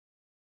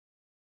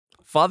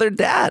Father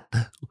Dad,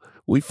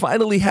 we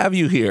finally have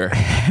you here.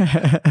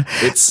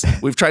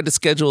 We've tried to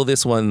schedule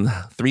this one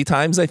 3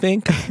 times, I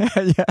think.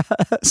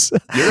 Yes.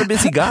 You're a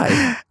busy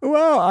guy.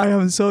 Well, I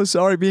am so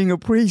sorry being a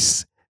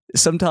priest.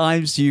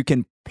 Sometimes you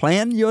can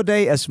plan your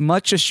day as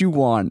much as you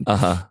want,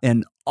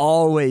 and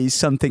always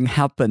something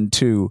happen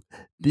to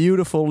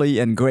beautifully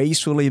and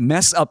gracefully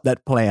mess up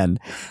that plan.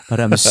 But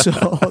I'm so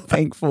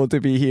thankful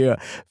to be here,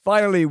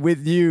 finally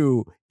with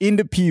you in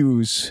the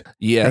pews.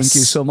 Yes. Thank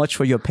you so much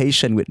for your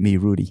patience with me,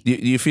 Rudy. Do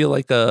you feel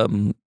like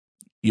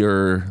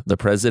you're the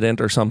president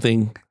or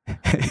something?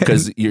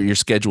 Because your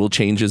schedule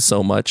changes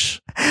so much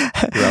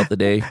throughout the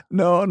day.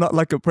 No, not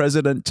like a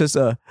president, just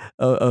a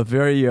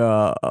very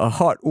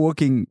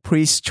hardworking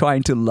priest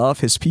trying to love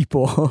his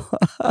people.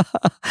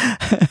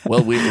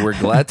 Well, we're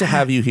glad to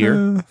have you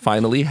here,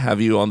 finally have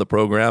you on the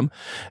program.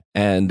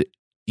 And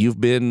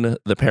you've been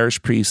the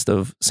parish priest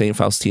of St.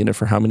 Faustina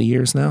for how many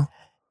years now?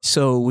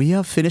 So we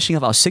are finishing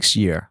up our 6th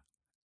year.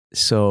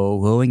 So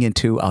going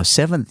into our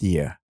 7th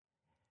year.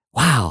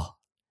 Wow,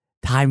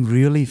 time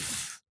really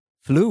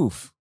flew.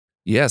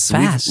 Yes,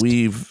 fast.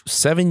 we've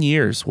 7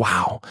 years.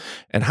 Wow.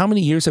 And how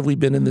many years have we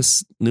been in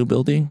this new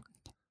building?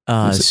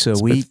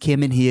 We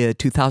came in here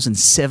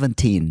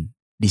 2017,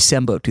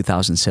 December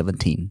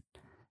 2017.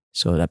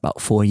 So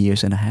about 4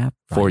 years and a half.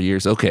 Right? 4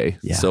 years. Okay.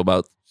 Yeah. So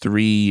about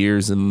 3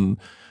 years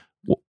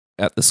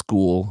at the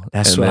school.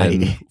 That's and right.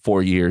 Then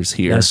 4 years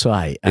here. That's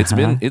right.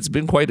 It's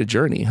been quite a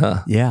journey,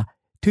 huh? Yeah.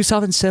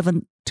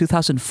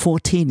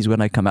 2014 is when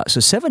I come out.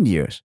 So 7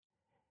 years.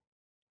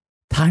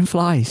 Time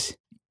flies.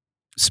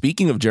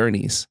 Speaking of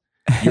journeys,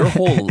 your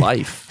whole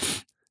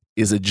life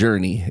is a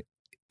journey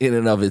in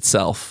and of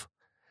itself.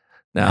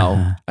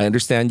 Now, I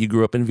understand you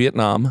grew up in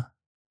Vietnam,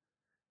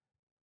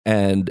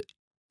 and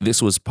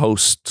this was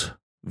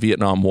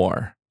post-Vietnam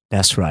War.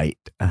 That's right.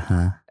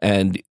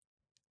 And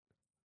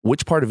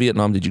which part of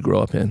Vietnam did you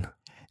grow up in?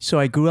 So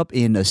I grew up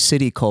in a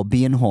city called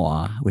Bien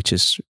Hoa, which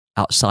is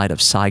outside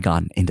of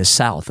Saigon in the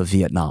south of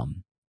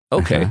Vietnam.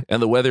 Okay. And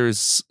the weather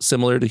is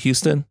similar to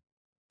Houston?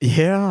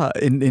 Yeah,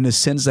 in a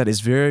sense that it's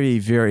very,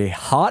 very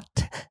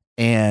hot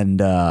and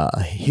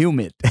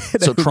humid.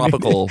 So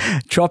tropical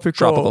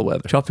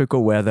weather.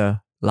 Tropical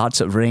weather,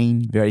 lots of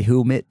rain, very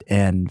humid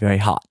and very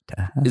hot.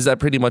 Is that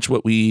pretty much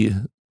what we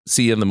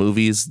see in the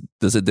movies?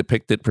 Does it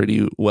depict it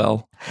pretty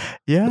well?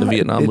 Yeah, the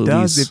Vietnam movies? It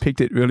does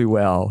depict it really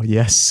well,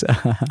 yes.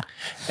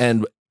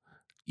 And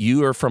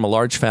you are from a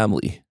large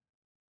family.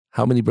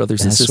 How many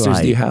brothers and sisters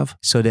right. do you have?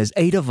 So there's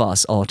 8 of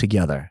us all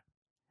together.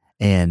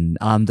 And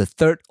I'm the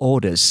 3rd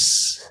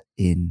oldest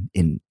in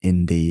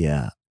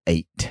the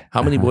 8.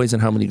 How many boys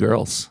and how many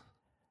girls?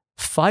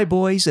 5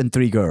 boys and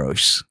 3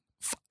 girls.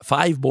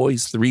 5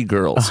 boys, 3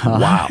 girls.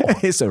 Wow.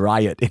 It's a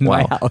riot in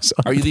my house.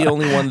 Are you the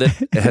only one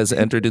that has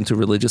entered into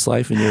religious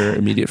life in your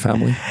immediate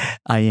family?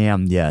 I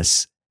am,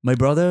 yes. My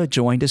brother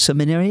joined the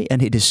seminary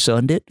and he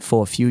discerned it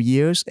for a few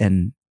years.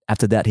 And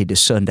after that, he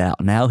discerned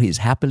out. Now he's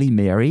happily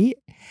married.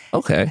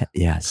 Okay.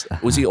 Yes.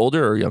 Was he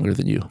older or younger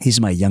than you?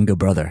 He's my younger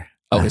brother.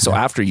 Okay, so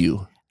after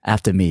you.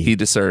 After me. He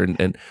discerned.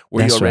 And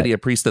were you already a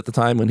priest at the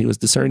time when he was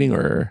discerning,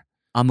 or?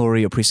 I'm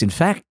already a priest. In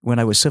fact, when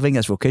I was serving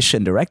as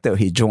vocation director,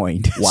 he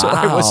joined.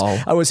 Wow. So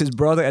I was his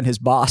brother and his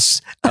boss.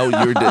 Oh,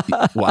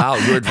 wow.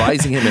 You're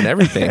advising him in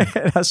everything.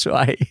 That's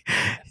right.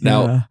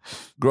 Now,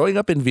 growing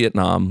up in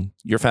Vietnam,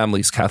 your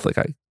family's Catholic.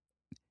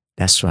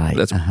 That's right.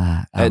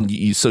 And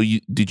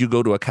did you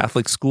go to a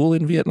Catholic school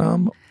in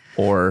Vietnam,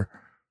 or?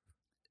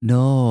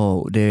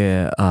 No,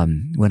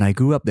 when I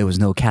grew up, there was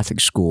no Catholic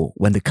school.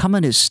 When the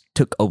communists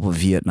took over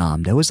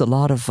Vietnam, there was a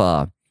lot of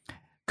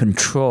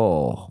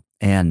control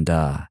and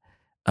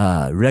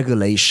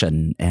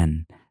regulation,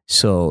 and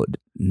so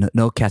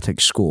no Catholic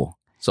school.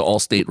 So all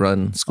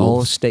state-run schools?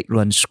 All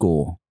state-run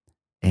school,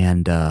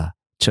 and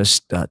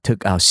just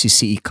took our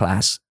CCE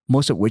class,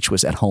 most of which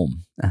was at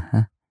home.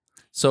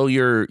 So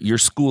your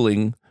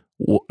schooling,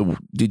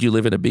 did you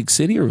live in a big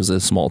city or was it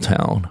a small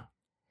town?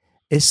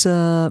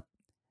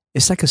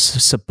 It's like a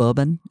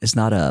suburban. It's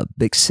not a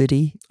big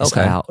city. It's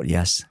out,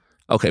 yes.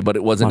 Okay, but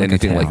it wasn't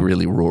anything like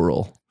really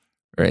rural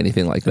or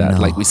anything like that,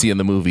 like we see in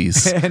the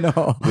movies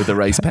no. with the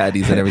rice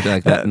paddies and everything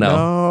like that.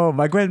 No,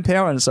 my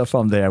grandparents are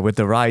from there with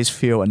the rice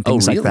field and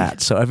things like that.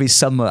 So every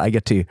summer I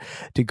get to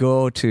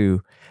go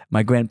to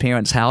my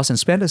grandparents' house and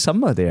spend the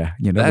summer there,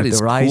 with the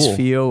rice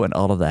field and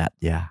all of that.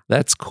 Yeah.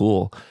 That's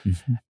cool.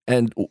 Mm-hmm.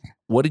 And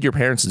what did your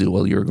parents do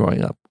while you were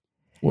growing up?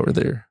 What were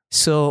their...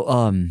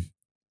 So,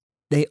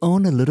 they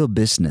own a little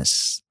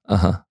business.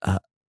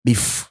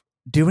 Before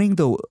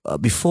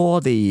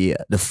the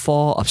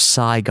fall of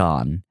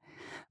Saigon,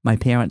 my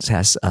parents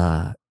has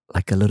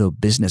like a little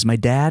business. My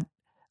dad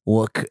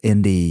worked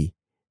in the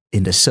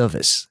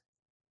service.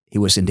 He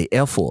was in the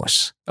Air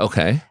Force.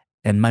 Okay.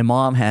 And my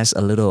mom has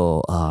a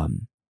little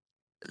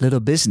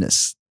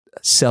business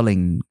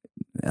selling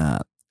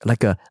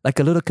like a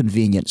little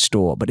convenience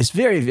store, but it's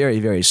very, very,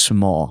 very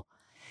small.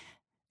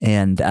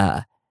 And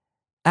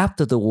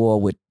after the war,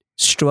 with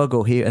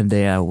struggle here and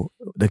there,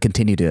 they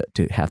continue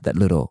to have that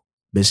little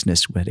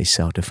business where they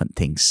sell different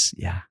things.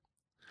 Yeah.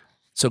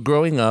 So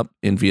growing up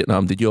in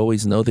Vietnam, did you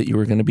always know that you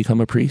were going to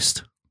become a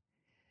priest?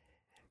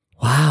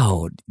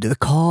 Wow, the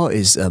call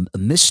is a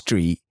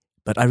mystery.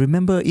 But I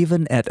remember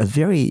even at a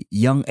very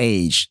young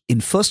age,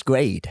 in first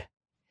grade,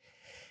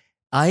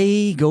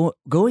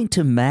 going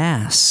to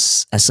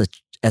mass as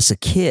a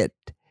kid.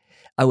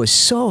 I was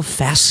so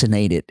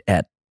fascinated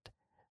at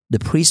the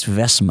priest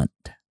vestment.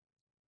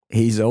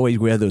 He's always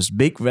wear those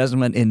big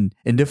vestment in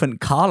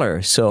different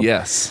colors. So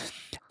yes,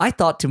 I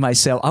thought to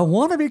myself, I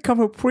want to become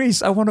a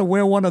priest. I want to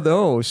wear one of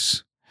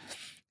those.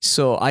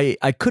 So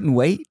I couldn't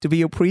wait to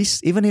be a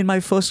priest, even in my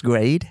first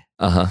grade.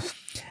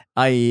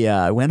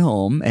 I went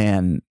home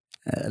and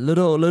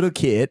little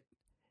kid,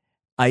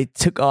 I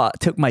took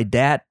my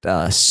dad's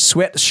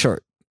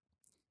sweatshirt,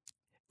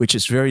 which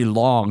is very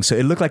long, so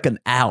it looked like an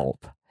owl.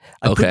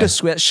 I put the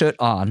sweatshirt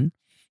on,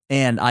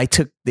 and I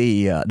took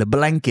the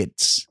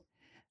blankets,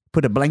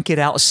 put a blanket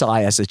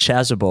outside as a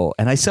chasuble,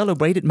 and I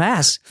celebrated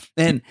Mass.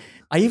 And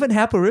I even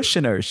have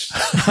parishioners.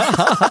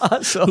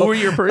 So, who were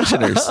your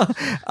parishioners?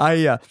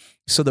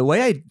 So the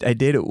way I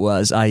did it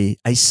was I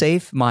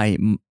saved my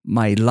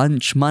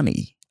lunch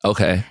money.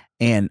 Okay.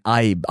 And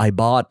I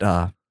bought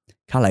kind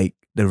of like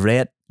the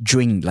red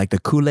drink, like the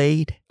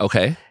Kool-Aid.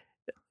 Okay.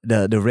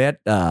 The red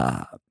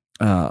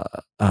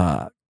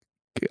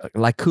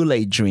like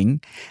Kool-Aid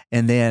drink,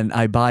 and then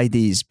I buy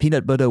these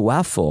peanut butter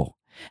waffle,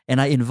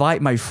 and I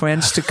invite my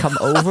friends to come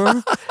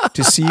over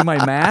to see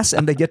my Mass,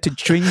 and they get to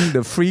drink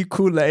the free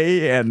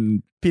Kool-Aid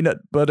and peanut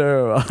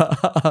butter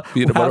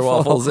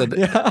waffles.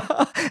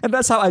 And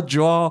that's how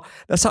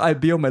I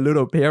build my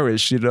little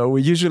parish.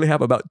 We usually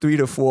have about 3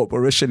 to 4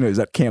 parishioners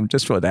at camp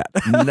just for that.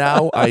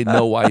 Now I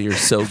know why you're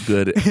so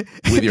good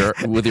with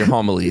your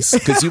homilies,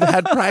 because you've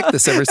had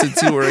practice ever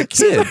since you were a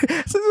kid.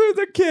 Since I was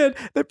a kid,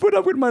 they put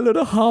up with my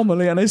little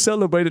homily, and I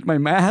celebrated my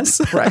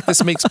Mass.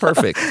 Practice makes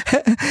perfect.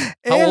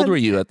 How old were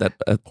you at that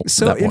point?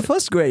 So in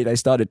first grade, I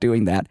started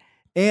doing that.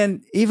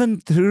 And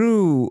even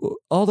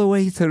all the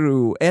way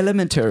through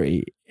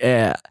elementary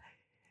and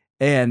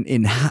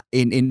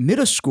in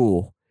middle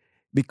school,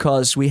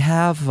 because we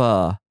have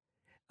our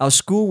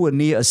school was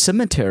near a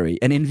cemetery.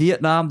 And in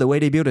Vietnam, the way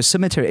they build a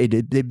cemetery,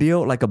 they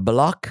build like a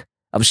block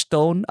of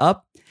stone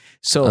up.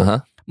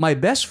 So my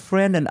best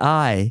friend and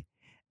I,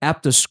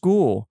 after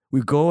school, we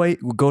go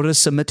to the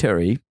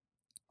cemetery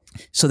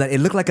so that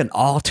it looked like an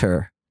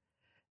altar.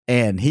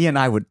 And he and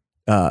I would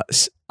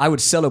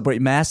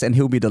celebrate Mass, and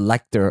he'll be the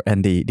lector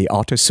and the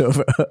altar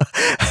server.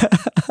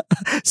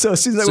 So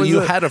you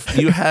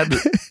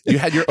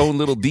had your own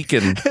little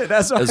deacon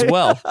That's right. as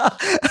well.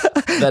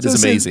 That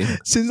is amazing.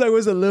 Since I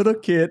was a little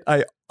kid,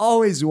 I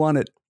always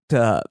wanted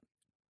to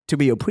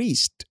be a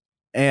priest,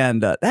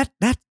 and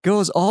that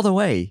goes all the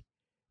way.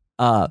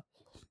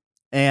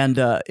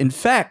 In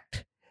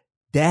fact,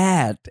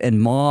 Dad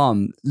and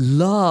Mom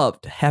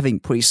loved having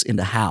priests in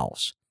the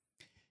house.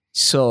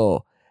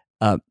 So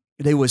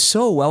they were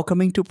so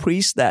welcoming to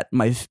priests that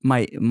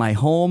my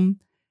home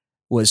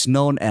was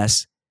known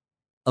as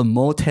a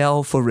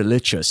motel for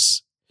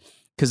religious.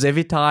 Because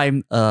every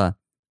time a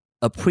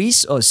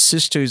priest or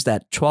sisters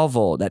that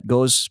travel, that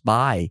goes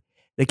by,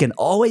 they can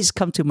always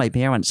come to my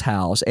parents'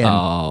 house,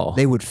 and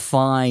they would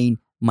find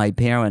my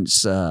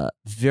parents they'd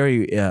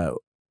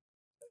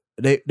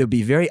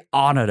be very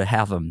honored to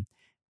have them.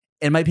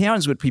 And my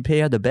parents would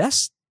prepare the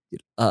best.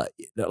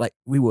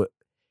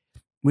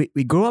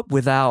 We grew up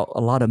without a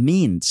lot of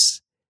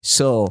means.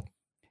 So,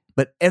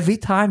 but every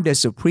time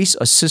there's a priest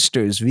or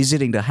sisters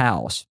visiting the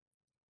house,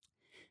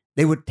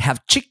 they would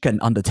have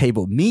chicken on the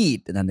table,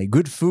 meat, and the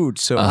good food.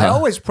 So I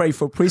always pray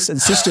for priests and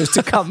sisters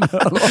to come.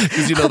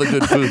 Because you know the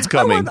good food's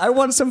coming. I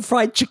want some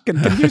fried chicken.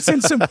 Can you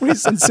send some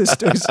priests and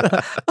sisters?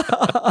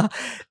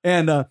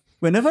 And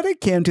whenever they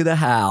came to the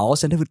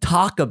house, and they would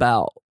talk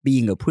about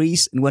being a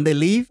priest, and when they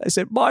leave, I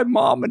said, "My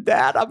mom and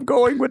dad, I'm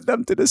going with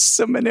them to the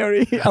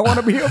seminary. I want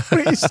to be a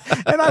priest."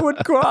 And I would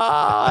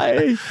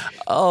cry.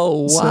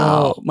 Oh,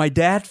 wow. So my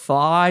dad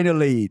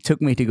finally took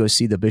me to go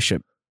see the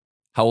bishop.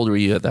 How old were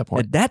you at that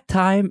point? At that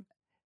time,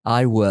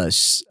 I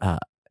was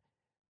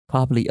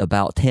probably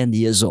about 10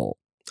 years old.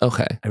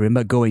 Okay. I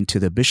remember going to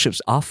the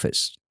bishop's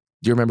office.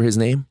 Do you remember his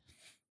name?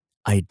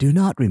 I do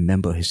not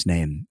remember his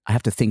name. I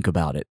have to think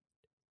about it.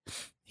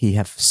 He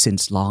have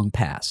since long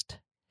passed.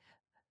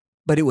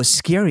 But it was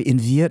scary. In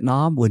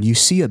Vietnam, when you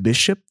see a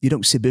bishop, you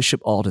don't see a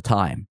bishop all the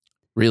time.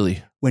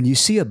 Really? When you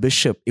see a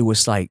bishop, it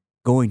was like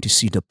going to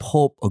see the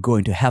Pope or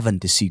going to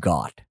heaven to see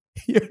God.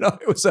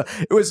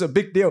 It was a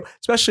big deal,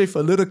 especially for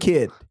a little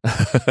kid.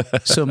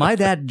 So my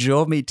dad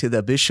drove me to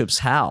the bishop's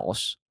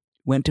house,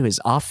 went to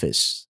his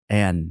office,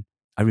 and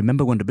I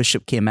remember when the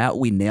bishop came out,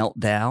 we knelt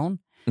down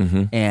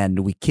and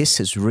we kissed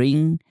his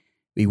ring.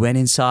 We went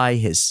inside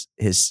his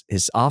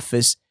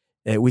office.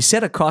 We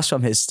sat across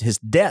from his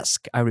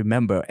desk, I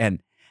remember,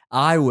 and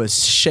I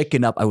was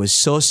shaken up. I was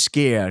so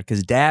scared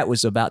because Dad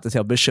was about to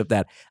tell Bishop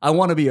that I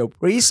want to be a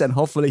priest and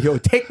hopefully he'll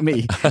take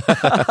me.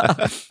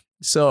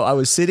 So I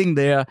was sitting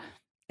there,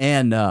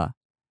 and I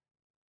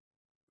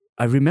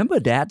remember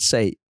Dad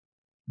say,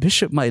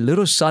 Bishop, my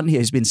little son here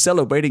has been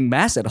celebrating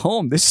Mass at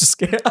home. This is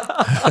scary.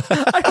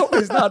 I hope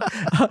he's not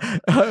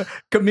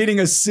committing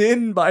a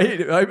sin by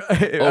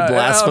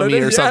blasphemy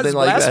or something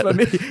like that.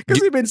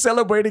 Because he's been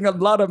celebrating a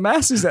lot of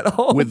Masses at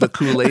home with the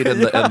Kool-Aid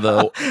and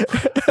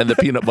the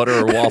peanut butter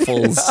or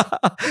waffles.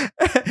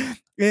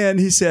 And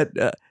he said,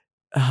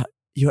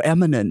 "Your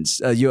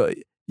Eminence, Your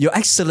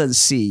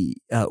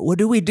Excellency, what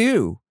do we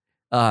do?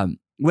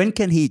 When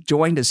can he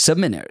join the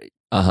seminary?"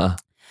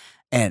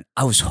 And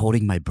I was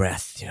holding my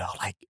breath,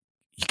 like,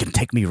 you can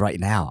take me right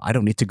now. I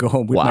don't need to go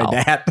home with my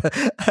dad.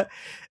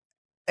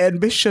 And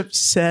Bishop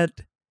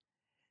said,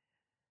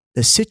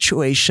 the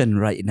situation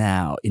right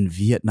now in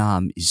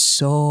Vietnam is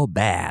so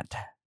bad.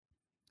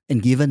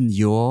 And given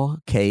your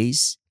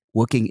case,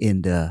 working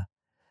in the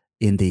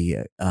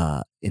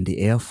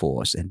Air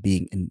Force and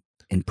being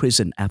in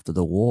prison after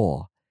the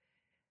war,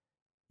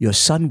 your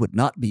son would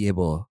not be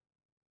able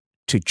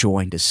to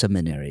join the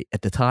seminary.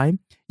 At the time,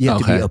 you had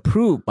to be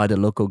approved by the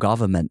local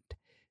government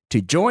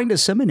to join the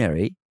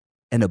seminary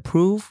and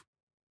approved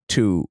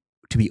to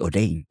be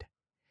ordained.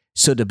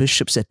 So the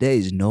bishop said, there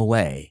is no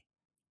way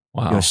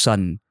your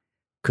son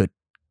could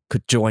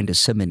join the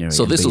seminary.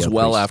 So this was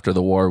well after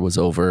the war was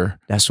over.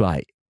 That's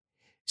right.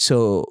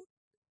 So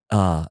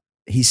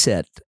he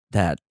said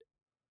that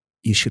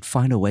you should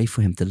find a way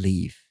for him to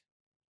leave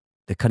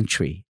the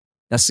country.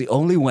 That's the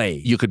only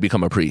way. You could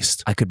become a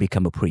priest. I could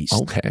become a priest.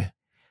 Okay.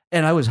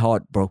 And I was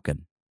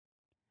heartbroken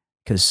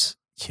because,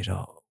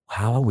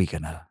 what are we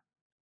going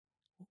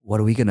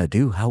to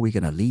do? How are we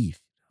going to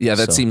leave? Yeah,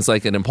 that seems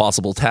like an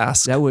impossible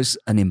task. That was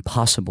an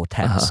impossible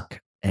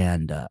task.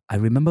 And I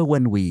remember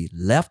when we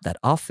left that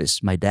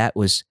office, my dad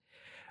was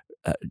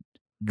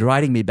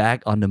riding me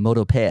back on the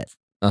moped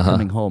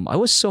coming home. I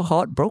was so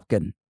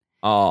heartbroken.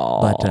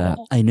 Oh. But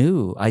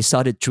I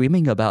started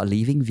dreaming about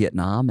leaving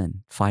Vietnam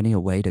and finding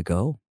a way to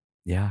go.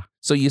 Yeah.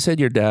 So you said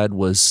your dad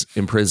was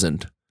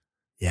imprisoned.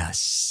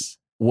 Yes.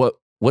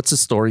 What's the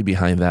story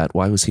behind that?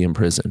 Why was he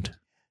imprisoned?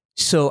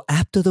 So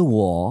after the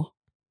war,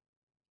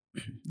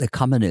 the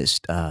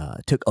communists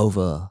took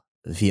over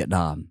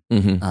Vietnam,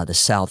 the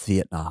South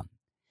Vietnam.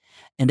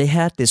 And they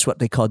had this, what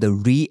they call the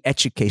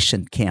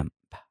re-education camp.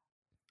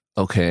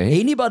 Okay.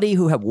 Anybody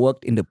who have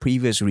worked in the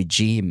previous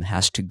regime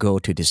has to go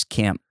to this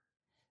camp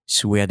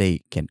where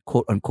they can,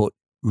 quote unquote,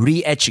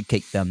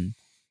 re-educate them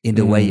in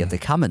the way of the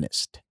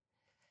communist.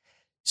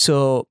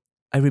 So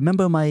I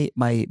remember my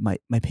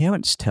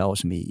parents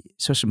tells me,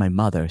 especially my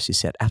mother, she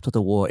said after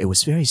the war, it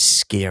was very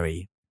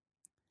scary.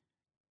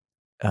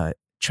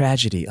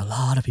 Tragedy, a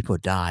lot of people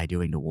died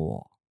during the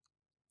war.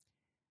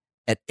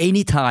 At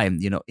any time,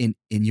 in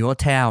your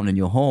town, in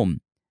your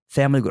home,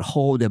 family would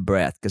hold their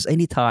breath because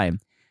any time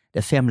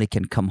the family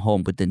can come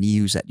home with the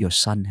news that your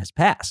son has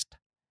passed.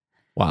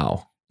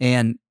 Wow.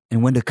 And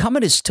when the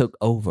communists took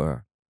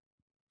over,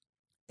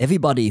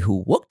 everybody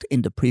who worked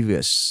in the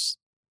previous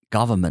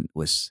government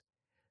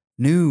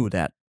knew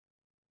that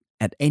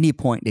at any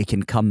point they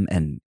can come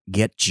and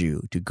get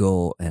you to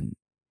go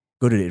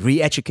to the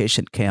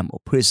re-education camp or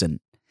prison.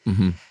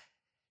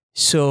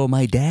 So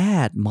my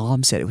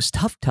mom said it was a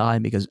tough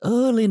time because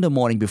early in the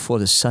morning before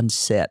the sun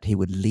set, he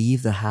would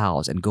leave the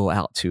house and go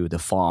out to the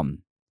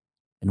farm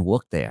and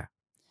work there.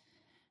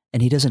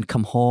 And he doesn't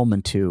come home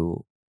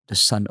until the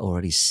sun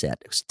already set.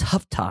 It was a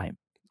tough time.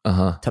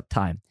 Tough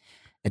time.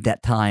 At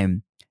that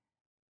time,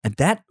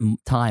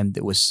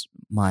 there was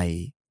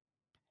the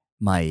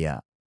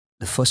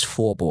first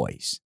 4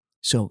 boys.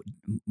 So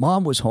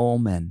mom was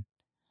home and,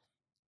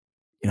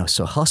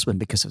 so husband,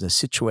 because of the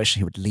situation,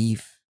 he would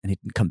leave and he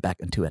didn't come back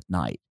until at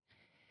night.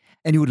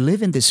 And he would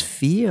live in this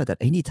fear that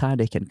anytime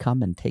they can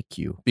come and take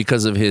you.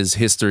 Because of his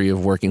history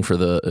of working for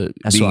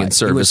being in service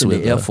he was in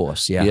with the Air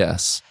Force, yeah.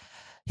 Yes.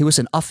 He was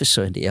an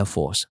officer in the Air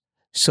Force.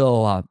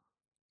 So,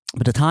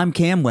 but the time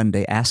came when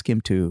they asked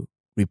him to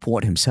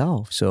report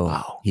himself.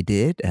 So he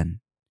did,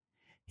 and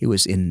he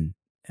was in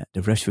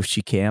the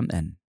refugee camp.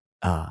 And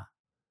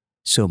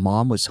so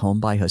mom was home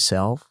by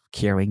herself,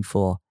 caring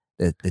for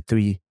the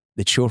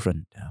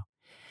children.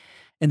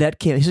 And that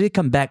came, he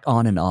come back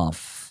on and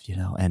off,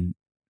 and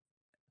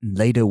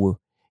later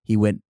he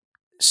went,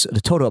 the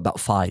total about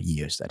 5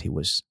 years that he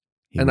was.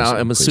 And now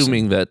I'm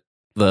assuming that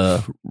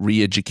the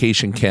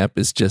re-education camp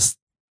is just,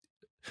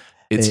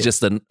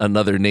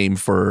 another name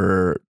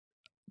for,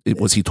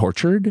 was he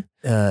tortured?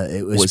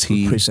 It was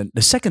he prison.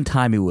 The second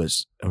time he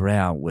was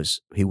around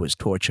he was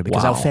tortured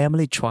because our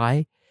family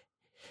tried,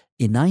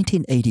 in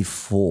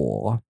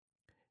 1984,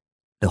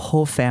 the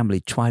whole family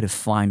tried to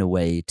find a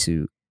way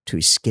to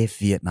escape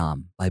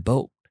Vietnam by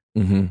boat.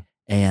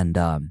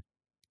 And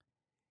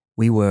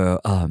we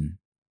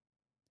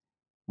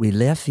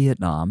left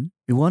Vietnam.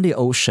 We were on the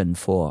ocean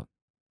for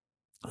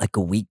like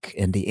a week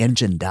and the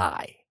engine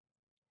died.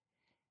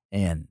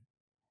 And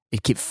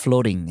it kept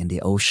floating in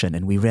the ocean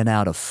and we ran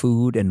out of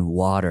food and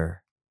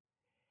water.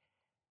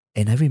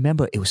 And I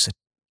remember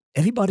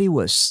everybody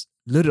was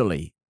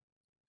literally,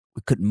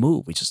 we couldn't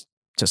move. We just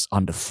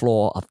on the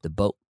floor of the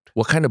boat.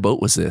 What kind of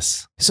boat was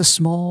this? It's a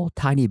small,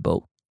 tiny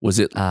boat. Was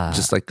it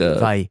just like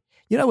a...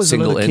 I was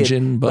single a little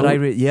engine kid, boat?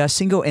 but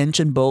single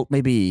engine boat,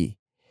 maybe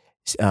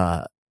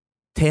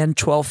 10,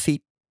 12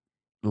 feet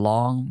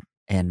long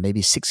and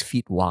maybe 6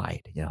 feet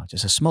wide,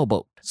 just a small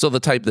boat. So the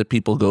type that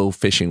people go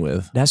fishing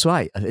with. That's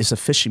right. It's a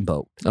fishing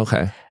boat.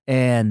 Okay.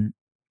 And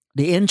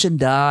the engine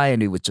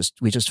died and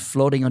we're just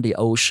floating on the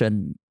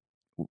ocean.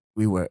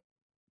 We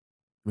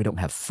don't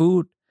have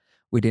food.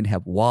 We didn't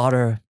have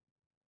water.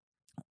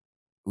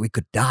 We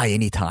could die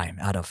anytime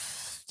out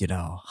of,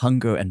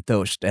 hunger and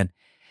thirst. And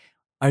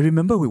I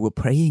remember we were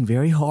praying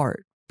very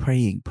hard,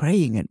 praying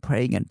and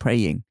praying and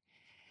praying.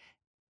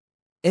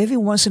 Every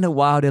once in a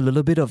while, there a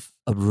little bit of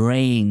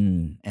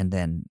rain, and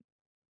then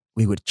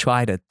we would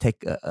try to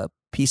take a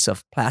piece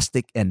of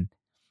plastic and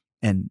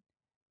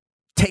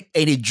take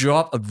any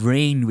drop of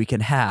rain we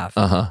can have,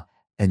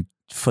 and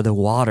for the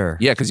water.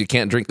 Yeah, because you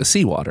can't drink the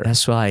seawater.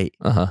 That's right.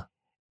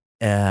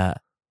 After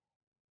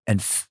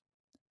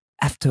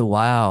a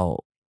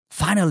while,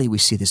 finally we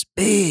see this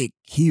big,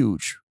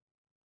 huge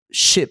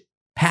ship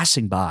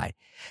passing by.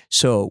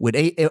 So with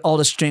all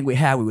the strength we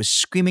had, we were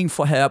screaming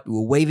for help. We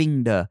were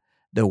waving the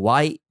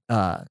white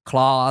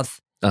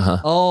cloth.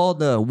 All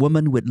the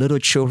women with little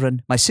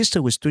children. My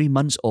sister was 3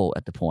 months old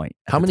at the point.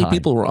 How many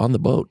people were on the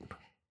boat?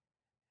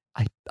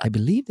 I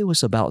believe there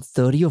was about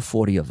 30 or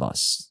 40 of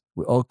us.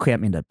 We all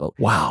crammed in that boat.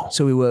 Wow.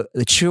 So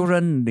the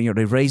children, they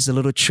raised the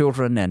little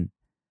children. And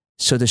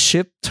so the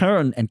ship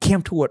turned and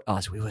came toward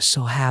us. We were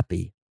so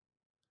happy.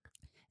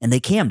 And they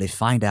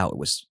find out it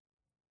was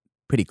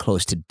pretty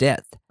close to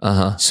death.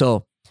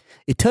 So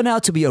it turned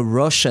out to be a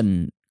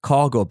Russian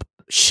cargo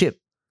ship.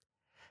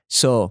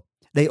 So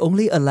they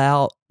only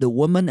allowed the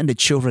women and the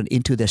children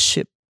into the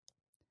ship.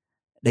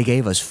 They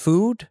gave us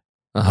food.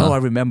 I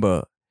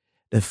remember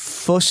the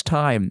first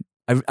time.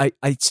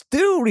 I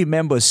still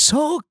remember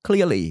so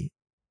clearly.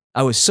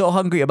 I was so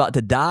hungry, about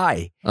to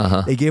die.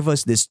 They gave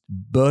us this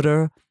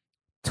butter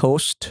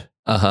toast.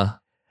 I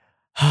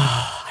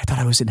thought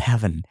I was in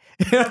heaven.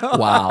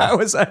 Wow.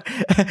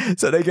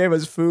 So they gave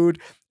us food,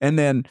 and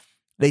then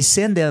they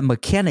sent their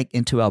mechanic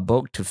into our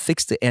boat to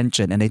fix the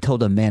engine, and they told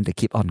the man to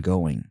keep on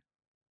going.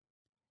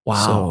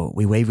 Wow. So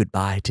we waved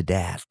goodbye to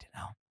Dad.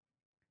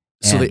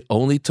 So they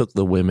only took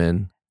the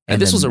women,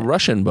 and this was a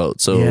Russian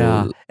boat. So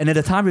yeah. And at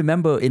the time,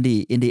 remember, in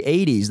the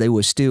 80s, they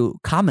were still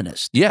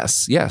communists.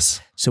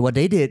 Yes. So what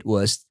they did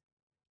was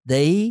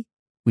we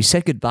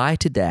said goodbye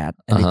to Dad,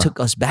 and they took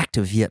us back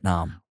to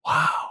Vietnam.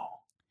 Wow.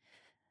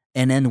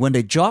 And then when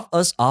they dropped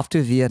us off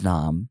to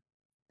Vietnam,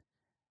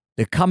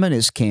 the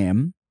communists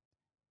came,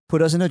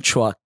 put us in a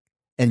truck,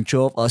 and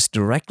drove us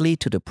directly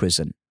to the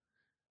prison.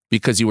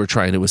 Because you were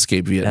trying to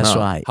escape Vietnam. That's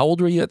right. How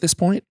old were you at this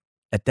point?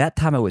 At that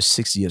time, I was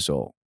 6 years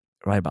old,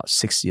 right? About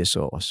 6 years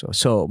old or so.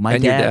 So your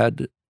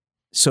dad?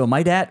 So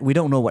my dad, we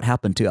don't know what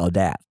happened to our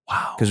dad.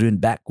 Wow. Because we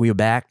were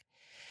back.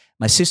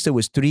 My sister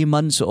was 3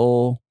 months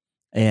old,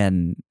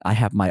 and I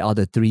have my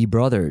other 3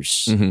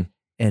 brothers.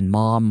 And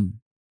Mom,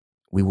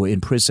 we were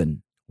in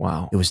prison.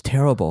 Wow. It was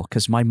terrible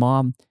because my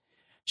mom,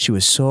 she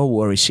was so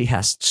worried. She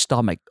has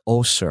stomach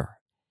ulcer.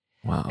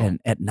 Wow. And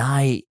at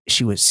night,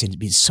 she was in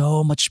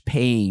so much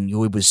pain.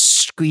 We was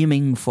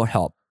screaming for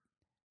help.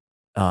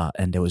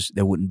 And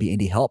there wouldn't be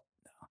any help.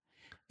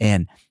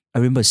 And I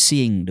remember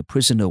seeing the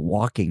prisoner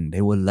walking.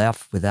 They were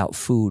left without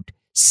food,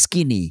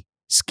 skin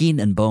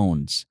and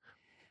bones.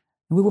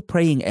 And we were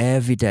praying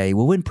every day.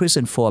 We were in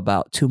prison for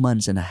about 2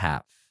 months and a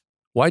half.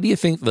 Why do you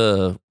think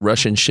the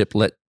Russian ship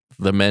let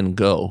the men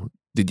go?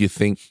 Did you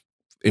think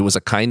it was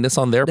a kindness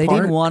on their part?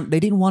 They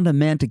didn't want a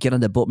man to get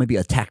on the boat, maybe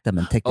attack them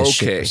and take the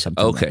ship or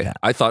something like that.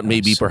 I thought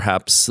maybe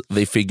perhaps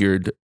they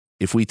figured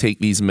if we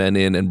take these men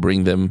in and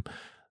bring them,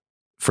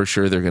 for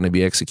sure they're going to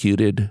be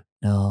executed.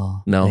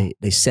 No.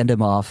 They send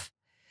them off.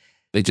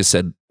 They just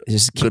said,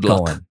 just keep good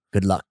going. luck.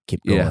 Good luck.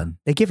 Keep going.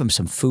 They give them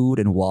some food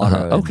and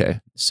water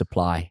and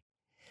supply.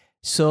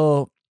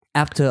 So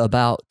after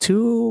about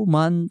 2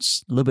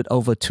 months, a little bit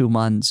over 2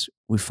 months,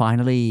 we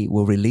finally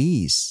were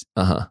released.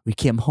 We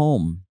came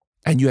home.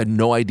 And you had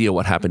no idea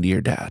what happened to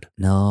your dad?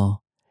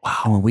 No.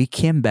 Wow. And when we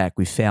came back,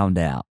 we found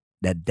out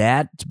that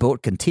Dad's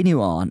boat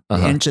continued on. The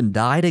engine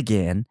died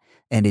again,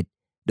 and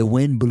the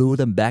wind blew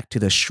them back to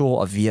the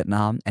shore of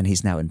Vietnam, and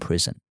he's now in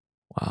prison.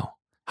 Wow.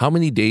 How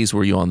many days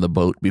were you on the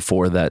boat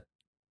before that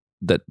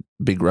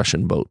big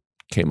Russian boat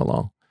came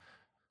along?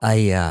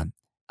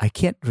 I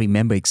can't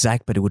remember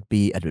exact, but it would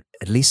be at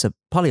least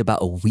probably about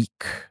a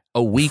week.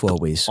 A week before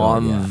we saw,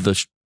 on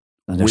the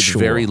with shore.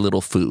 Very little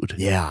food.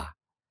 Yeah.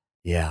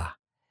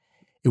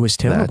 It was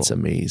terrible. That's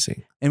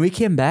amazing. And we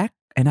came back,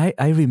 and I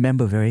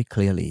remember very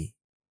clearly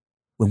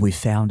when we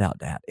found out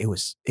that it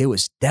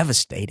was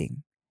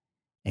devastating.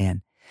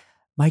 And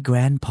my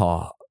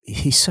grandpa,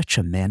 he's such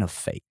a man of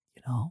faith,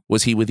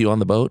 Was he with you on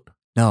the boat?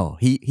 No,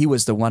 he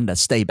was the one that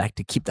stayed back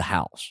to keep the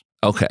house.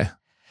 Okay.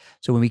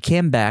 So when we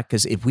came back,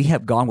 because if we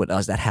had gone with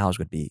us, that house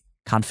would be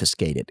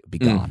confiscated, would be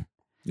gone.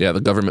 Yeah,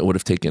 the government would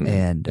have taken.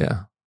 And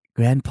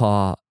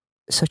Grandpa,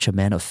 such a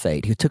man of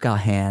faith, he took our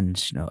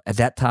hands. At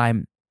that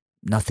time,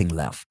 nothing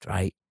left.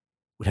 Right,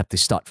 we'd have to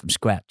start from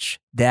scratch.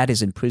 Dad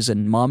is in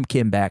prison. Mom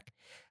came back.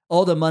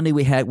 All the money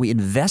we had, we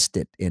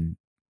invested in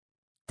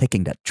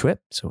taking that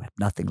trip, so we had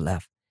nothing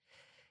left.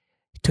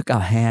 He took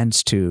our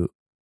hands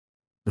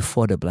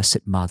before the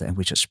Blessed Mother, and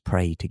we just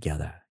prayed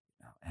together.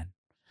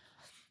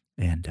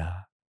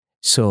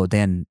 So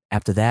then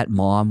after that,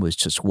 Mom was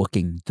just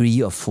working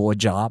 3 or 4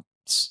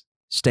 jobs,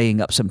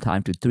 staying up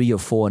sometime to 3 or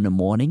 4 in the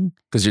morning.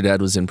 Because your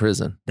dad was in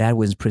prison. Dad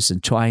was in prison,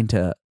 trying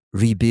to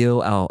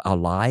rebuild our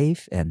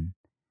life and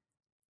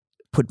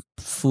put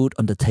food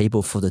on the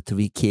table for the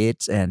 3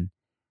 kids and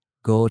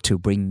go to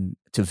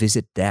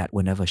visit Dad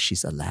whenever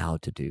she's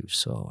allowed to do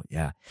so.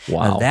 Yeah.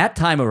 Wow. That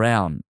time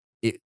around,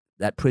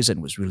 that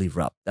prison was really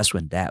rough. That's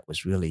when Dad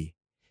was really...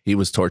 He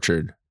was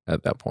tortured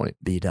at that point.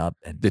 Beat up.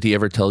 And did he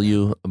ever tell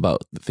you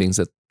about the things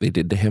that they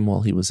did to him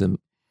while he was in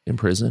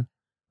prison?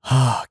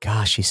 Oh,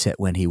 gosh. He said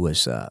when he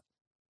was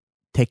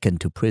taken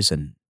to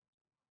prison,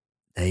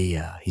 he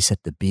said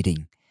the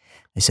beating.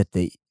 He said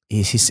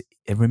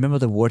I remember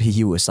the word he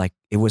used,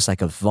 it was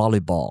like a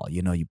volleyball.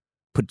 You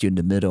put you in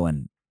the middle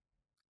and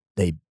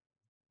they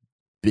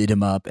beat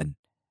him up and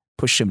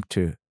push him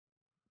to,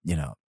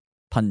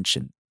 punch.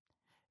 And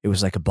it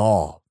was like a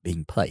ball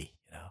being played,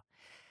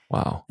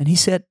 Wow. And he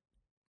said,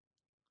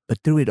 but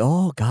through it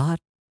all, God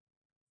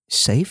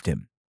saved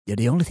him. Yeah,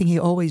 the only thing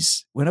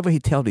whenever he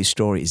tells this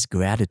story, is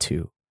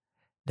gratitude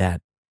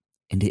that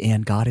in the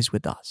end, God is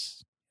with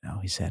us.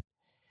 He said,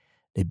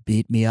 they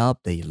beat me up,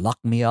 they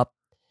locked me up,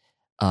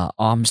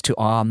 arms to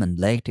arm and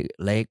leg to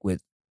leg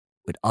with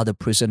other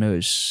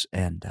prisoners.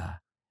 And,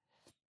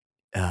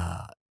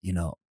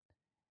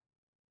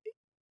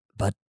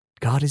 but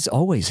God is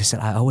always, he said,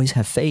 I always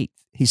have faith.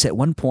 He said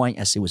one point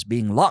as he was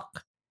being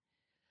locked,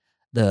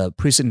 the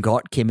prison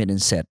guard came in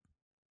and said,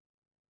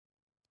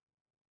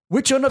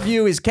 which one of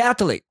you is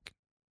Catholic?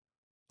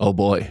 Oh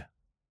boy.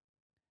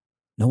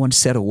 No one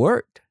said a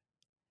word.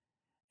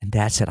 And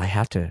Dad said, I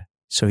have to.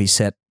 So he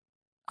said,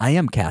 I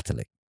am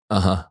Catholic.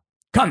 Uh-huh.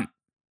 Come.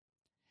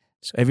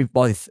 So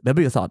everybody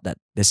thought that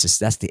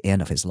that's the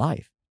end of his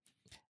life.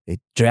 They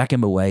drag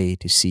him away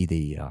to see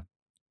the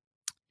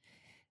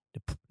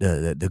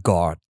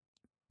guard,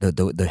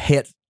 the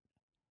head.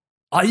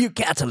 Are you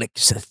Catholic? He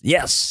said,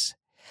 yes.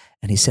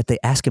 And he said, they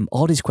asked him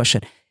all these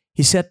questions.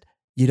 He said,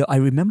 I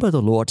remember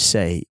the Lord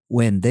say,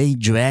 when they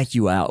drag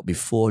you out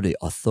before the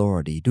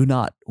authority, do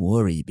not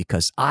worry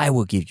because I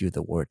will give you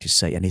the word to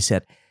say. And he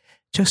said,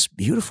 just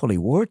beautifully,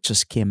 word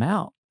just came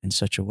out in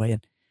such a way.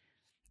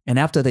 And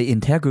after they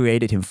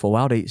interrogated him for a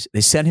while,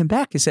 they sent him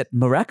back. He said,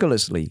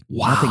 miraculously,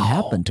 nothing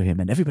happened to him.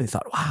 And everybody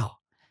thought, wow,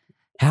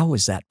 how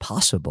is that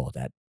possible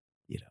that,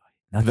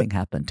 nothing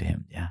happened to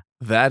him? Yeah.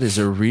 That is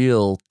a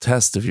real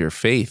test of your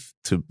faith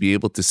to be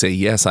able to say,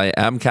 yes, I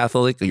am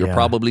Catholic. You're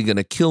probably going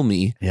to kill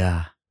me.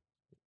 Yeah.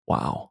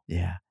 Wow.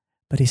 Yeah.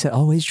 But he said,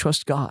 always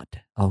trust God.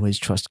 Always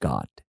trust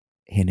God.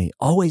 And he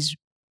always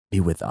be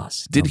with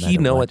us. Did he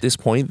know at this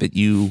point that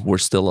you were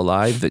still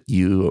alive, that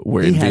you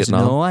were in Vietnam? He has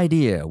no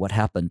idea what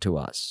happened to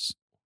us.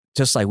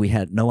 Just like we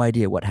had no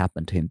idea what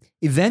happened to him.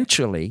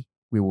 Eventually,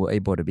 we were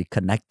able to be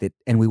connected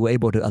and we were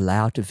able to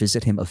allow to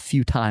visit him a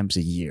few times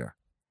a year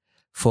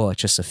for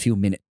just a few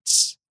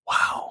minutes.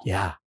 Wow.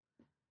 Yeah.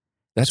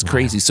 That's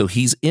crazy. So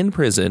he's in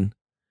prison.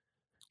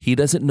 He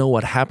doesn't know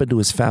what happened to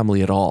his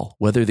family at all,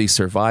 whether they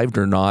survived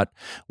or not,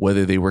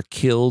 whether they were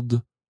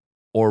killed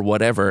or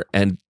whatever.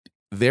 And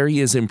there he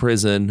is in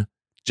prison,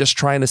 just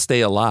trying to stay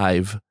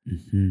alive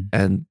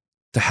and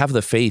to have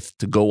the faith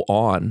to go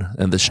on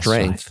and the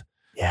strength.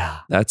 Right. Yeah.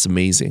 That's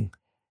amazing.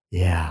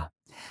 Yeah.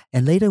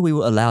 And later we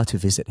were allowed to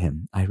visit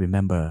him, I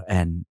remember.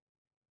 And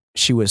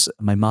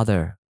my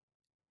mother,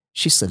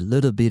 she's a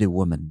little bitty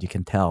woman, you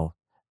can tell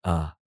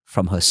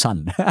from her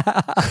son.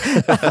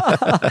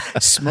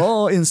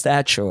 Small in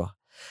stature,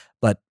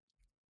 but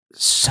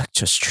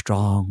such a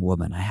strong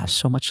woman. I have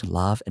so much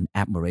love and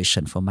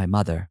admiration for my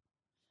mother.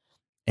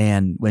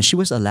 And when she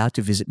was allowed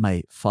to visit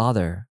my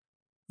father,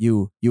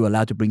 you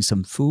allowed to bring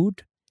some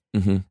food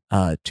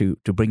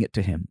to bring it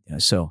to him.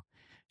 So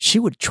she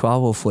would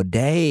travel for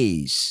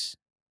days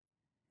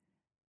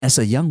as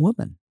a young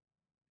woman.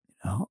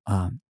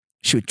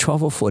 She would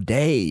travel for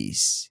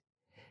days,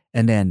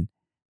 and then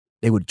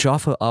they would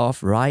drop her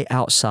off right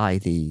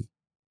outside the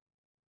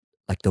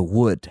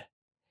wood,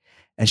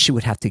 and she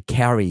would have to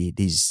carry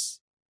these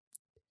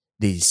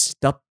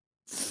stuffed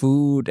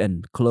food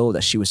and clothes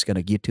that she was going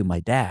to give to my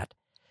dad,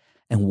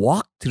 and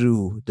walk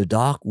through the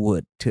dark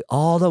wood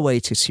all the way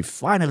till she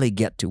finally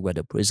get to where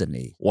the prison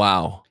is.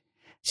 Wow.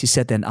 She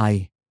said,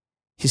 I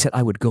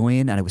would go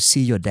in and I would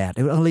see your dad.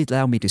 They would only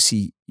allow me to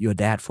see your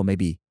dad for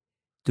maybe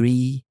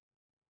 3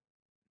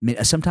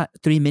 minutes. Sometimes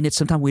 3 minutes.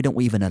 Sometimes we don't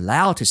even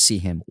allow to see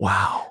him.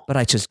 Wow. But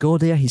I just go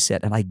there, he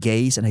said, and I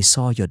gaze and I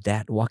saw your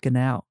dad walking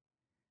out.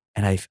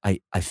 And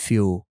I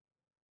feel,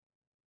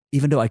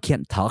 even though I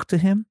can't talk to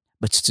him,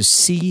 but to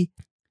see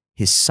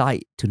his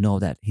sight, to know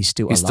that he's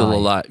still alive. He's still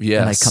alive, yes.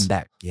 And I come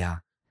back, yeah.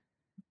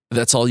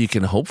 That's all you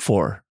can hope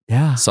for.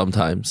 Yeah.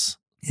 Sometimes.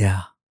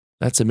 Yeah.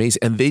 That's amazing.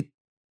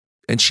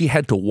 And she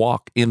had to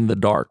walk in the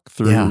dark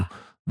through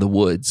the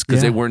woods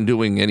because they weren't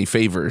doing any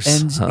favors.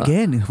 And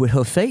again, with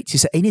her faith, she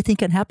said, anything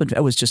can happen.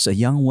 I was just a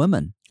young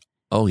woman.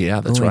 Oh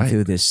yeah, that's going right.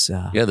 through this.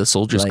 The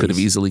soldiers could have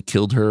place. easily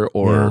killed her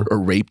or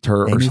raped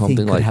her or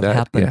something like could have that.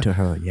 happened to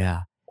her.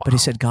 Yeah, but he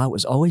said God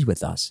was always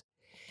with us.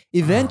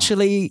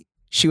 Eventually,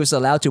 she was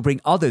allowed to bring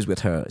others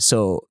with her.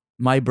 So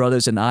my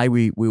brothers and I,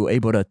 we were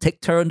able to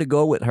take turn to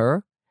go with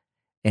her.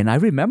 And I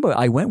remember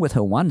I went with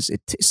her once.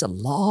 It's a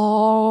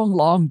long,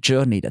 long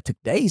journey that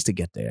took days to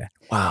get there.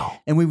 Wow.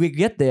 And when we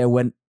get there,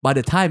 by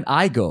the time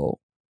I go,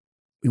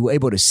 we were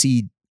able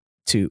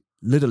to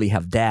literally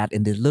have Dad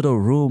in the little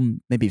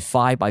room, maybe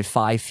 5 by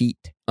 5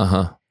 feet.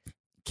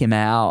 Came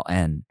out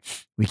and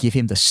we give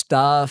him the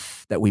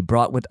stuff that we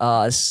brought with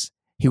us.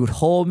 He would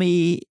hold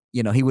me,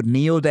 he would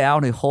kneel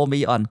down and hold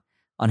me on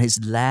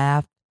his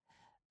lap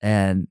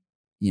and,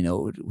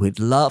 would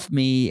love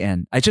me.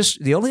 And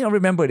the only thing I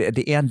remember at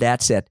the end,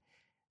 Dad said,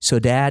 "So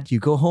Dad, you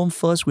go home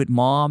first with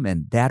Mom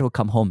and Dad will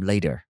come home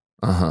later."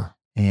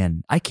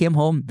 And I came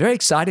home very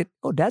excited.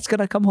 Oh, Dad's going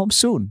to come home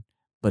soon.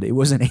 But it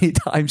wasn't any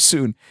time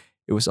soon.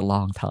 It was a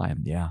long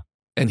time, yeah.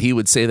 And he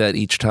would say that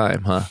each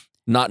time, huh?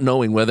 Not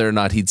knowing whether or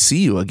not he'd see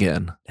you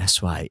again.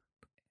 That's right.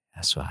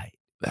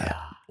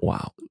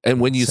 Wow.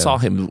 And when you saw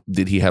him,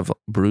 did he have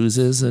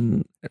bruises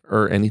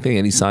or anything?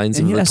 Any signs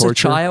of the torture? As a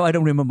child, I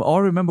don't remember. All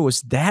I remember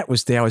was Dad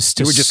was there. I was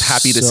you were just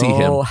happy to see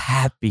him. So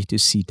happy to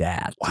see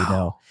Dad,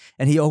 Wow.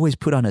 And he always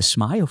put on a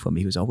smile for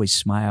me. He was always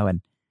smile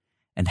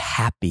and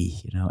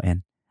happy,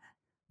 And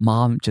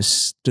Mom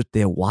just stood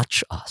there,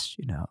 watch us,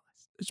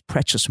 It's a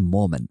precious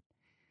moment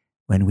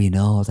when we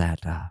know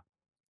that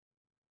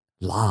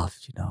love,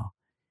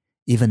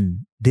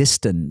 even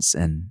distance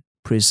and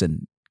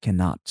prison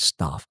cannot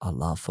stop our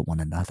love for one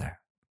another.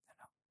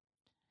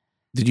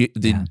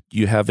 Did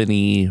you have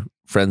any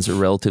friends or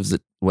relatives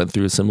that went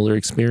through a similar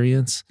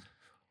experience?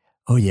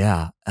 Oh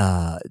yeah.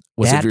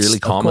 Was it really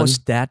common? Of course,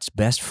 Dad's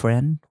best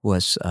friend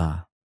was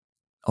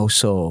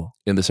also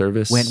in the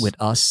service. Went with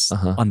us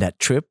on that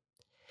trip,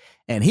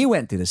 and he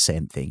went through the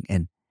same thing.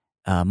 And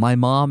my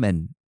mom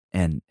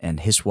and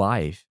his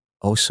wife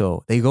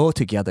also, they go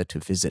together to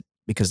visit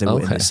because they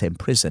were in the same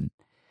prison.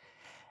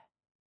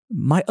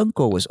 My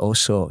uncle was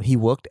also, he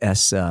worked in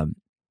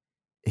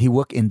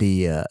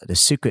the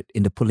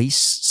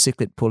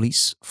secret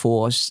police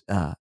force,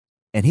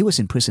 and he was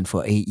in prison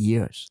for 8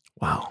 years.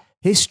 Wow.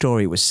 His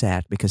story was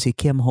sad because he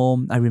came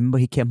home. I remember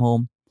he came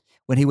home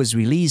when he was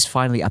released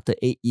finally after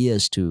 8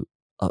 years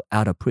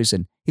out of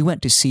prison. He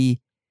went to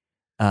see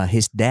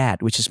his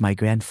dad, which is my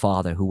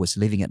grandfather, who was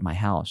living at my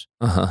house.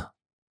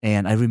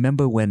 And I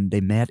remember when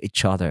they met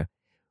each other,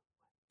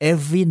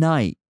 every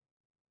night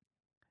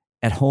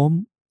at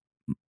home,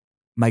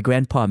 my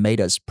grandpa made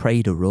us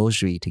pray the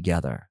rosary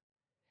together.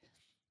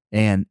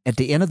 And at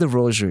the end of the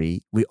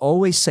rosary, we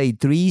always say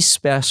 3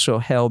 special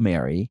Hail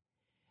Mary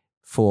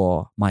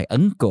for my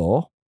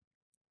uncle,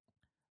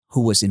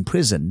 who was in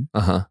prison,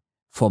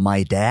 for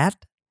my dad,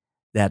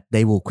 that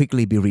they will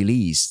quickly be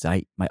released,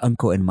 right? My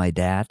uncle and my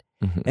dad.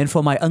 And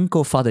for my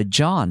uncle, Father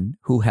John,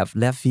 who have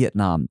left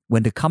Vietnam.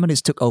 When the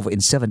communists took over in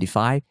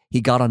 1975,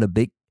 he got on a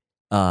big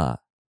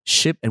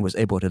ship and was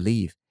able to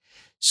leave.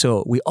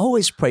 So we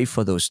always pray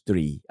for those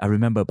 3. I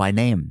remember by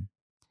name.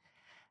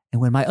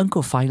 And when my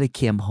uncle finally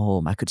came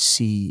home, I could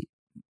see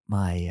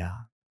my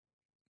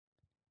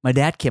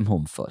dad came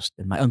home first,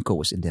 and my uncle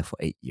was in there for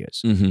 8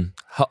 years.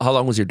 How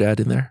long was your dad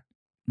in there?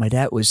 My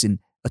dad was in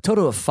a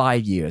total of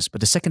 5 years,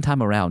 but the second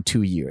time around,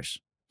 2 years.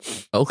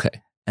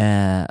 Okay.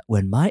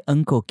 When my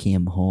uncle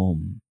came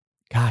home,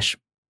 gosh,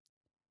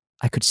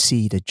 I could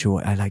see the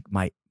joy. I like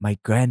my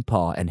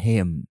grandpa and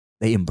him,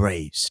 they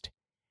embraced.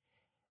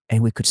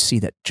 And we could see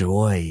that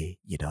joy,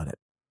 that,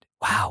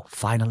 wow,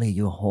 finally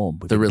you're home.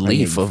 The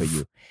relief for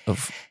you.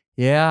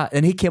 Yeah,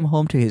 and he came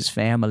home to his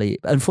family.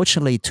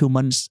 Unfortunately, 2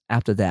 months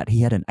after that,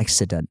 he had an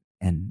accident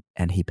and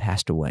he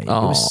passed away.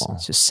 Oh. It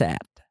was just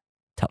sad,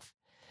 tough.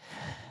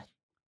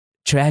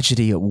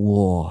 Tragedy of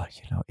war,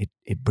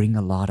 it brings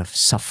a lot of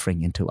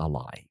suffering into our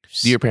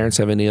lives. Do your parents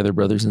have any other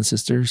brothers and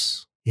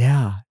sisters?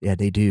 Yeah,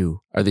 they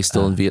do. Are they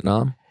still in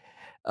Vietnam?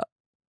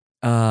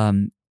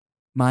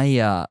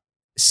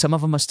 Some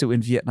of them are still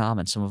in Vietnam,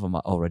 and some of them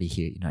are already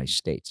here in the United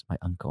States. My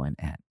uncle and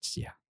aunts,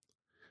 yeah.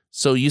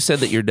 So you said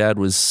that your dad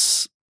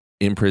was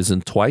in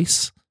prison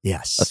twice?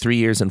 Yes. 3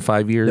 years and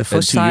 5 years. The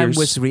first and 2 time years?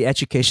 was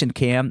re-education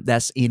camp.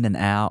 That's in and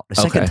out. The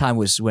second time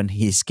was when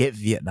he escaped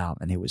Vietnam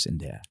and he was in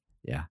there.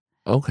 Yeah.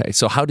 Okay.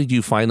 So how did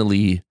you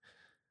finally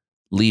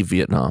leave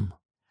Vietnam?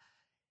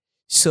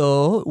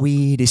 So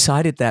we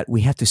decided that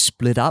we had to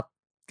split up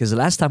because the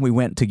last time we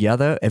went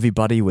together,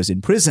 everybody was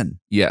in prison.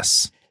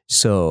 Yes.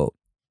 So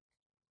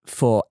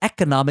for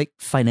economic,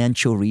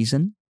 financial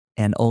reason,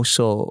 and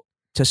also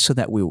just so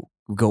that we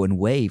go in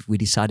wave, we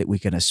decided we're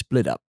going to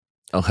split up.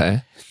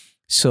 Okay.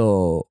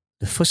 So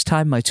the first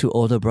time my 2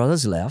 older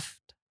brothers left,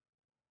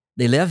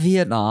 they left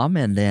Vietnam,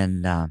 and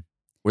then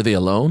were they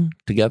alone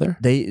together?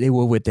 They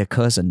were with their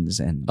cousins,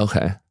 and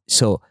okay.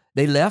 So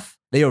they left.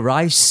 They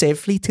arrived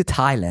safely to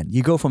Thailand.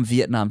 You go from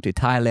Vietnam to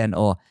Thailand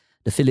or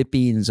the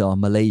Philippines or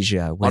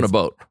Malaysia on a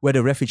boat where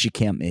the refugee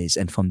camp is,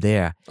 and from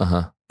there,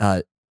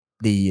 the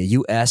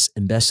U.S.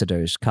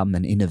 ambassadors come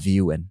and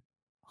interview, and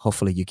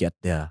hopefully you get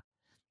the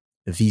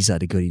visa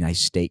to go to the United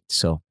States.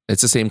 So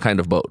it's the same kind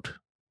of boat,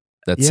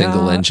 that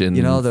single engine,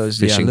 those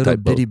fishing little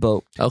type bitty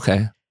boat.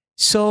 Okay.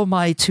 So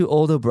my 2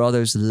 older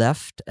brothers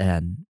left,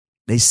 and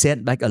they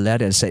sent back a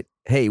letter and said,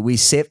 "Hey, we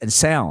safe and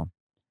sound."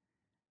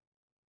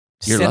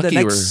 You're send lucky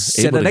the you were next,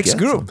 able send the to next get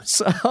group.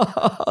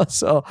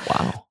 So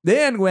wow.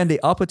 then when the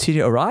opportunity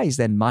arose,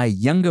 then my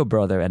younger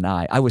brother and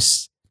I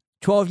was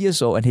 12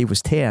 years old and he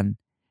was 10,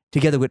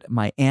 together with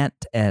my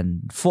aunt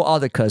and 4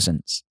 other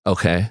cousins.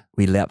 Okay.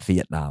 We left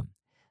Vietnam.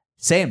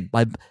 Same.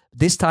 By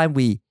this time,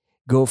 we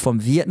go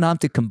from Vietnam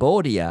to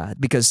Cambodia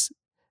because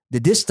the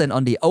distance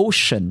on the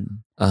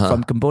ocean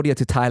from Cambodia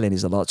to Thailand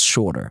is a lot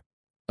shorter.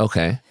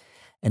 Okay.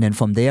 And then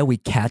from there, we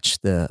catch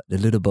the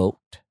little boat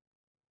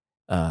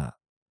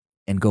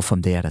and go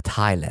from there to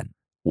Thailand.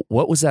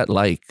 What was that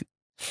like?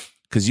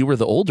 Because you were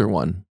the older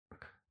one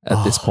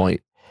at this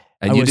point,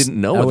 and you didn't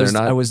know whether or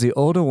not. I was the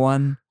older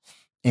one,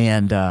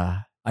 and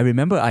I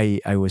remember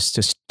I was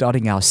just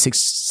starting out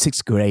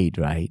sixth grade,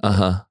 right?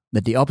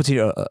 But the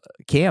opportunity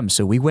came,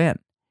 so we went.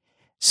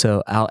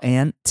 So our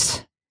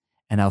aunt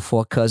and our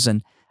 4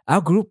 cousins, our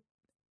group,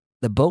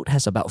 the boat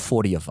has about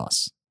 40 of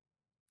us.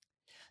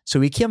 So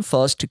we came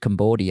first to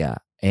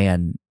Cambodia,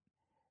 and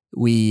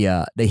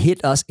they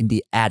hit us in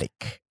the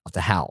attic of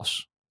the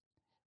house,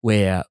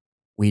 where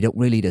we don't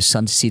really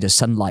see the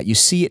sunlight. You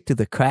see it through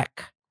the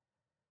crack,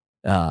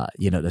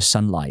 the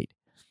sunlight.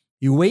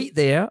 You wait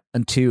there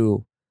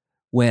until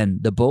when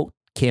the boat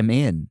came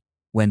in,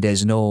 when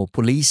there's no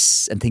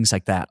police and things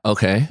like that.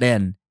 Okay.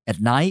 Then at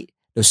night,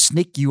 they'll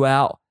sneak you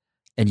out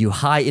and you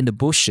hide in the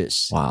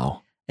bushes.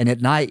 Wow. And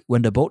at night,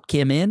 when the boat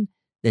came in,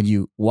 then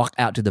you walk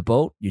out to the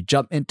boat, you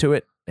jump into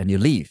it, and you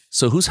leave.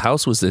 So whose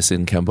house was this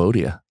in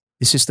Cambodia?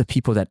 It's just the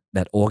people that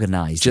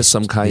organized. Just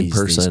some kind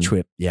person. This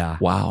trip. Yeah.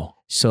 Wow.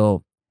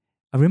 So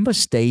I remember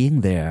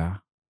staying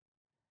there,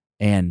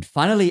 and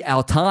finally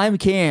our time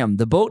came.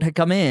 The boat had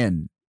come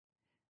in,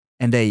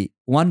 and they,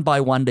 one by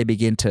one, they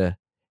begin to,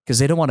 because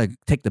they don't want to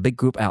take the big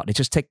group out. They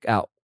just take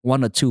out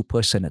 1 or 2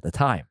 person at a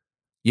time.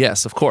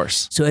 Yes, of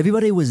course. So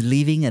everybody was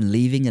leaving and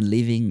leaving and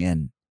leaving.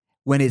 And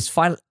when it's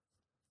final,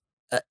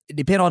 it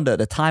depends on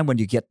the time when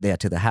you get there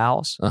to the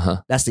house.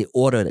 That's the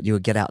order that you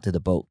would get out to the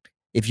boat.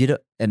 If you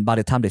don't, and by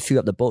the time they fill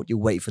up the boat, you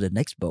wait for the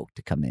next boat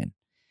to come in.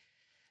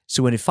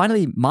 So when it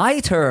finally, my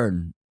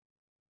turn,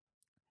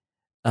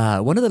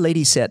 one of the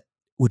ladies said,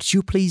 "Would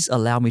you please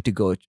allow me to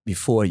go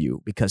before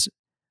you? Because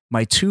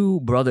my 2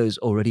 brothers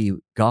already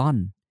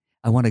gone.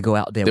 I want to go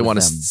out there with them." They want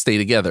to stay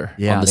together on the same boat.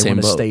 Yeah, they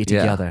want to stay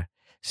together.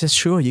 She said,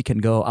 "Sure, you can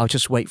go. I'll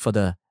just wait for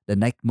the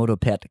next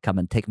motoped to come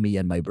and take me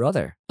and my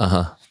brother."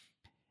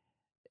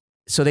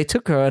 So they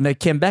took her and they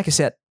came back and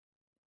said,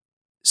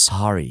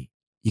 "Sorry,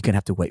 you're going to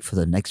have to wait for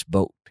the next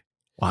boat."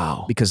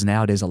 Wow. Because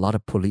now there's a lot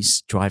of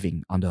police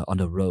driving on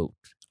the road.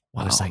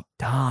 Wow. I was like,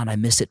 darn, I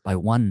missed it by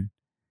 1.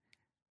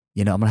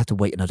 I'm going to have to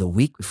wait another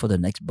week before the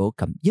next boat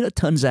comes. It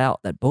turns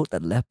out that boat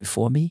that left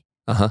before me,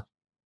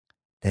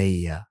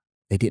 they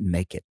didn't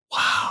make it.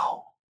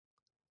 Wow.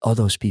 All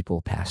those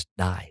people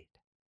died.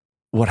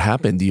 What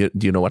happened? Do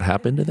you know what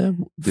happened to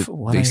them? Did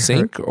they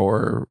sink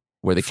or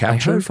were they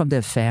captured? I heard from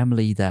their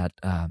family that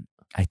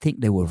I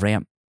think they were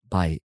rammed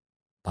by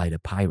the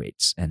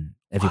pirates and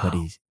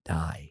everybody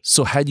died.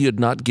 So had you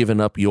not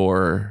given up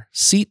your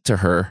seat to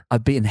her,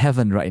 I'd be in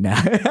heaven right now.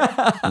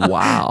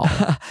 Wow.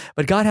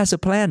 But God has a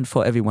plan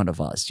for every one of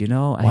us,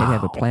 I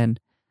have a plan.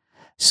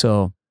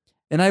 So,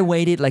 and I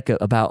waited like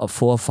about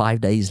 4 or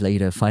 5 days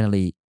later.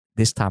 Finally,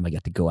 this time I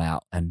got to go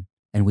out and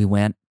we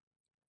went.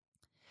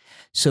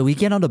 So we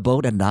get on the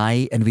boat at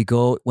night and we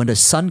go, when the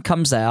sun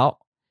comes out,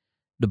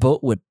 the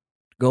boat would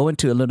go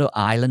into a little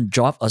island,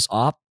 drop us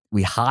off.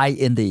 We hide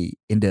in the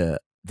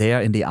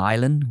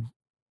island,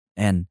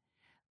 and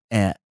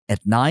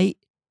at night,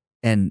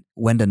 and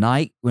when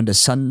the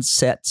sun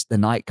sets, the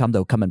night comes,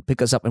 they'll come and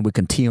pick us up and we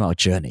continue our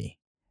journey.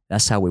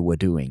 That's how we were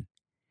doing.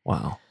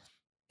 Wow.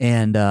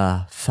 And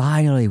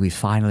we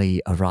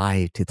finally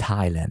arrived to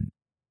Thailand.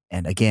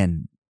 And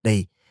again,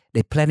 they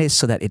plan it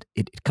so that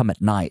it come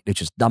at night. They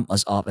just dump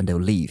us off and they'll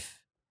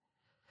leave.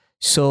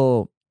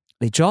 So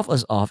they drop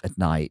us off at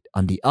night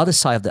on the other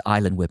side of the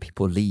island where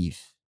people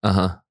leave.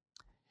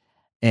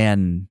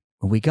 And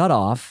when we got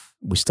off,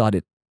 we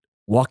started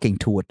walking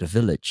toward the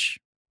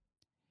village.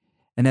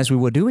 And as we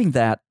were doing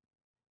that,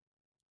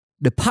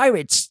 the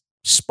pirates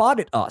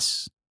spotted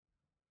us.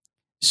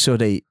 So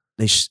they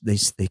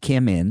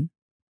came in.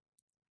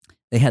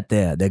 They had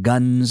their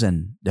guns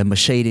and their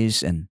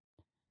machetes, and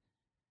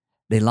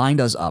they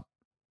lined us up.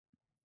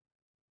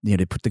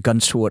 They put the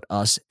guns toward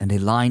us and they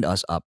lined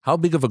us up. How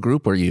big of a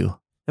group were you?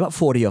 About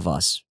 40 of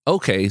us.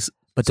 Okay.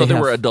 But so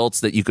there were adults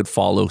that you could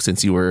follow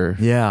since you were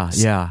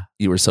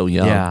you were so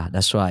young. Yeah,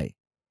 that's right.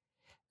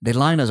 They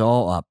lined us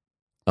all up.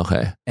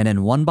 Okay. And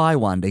then one by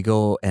one they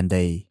go and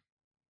they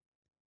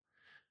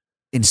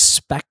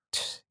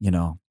inspect,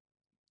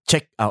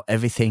 check out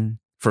everything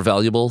for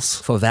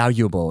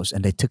valuables,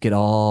 and they took it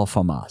all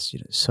from us.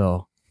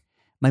 So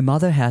my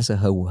mother has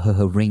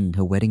her ring,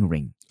 her wedding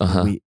ring.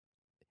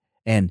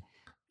 And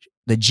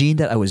the jean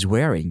that I was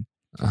wearing,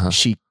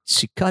 She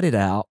cut it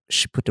out.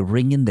 She put the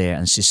ring in there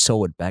and she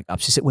sewed it back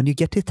up. She said, when you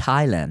get to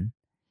Thailand,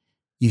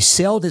 you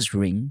sell this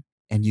ring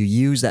and you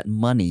use that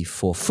money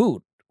for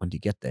food when you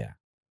get there.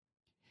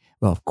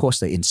 Well, of course,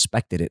 they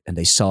inspected it and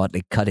they saw it.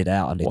 They cut it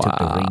out and they took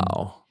the ring.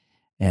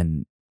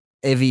 And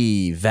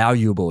every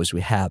valuables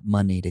we have,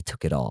 money, they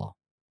took it all.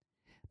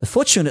 But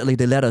fortunately,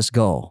 they let us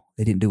go.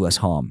 They didn't do us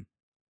harm.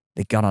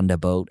 They got on their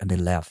boat and they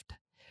left.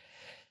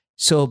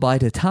 So by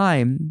the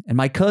time, and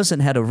my cousin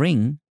had a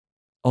ring,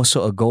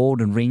 also a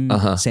golden ring,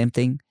 same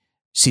thing.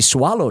 She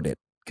swallowed it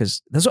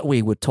because that's what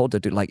we were told to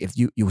do. Like if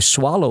you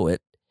swallow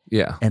it,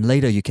 and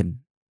later you can,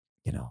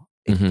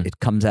 it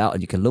comes out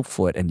and you can look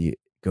for it and you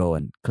go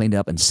and clean it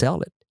up and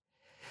sell it.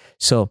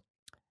 So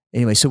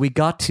anyway, so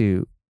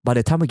by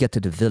the time we get to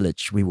the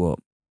village, we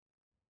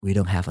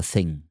don't have a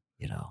thing,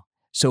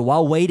 So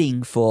while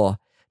waiting for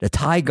the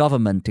Thai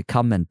government to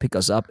come and pick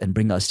us up and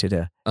bring us to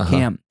the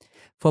camp,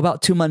 for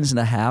about 2 months and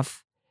a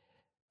half,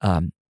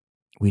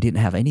 we didn't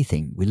have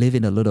anything. We live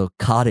in a little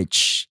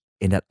cottage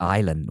in that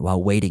island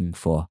while waiting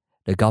for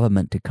the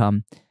government to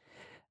come.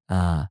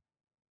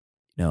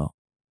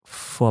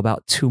 For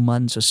about 2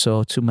 months or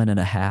so, 2 months and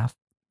a half,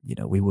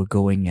 we were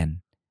going and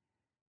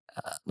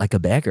like a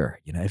beggar,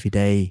 every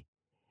day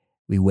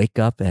we wake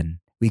up and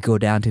we go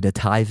down to the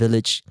Thai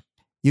village,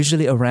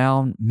 usually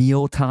around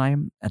meal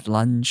time, at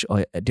lunch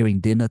or during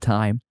dinner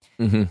time.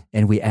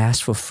 And we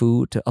ask for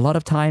food. A lot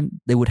of time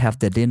they would have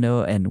their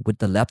dinner and with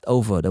the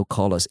leftover, they'll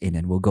call us in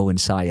and we'll go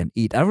inside and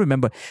eat. I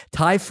remember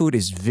Thai food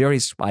is very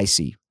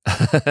spicy.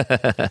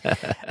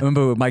 I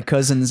remember with my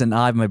cousins and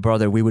my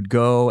brother, we would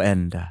go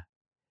and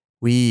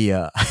we,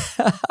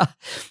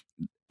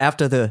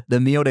 after the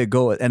meal, they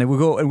go and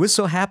we're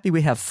so happy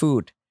we have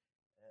food.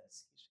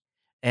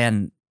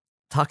 And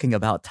talking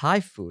about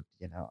Thai food,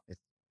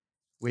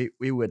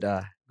 we would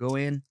go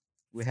in,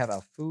 we have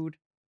our food.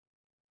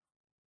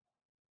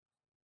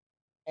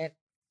 And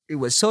it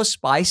was so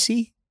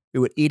spicy.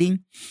 We were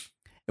eating.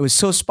 It was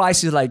so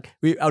spicy, like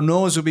our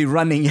nose would be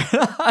running,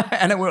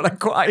 and we were like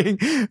crying.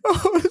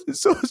 Oh, this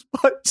is so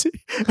spicy.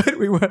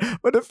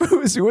 But the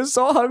food we were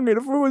so hungry.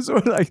 The food was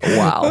so like,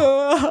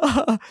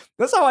 wow.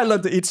 That's how I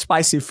learned to eat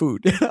spicy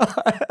food. From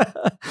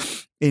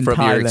Thailand.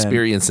 Your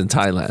experience in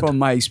Thailand. From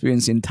my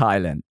experience in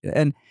Thailand,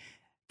 and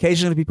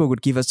occasionally people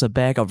would give us a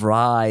bag of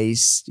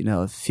rice,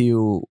 a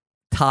few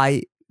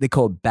Thai, they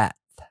call it bath.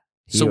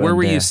 So where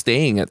were you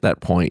staying at that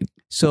point?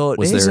 So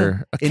was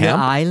there a camp? In the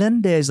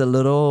island, there's a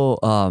little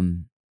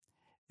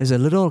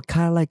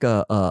kind of like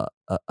a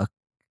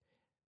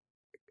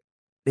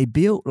they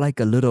built like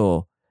a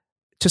little,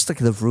 just like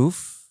the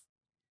roof.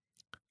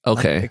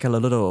 Okay. Like a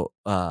little,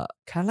 kind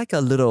of like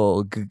a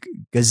little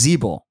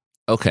gazebo.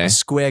 Okay. A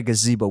square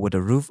gazebo with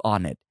a roof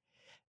on it.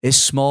 It's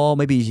small,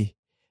 maybe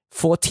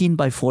 14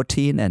 by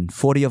 14, and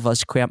 40 of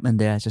us cramped in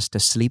there just to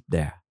sleep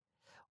there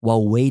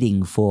while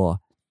waiting for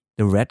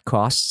the Red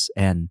Cross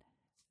and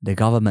the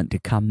government to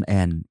come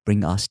and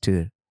bring us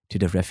to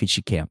the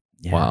refugee camp.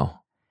 Yeah.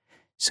 Wow.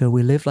 So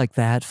we lived like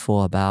that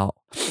for about,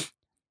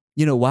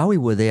 while we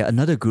were there,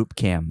 another group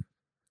came.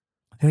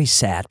 Very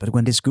sad, but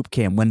when this group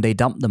came, when they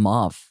dumped them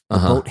off, the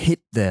boat hit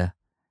the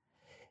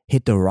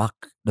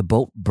rock, the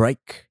boat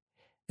break,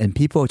 and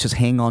people just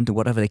hang on to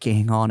whatever they can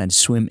hang on and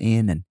swim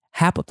in, and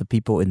half of the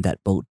people in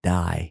that boat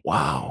die.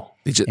 Wow.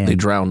 They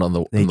drowned on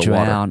the They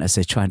drowned water. As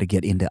they're trying to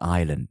get in the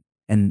island.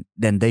 And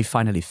then they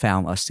finally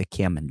found us. They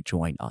came and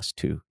joined us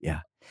too.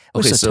 Yeah. It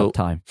was a tough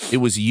time. It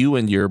was you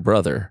and your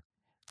brother.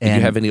 Did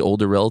you have any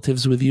older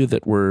relatives with you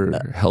that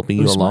were helping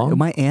you along?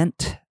 My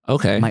aunt.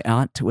 Okay. My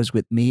aunt was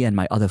with me and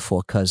my other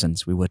 4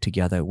 cousins. We were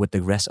together with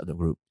the rest of the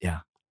group.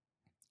 Yeah.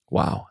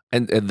 Wow.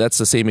 And that's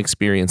the same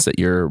experience that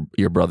your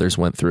brothers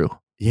went through.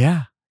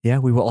 Yeah. Yeah.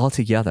 We were all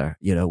together.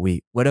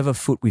 Whatever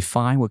food we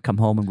find, we'll come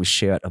home and we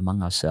share it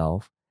among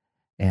ourselves.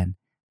 And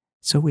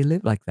so we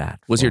lived like that.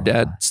 Was your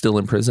dad still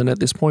in prison at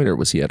this point, or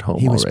was he at home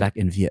already? He was back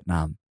in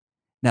Vietnam.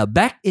 Now,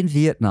 back in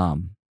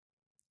Vietnam,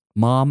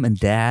 Mom and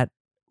Dad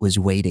was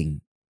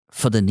waiting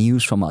for the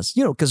news from us.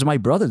 Because my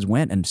brothers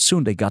went and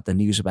soon they got the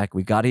news back.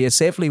 We got here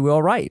safely. We're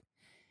all right.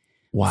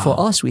 Wow. For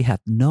us, we have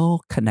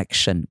no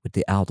connection with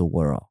the outer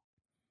world.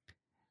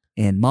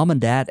 And Mom and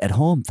Dad at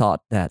home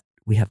thought that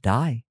we have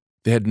died.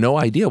 They had no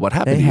idea what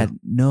happened to you. They had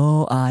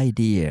no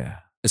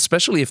idea.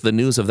 Especially if the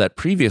news of that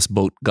previous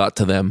boat got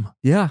to them.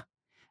 Yeah.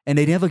 And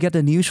they never get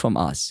the news from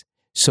us.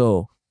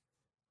 So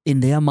in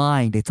their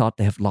mind, they thought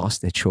they have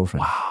lost their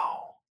children.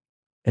 Wow.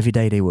 Every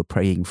day they were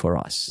praying for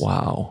us.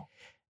 Wow.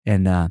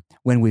 And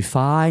when we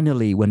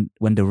finally, when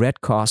the Red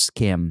Cross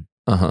came,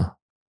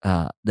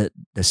 the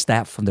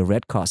staff from the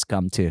Red Cross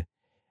come to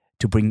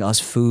bring us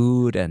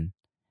food and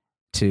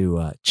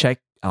to check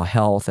our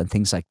health and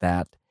things like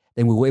that.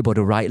 Then we were able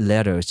to write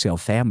letters to our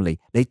family.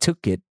 They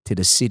took it to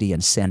the city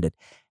and sent it.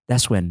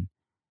 That's when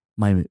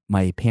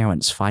my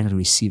parents finally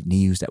received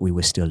news that we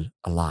were still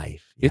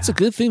alive. Yeah. It's a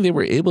good thing they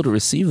were able to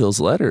receive those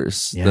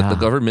letters, that the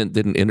government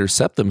didn't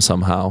intercept them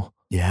somehow.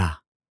 Yeah.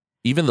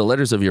 Even the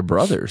letters of your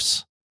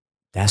brothers.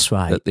 That's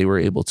right. That they were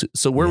able to.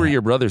 So where were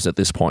your brothers at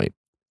this point?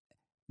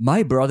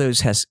 My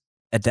brothers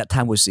at that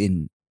time was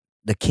in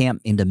the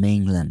camp in the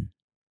mainland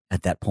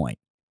at that point.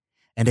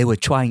 And they were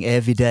trying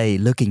every day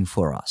looking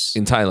for us.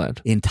 In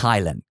Thailand? In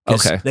Thailand.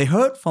 Okay. They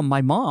heard from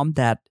my mom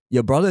that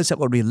your brothers have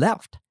already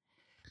left.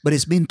 But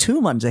it's been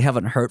 2 months, they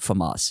haven't heard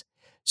from us.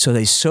 So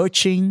they're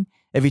searching.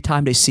 Every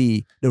time they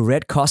see the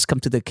Red Cross come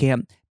to the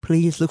camp,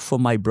 please look for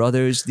my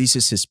brothers. This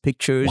is his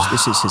pictures. Wow.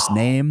 This is his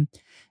name.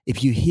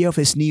 If you hear of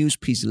his news,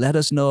 please let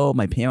us know.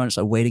 My parents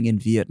are waiting in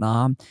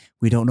Vietnam.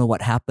 We don't know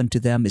what happened to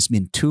them. It's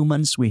been 2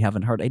 months. We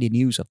haven't heard any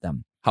news of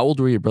them. How old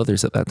were your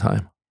brothers at that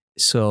time?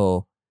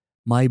 So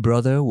my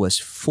brother was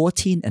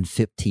 14 and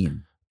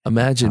 15.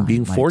 Imagine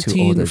being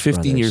 14 or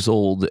 15 brothers. Years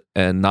old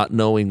and not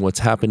knowing what's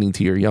happening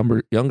to your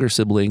younger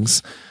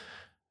siblings,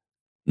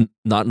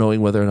 not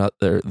knowing whether or not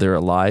they're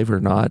alive or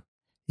not.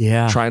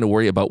 Yeah. Trying to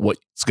worry about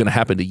what's going to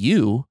happen to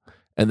you.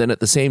 And then at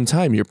the same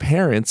time, your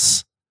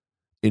parents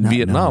in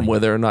Vietnam,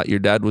 whether or not your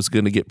dad was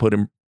going to get put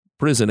in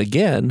prison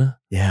again.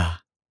 Yeah.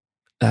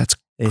 That's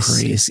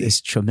crazy. It's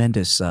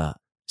tremendous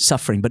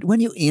suffering. But when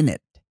you're in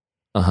it,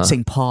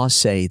 St. Paul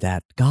say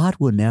that God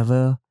will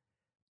never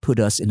put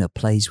us in a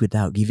place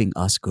without giving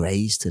us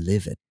grace to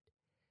live it.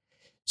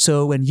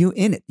 So when you're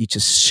in it, you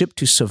just shift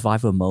to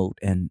survival mode,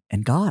 and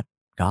God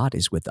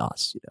is with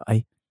us.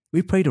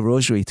 We pray the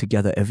rosary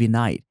together every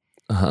night.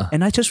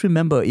 And I just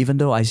remember, even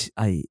though it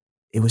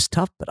was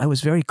tough, but I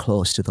was very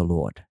close to the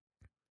Lord.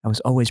 I was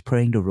always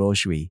praying the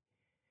rosary.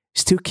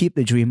 Still keep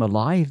the dream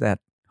alive that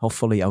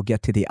hopefully I'll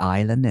get to the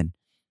island and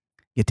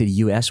get to the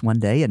U.S. one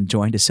day and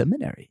join the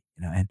seminary.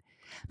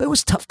 But it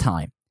was a tough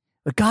time.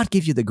 But God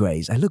gave you the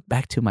grace. I look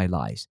back to my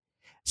lives.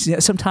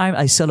 Sometimes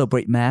I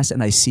celebrate Mass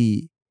and I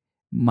see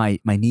my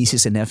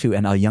nieces and nephew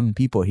and our young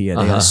people here.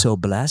 They are so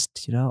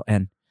blessed,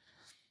 and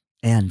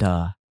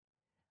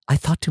I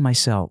thought to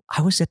myself,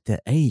 I was at the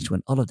age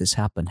when all of this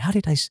happened. How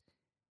did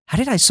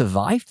I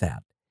survive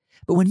that?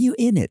 But when you're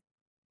in it,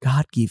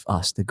 God give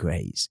us the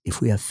grace. If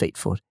we are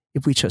faithful,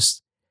 if we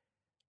just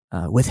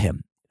with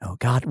Him,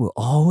 God will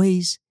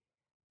always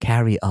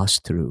carry us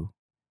through.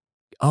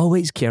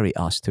 Always carry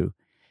us through.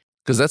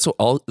 Because that's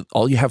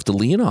all you have to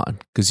lean on.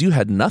 Because you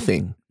had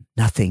nothing.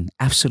 Nothing.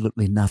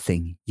 Absolutely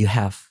nothing. You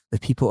have the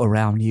people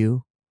around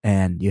you,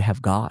 and you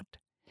have God.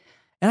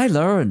 And I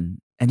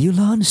learned. And you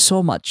learn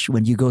so much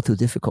when you go through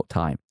difficult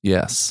time.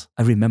 Yes.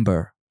 I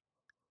remember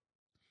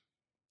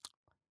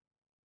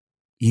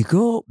you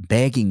go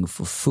begging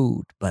for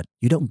food, but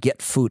you don't get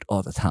food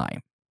all the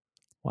time.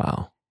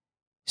 Wow.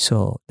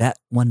 So that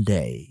one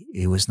day,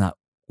 it was not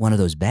one of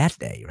those bad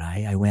days,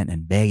 right? I went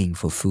and begging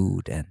for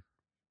food, and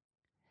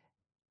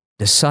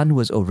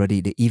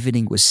the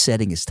evening was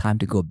setting. It's time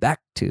to go back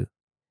to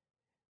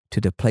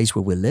the place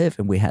where we live,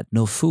 and we had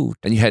no food.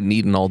 And you hadn't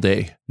eaten all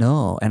day.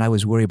 No, and I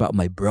was worried about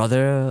my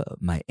brother,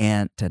 my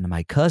aunt, and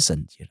my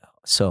cousin,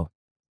 So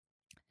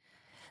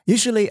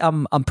usually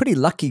I'm pretty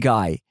lucky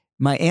guy.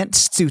 My aunt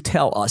still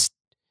tell us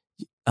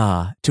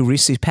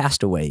Teresa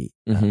passed away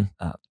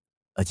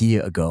a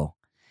year ago,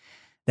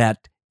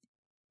 that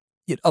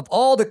of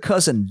all the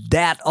cousins,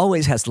 Dad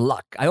always has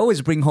luck. I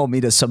always bring home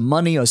either some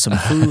money or some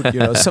food.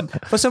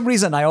 For some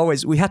reason,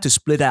 we had to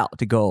split out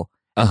to go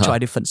try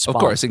different spots. Of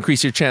course,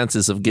 increase your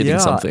chances of getting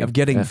something. Of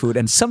getting food.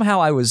 And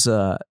somehow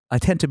I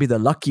tend to be the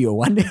luckier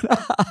one.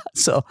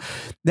 So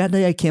that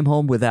day I came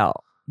home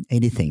without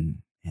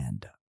anything.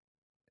 And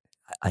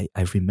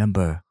I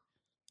remember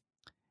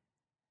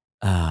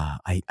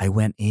I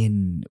went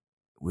in,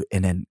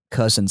 and then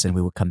cousins, and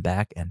we would come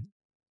back, and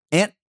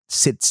Aunt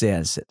sits there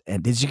and said,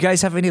 "And did you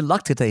guys have any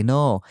luck today?"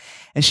 No.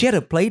 And she had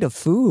a plate of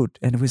food,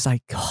 and it was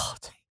like,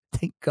 God,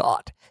 thank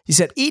God. She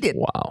said, "Eat it."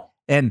 Wow.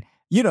 And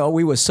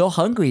we were so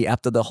hungry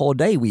after the whole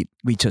day. We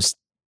just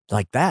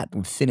like that,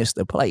 we finished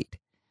the plate.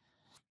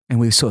 And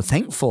we were so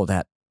thankful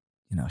that,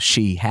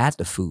 she had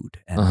the food.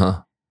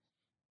 And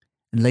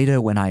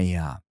later when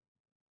I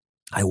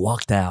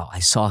walked out, I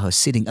saw her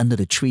sitting under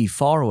the tree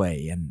far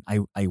away, and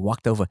I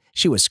walked over.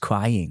 She was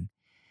crying.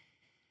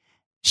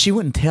 She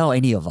wouldn't tell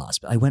any of us,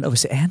 but I went over and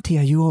said, "Auntie,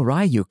 are you all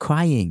right? You're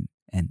crying."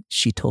 And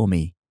she told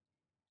me,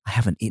 "I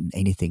haven't eaten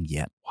anything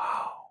yet." Wow.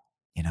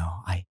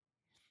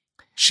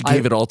 She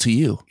gave it all to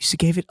you. She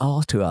gave it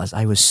all to us.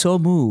 I was so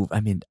moved. I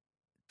mean,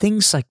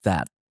 things like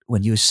that,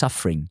 when you're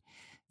suffering,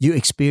 you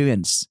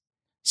experience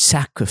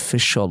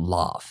sacrificial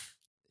love,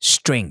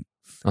 strength,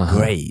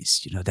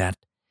 grace, that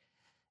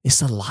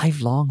it's a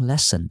lifelong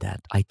lesson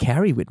that I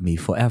carry with me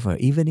forever,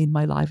 even in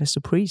my life as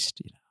a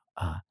priest.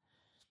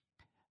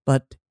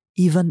 But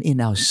even in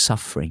our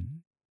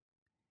suffering,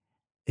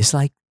 it's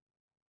like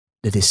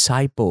the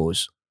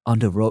disciples on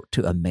the road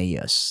to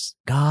Emmaus.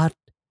 God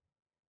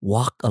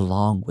walk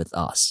along with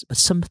us, but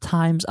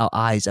sometimes our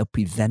eyes are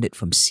prevented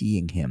from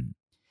seeing Him.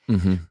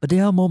 But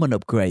there are moments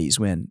of grace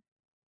when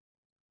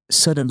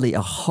suddenly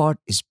our heart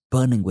is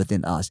burning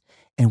within us,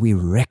 and we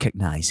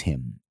recognize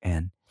Him.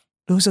 And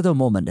those are the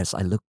moments, as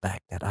I look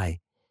back, that I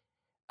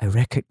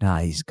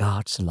recognize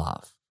God's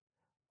love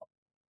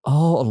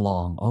all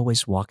along,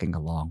 always walking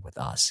along with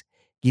us,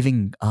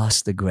 giving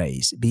us the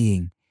grace,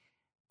 being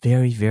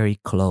very, very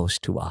close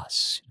to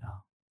us.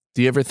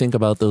 Do you ever think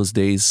about those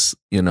days,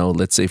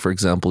 let's say, for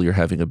example, you're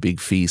having a big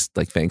feast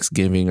like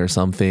Thanksgiving or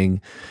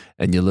something,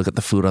 and you look at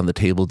the food on the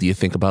table. Do you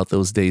think about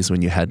those days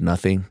when you had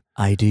nothing?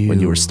 I do. When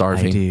you were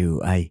starving? I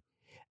do.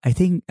 I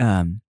think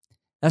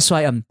that's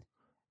why I'm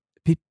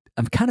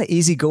kind of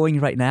easygoing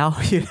right now,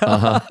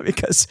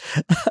 because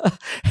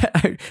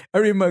I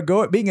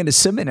remember being in the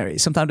seminary.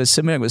 Sometimes the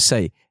seminary would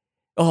say,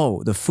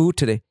 "Oh, the food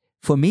today."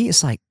 For me,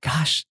 it's like,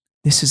 gosh,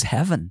 this is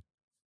heaven.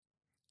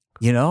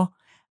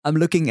 I'm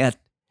looking at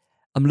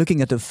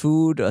the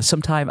food.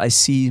 Sometimes I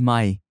see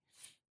my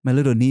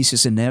little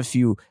nieces and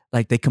nephew,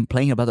 like they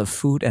complain about the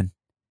food, and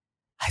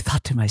I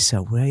thought to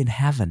myself, we're in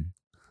heaven.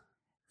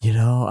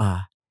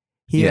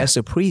 Here as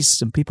a priest,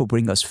 some people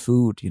bring us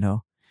food. I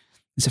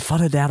said,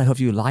 Father, Dad, I hope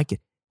you like it.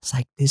 It's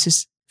like,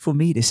 for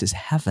me, this is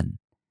heaven.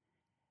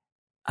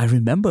 I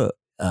remember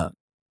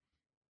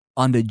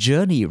on the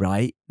journey,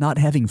 right, not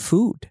having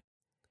food.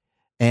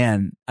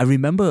 And I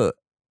remember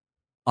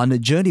on the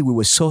journey, we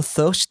were so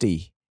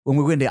thirsty. When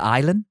we were in the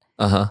island,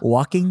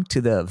 walking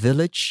to the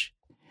village,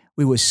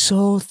 we were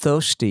so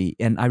thirsty.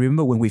 And I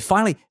remember when we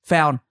finally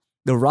found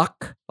the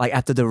rock, like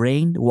after the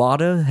rain,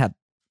 water had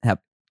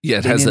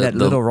it has that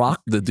little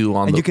rock. The dew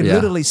on and the, you can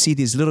literally see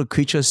these little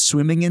creatures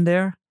swimming in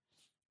there.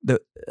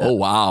 Oh,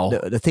 wow.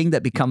 The thing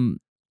that become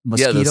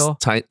mosquito.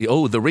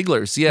 Yeah, the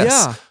wrigglers, yes.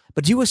 Yeah,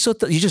 but you were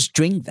you just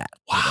drink that.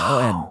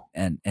 Wow.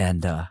 And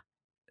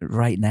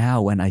right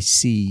now when I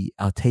see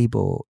our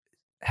table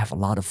have a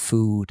lot of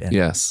food, and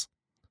yes,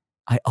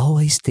 I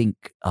always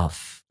think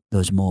of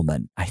those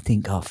moments. I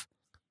think of,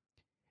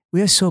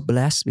 we are so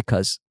blessed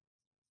because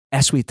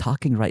as we're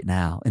talking right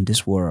now in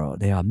this world,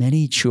 there are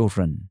many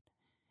children.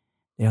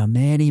 There are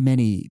many,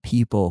 many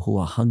people who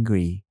are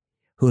hungry,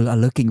 who are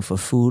looking for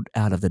food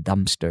out of the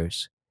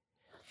dumpsters.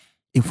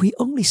 If we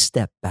only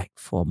step back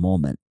for a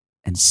moment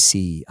and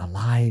see our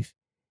life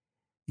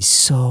is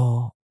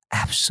so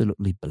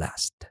absolutely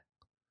blessed,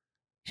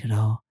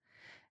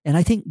 And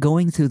I think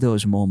going through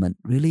those moments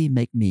really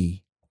make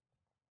me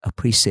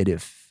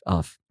appreciative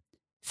of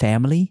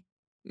family,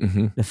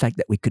 the fact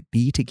that we could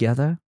be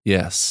together.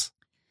 Yes.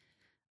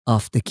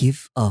 Of the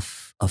gift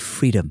of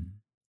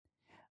freedom,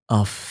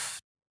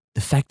 of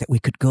the fact that we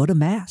could go to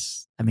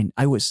Mass. I mean,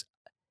 I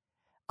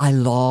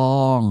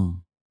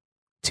long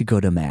to go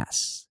to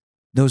Mass.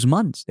 Those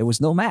months, there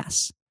was no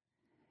Mass,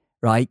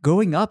 right?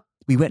 Growing up,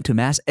 we went to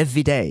Mass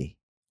every day.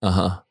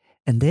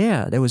 And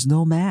there was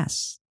no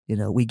Mass.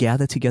 We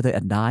gathered together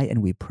at night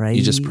and we prayed.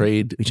 You just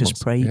prayed? We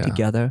just prayed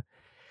together.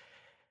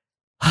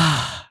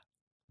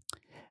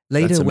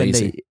 Later, when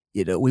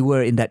we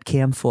were in that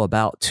camp for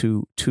about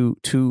two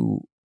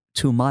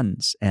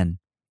months, and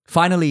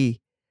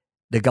finally,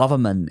 the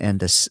government and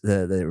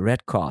the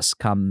Red Cross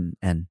come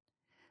and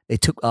they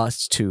took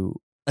us to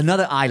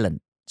another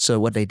island. So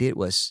what they did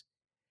was,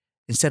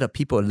 instead of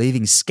people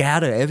living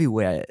scattered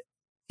everywhere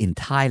in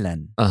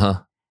Thailand,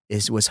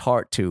 it was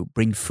hard to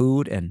bring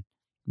food and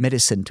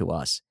medicine to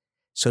us.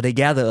 So they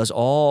gathered us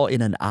all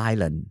in an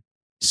island.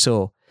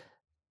 So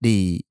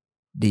the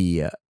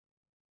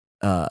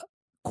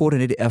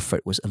coordinated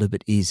effort was a little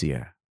bit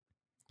easier.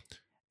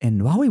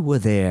 And while we were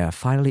there,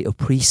 finally a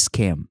priest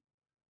came.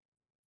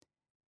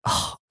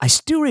 Oh, I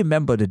still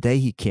remember the day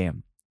he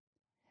came.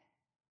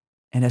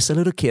 And as a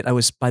little kid,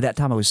 by that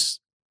time I was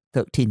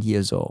 13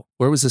 years old.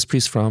 Where was this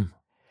priest from?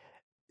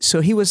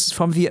 So he was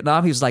from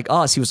Vietnam. He was like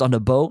us. He was on the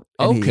boat.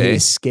 And he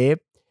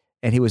escaped.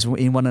 And he was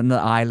in one other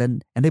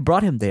island. And they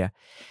brought him there.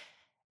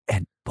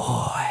 And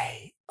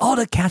boy, all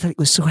the Catholics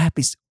were so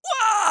happy.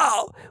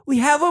 Wow, we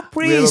have a priest.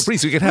 We have a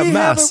priest. We could have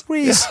Mass. Have a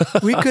priest.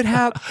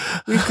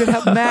 we could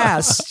have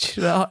Mass.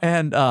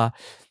 And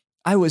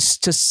I was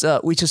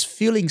we just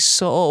feeling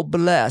so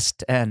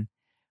blessed. And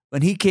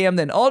when he came,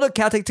 then all the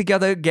Catholics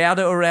together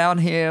gathered around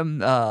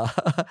him,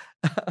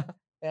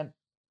 and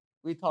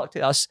we talked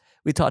to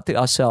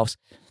ourselves.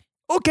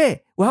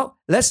 Okay, well,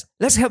 let's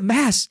have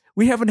Mass.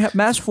 We haven't had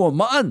Mass for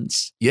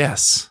months.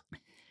 Yes.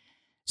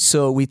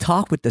 So we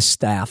talked with the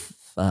staff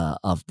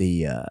of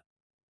the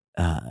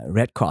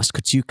Red Cross.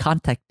 Could you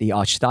contact the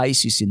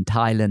Archdiocese in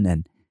Thailand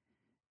and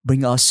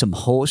bring us some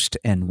host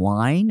and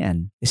wine?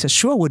 And they said,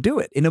 sure, we'll do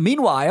it. In the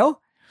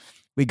meanwhile,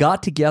 we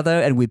got together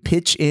and we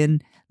pitched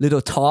in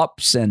little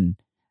tops and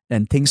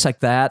things like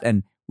that.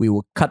 And we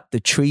will cut the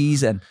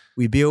trees and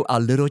we built a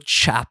little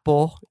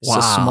chapel. It's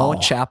a small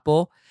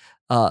chapel.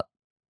 The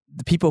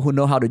people who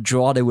know how to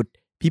draw,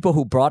 people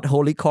who brought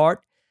Holy Card,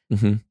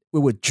 we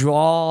would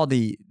draw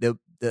the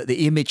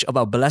image of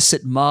our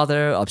Blessed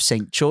Mother, of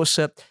Saint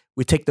Joseph.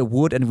 We take the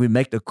wood and we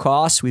make the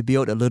cross. We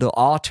build a little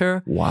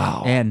altar.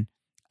 Wow. And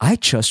I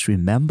just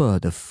remember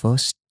the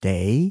first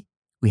day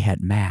we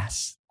had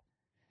Mass.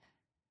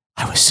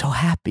 I was so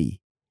happy.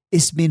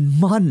 It's been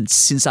months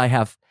since I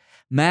have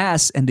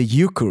Mass and the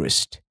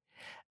Eucharist.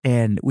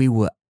 And we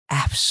were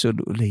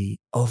absolutely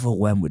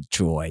overwhelmed with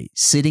joy,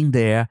 sitting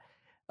there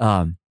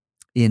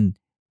in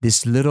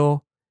this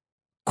little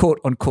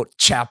quote-unquote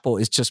chapel.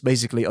 It's just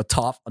basically on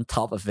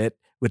top of it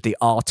with the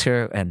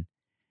altar. And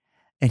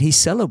he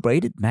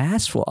celebrated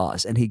Mass for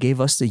us and he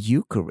gave us the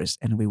Eucharist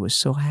and we were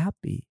so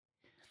happy.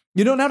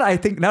 You know, now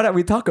that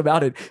we talk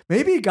about it,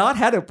 maybe God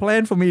had a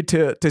plan for me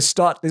to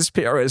start this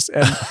Paris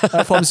and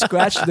from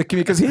scratch the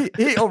community, because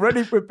he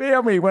already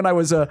prepared me when I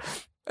was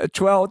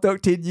 12,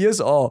 13 years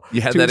old.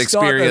 You had that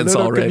experience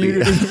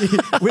already.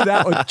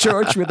 Without a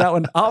church, without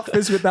an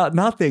office, without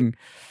nothing.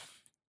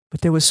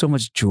 But there was so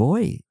much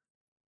joy.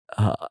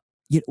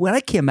 When I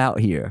came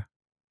out here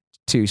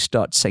to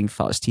start St.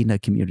 Faustina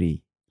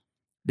community,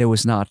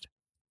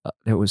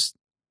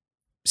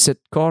 Sid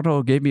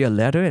Cardinal gave me a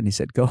letter and he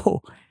said,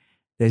 go.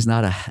 There's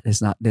no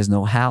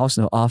house,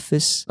 no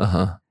office.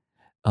 I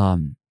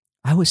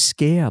was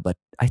scared, but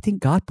I think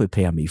God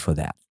prepared me for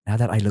that. Now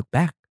that I look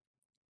back,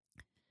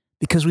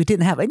 because we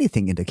didn't have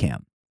anything in the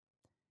camp.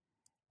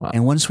 Wow.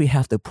 And once we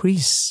have the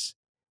priests,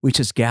 we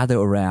just gather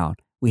around.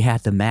 We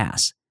had the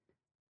mass,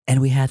 and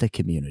we had the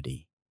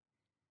community,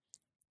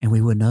 and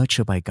we were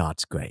nurtured by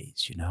God's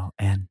grace.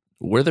 And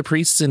were the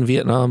priests in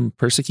Vietnam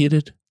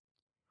persecuted?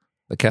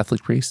 The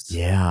Catholic priests?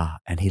 Yeah,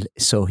 and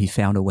he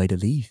found a way to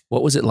leave.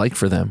 What was it like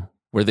for them?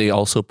 Were they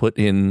also put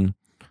in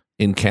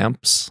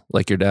camps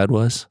like your dad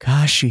was?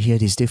 Gosh, you hear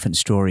this different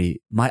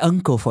story. My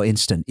uncle, for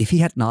instance, if he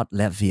had not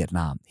left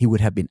Vietnam, he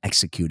would have been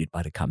executed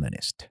by the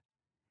communists.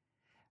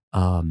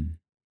 Some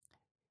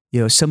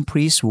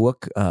priests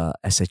work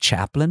as a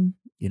chaplain,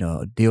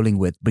 dealing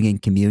with bringing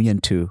communion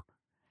to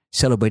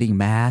celebrating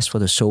mass for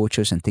the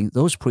soldiers and things.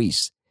 Those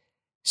priests,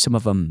 some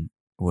of them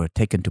were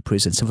taken to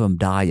prison. Some of them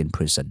died in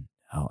prison.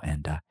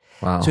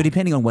 Wow. So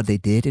depending on what they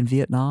did in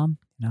Vietnam,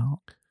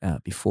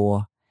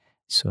 before.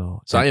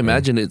 So I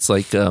imagine it's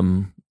like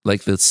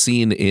the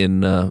scene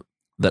in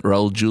that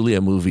Raul Julia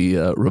movie,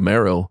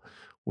 Romero,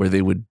 where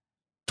they would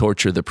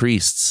torture the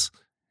priests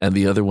and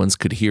the other ones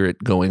could hear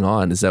it going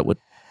on. Is that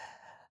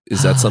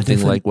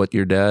something like what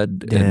your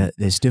dad?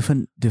 There's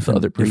different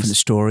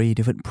story.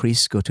 Different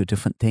priests go to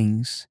different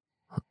things,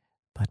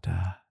 but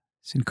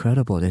it's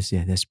incredible.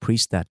 There's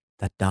priests that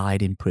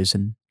died in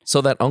prison. So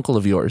that uncle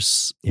of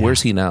yours,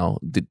 where's he now?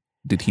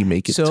 Did he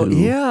make it to?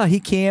 Yeah,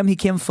 he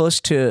came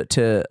first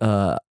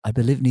to I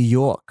believe New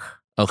York.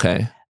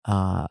 Okay.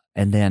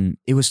 And then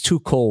it was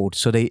too cold,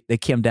 so they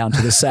came down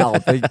to the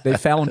south. They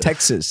found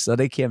Texas, so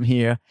they came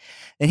here.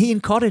 And he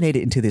incarnated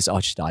into this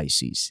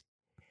archdiocese.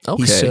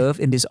 Okay. He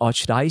served in this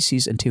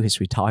archdiocese until his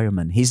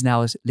retirement. He's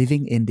now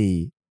living in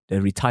the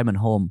retirement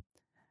home,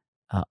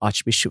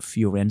 Archbishop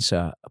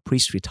Fiorenza, a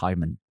priest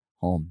retirement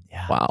home.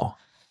 Yeah. Wow.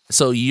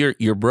 So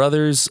your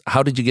brothers,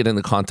 how did you get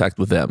into contact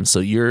with them?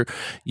 So you're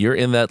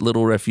in that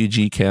little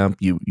refugee camp.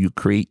 You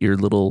create your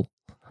little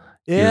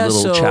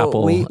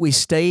chapel. We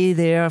stay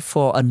there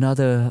for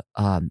another,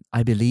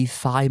 I believe,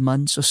 5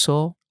 months or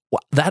so. Wow,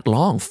 that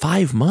long?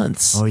 5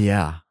 months? Oh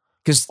yeah,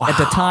 because at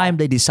the time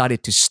they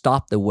decided to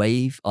stop the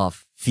wave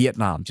of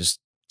Vietnam just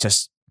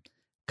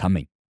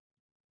coming.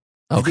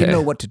 They didn't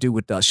know what to do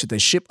with us. Should they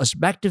ship us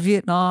back to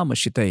Vietnam or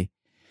should they?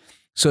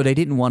 So they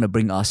didn't want to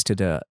bring us to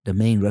the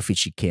main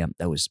refugee camp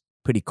that was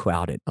pretty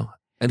crowded. Oh.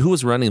 And who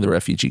was running the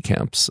refugee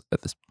camps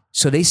at this?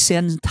 So they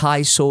sent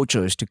Thai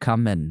soldiers to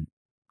come and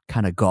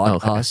kind of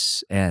guard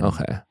us. And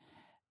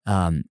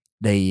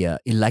they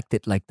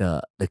elected like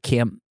the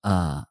camp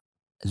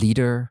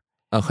leader.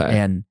 Okay.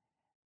 And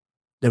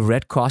the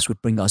Red Cross would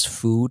bring us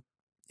food.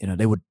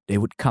 They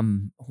would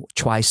come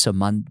twice a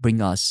month, bring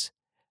us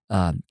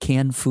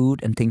canned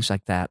food and things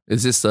like that.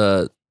 Is this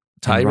a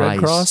Thai Red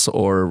Cross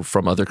or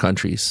from other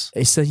countries?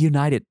 It's the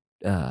United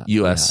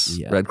U.S.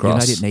 Red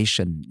Cross, United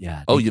Nation.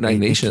 Yeah. United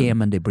Nation. They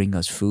came and they bring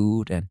us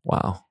food and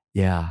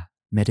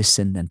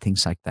medicine and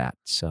things like that.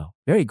 So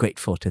very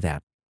grateful to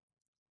that.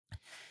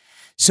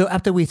 So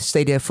after we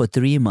stayed there for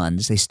 3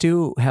 months, they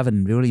still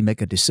haven't really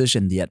made a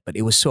decision yet. But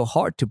it was so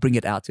hard to bring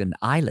it out to an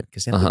island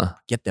because they had to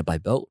get there by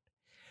boat.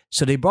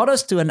 So they brought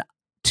us to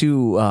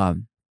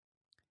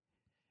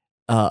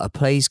a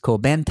place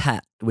called Ban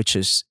That, which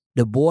is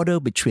the border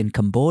between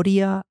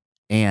Cambodia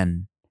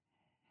and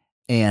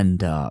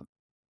Thailand.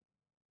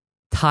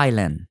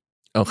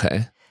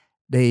 Okay.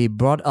 They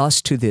brought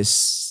us to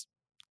this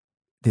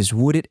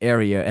wooded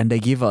area and they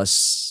give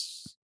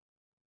us,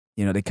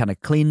 they kind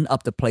of clean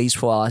up the place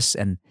for us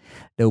and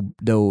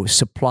they'll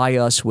supply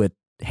us with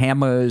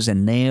hammers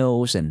and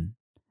nails and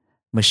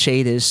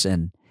machetes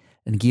and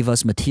give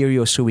us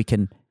materials so we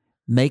can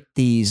make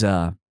these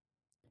kind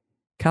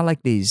of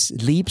like these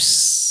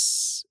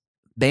leaps,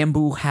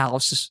 bamboo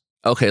houses.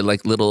 Okay,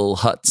 like little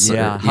huts.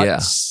 Huts. Yeah.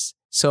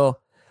 So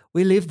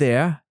we lived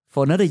there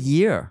for another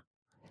year.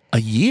 A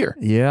year?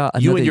 Yeah.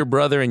 You and your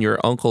brother and your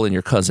uncle and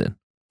your cousin.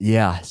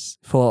 Yes.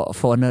 For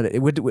another.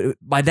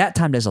 By that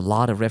time, there's a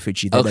lot of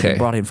refugees that they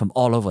brought in from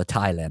all over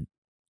Thailand.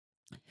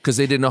 Because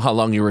they didn't know how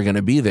long you were going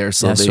to be there.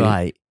 So that's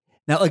right.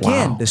 Now,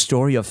 again, the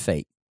story of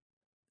fate.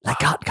 Like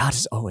God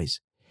is always.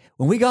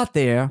 When we got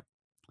there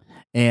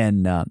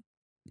and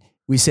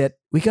we said,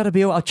 we got to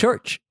build our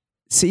church.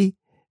 See,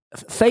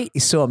 fate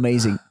is so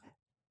amazing.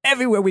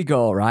 Everywhere we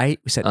go, right?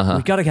 We said,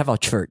 we got to have our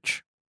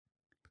church.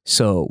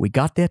 So we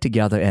got there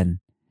together and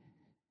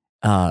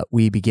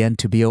we began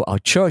to build our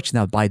church.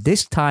 Now, by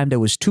this time, there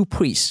was 2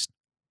 priests,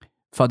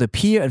 Father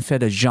Pierre and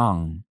Father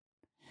Jean.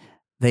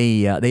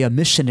 They are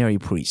missionary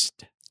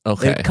priests.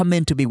 Okay. They come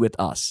in to be with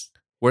us.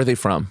 Where are they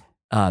from?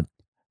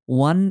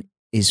 One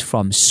is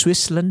from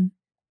Switzerland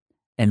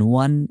and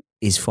one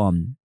is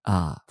from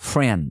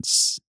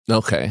France.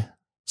 Okay.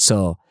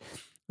 So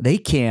they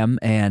came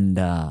and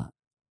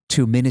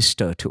to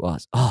minister to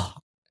us. Oh,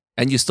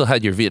 and you still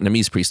had your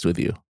Vietnamese priest with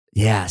you?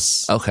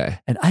 Yes. Okay.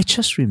 And I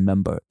just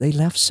remember they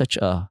left such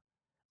a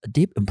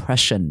deep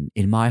impression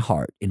in my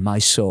heart, in my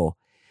soul.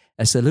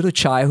 As a little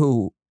child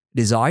who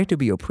desired to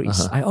be a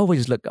priest, I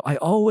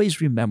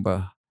always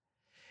remember.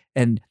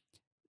 And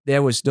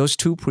there was those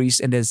two priests,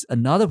 and there's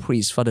another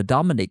priest, Father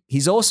Dominic.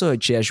 He's also a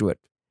Jesuit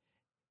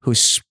who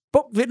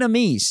spoke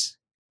Vietnamese.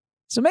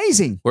 It's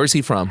amazing. Where's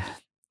he from?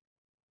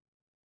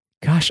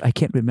 Gosh, I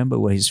can't remember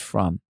where he's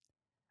from.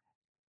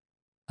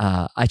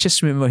 I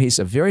just remember he's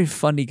a very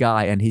funny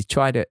guy, and he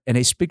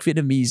speak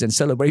Vietnamese and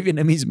celebrate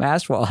Vietnamese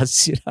mass for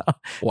us.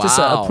 Wow. Just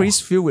a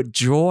priest filled with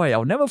joy.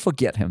 I'll never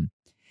forget him.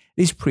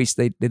 These priests,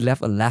 they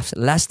left a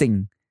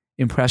lasting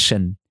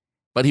impression.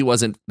 But he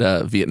wasn't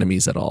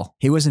Vietnamese at all.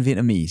 He wasn't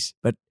Vietnamese,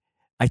 but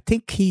I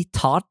think he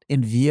taught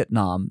in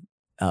Vietnam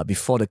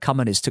before the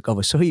communists took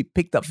over. So he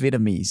picked up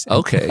Vietnamese.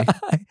 Okay.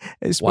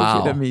 He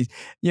spoke Vietnamese,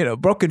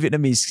 broken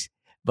Vietnamese,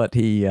 but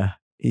he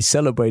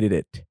celebrated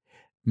it.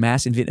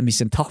 Mass in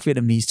Vietnamese and talk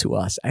Vietnamese to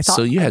us.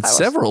 So you had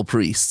several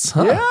priests,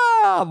 huh?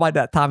 Yeah, by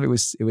that time it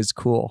was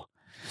cool.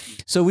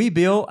 So we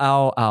built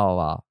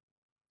our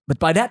but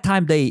by that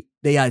time they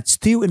are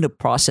still in the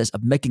process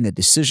of making a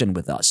decision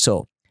with us.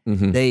 So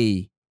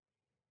they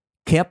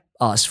kept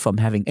us from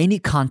having any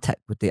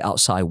contact with the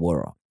outside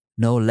world.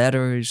 No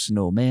letters,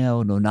 no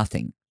mail, no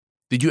nothing.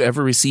 Did you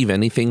ever receive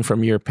anything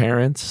from your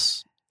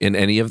parents in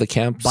any of the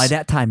camps? By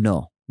that time,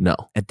 no. No.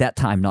 At that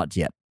time, not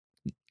yet.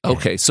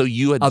 Okay, so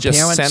you had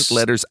just sent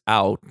letters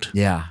out,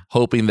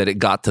 hoping that it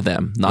got to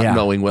them, not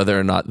knowing whether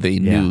or not they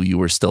knew you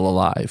were still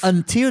alive.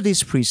 Until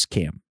these priests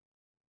came.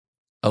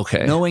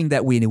 Okay. Knowing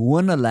that we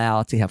weren't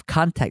allowed to have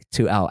contact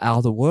to our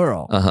outer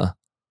world.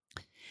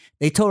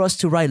 They told us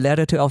to write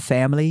letter to our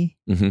family.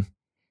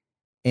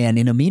 And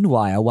in the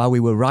meanwhile, while we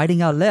were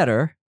writing our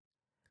letter,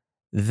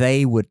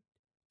 they would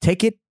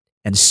take it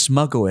and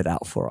smuggle it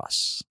out for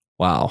us.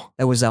 Wow.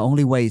 That was our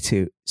only way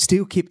to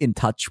still keep in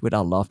touch with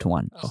our loved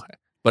ones. Okay.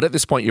 But at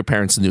this point, your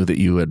parents knew that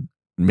you had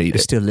made it.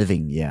 Still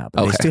living,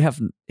 but they still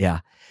haven't,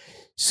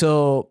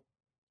 So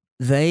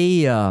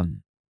they,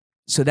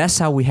 so that's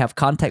how we have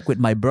contact with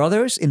my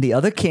brothers in the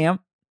other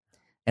camp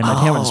and my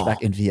parents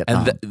back in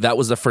Vietnam. And that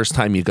was the first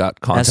time you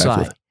got contact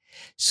with.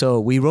 So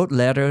we wrote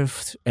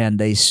letters and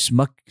they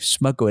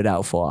smuggled it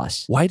out for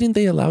us. Why didn't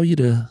they allow you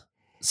to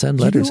send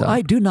letters out?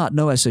 I do not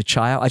know as a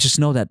child. I just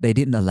know that they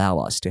didn't allow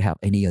us to have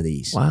any of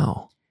these.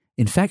 Wow.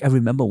 In fact, I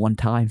remember one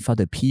time,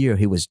 Father Pierre,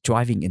 he was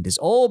driving in this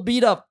old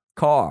beat up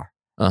car,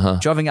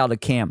 driving out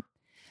of camp.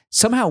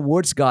 Somehow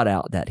words got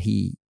out that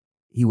he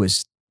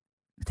was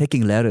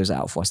taking letters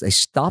out for us. They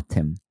stopped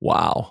him.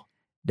 Wow.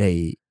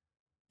 They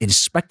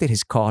inspected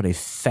his car. They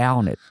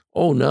found it.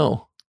 Oh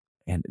no.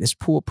 And this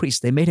poor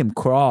priest, they made him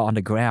crawl on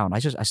the ground. I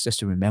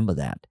just remember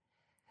that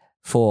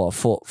for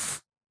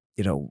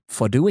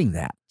doing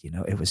that.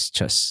 It was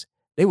just,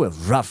 they were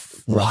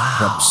rough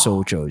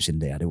soldiers in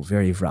there. They were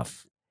very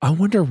rough. I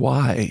wonder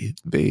why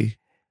they...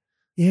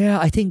 Yeah,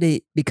 I think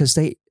because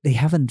they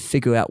haven't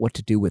figured out what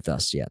to do with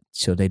us yet.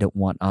 So they don't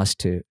want us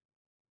to,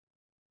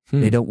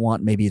 they don't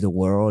want maybe the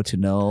world to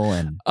know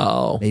and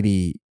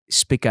maybe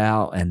speak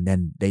out, and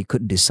then they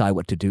couldn't decide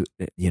what to do,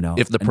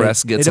 If the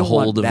press gets a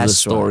hold of the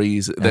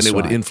stories, then it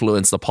would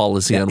influence the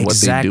policy on what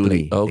they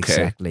do. Okay.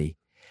 Exactly.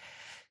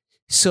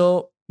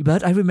 So,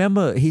 but I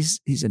remember he's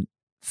a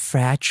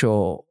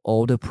fragile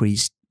older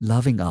priest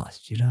loving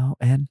us,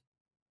 and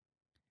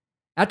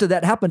after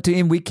that happened to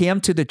him, we came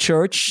to the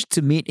church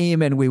to meet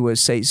him, and we would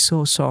say,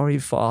 "So sorry,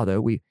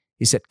 Father."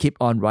 He said, "Keep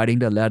on writing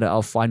the letter.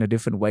 I'll find a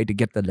different way to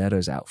get the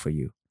letters out for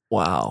you."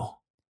 Wow,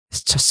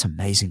 it's just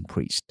amazing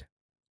priest.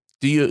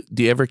 Do you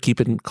ever keep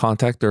in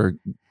contact or?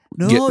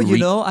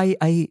 No,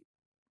 I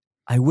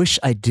wish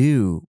I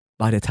do.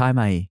 By the time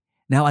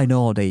now I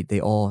know they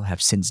all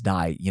have since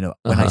died.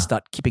 When I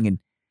start keeping in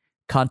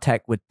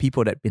contact with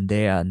people that've been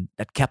there and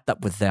that kept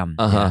up with them.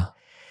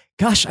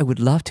 Gosh, I would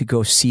love to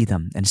go see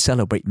them and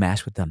celebrate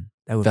Mass with them.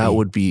 That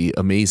would be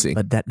amazing.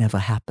 But that never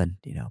happened,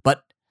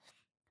 But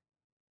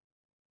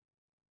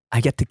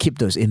I get to keep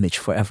those images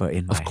forever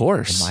in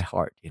my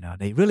heart.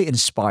 They really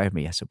inspired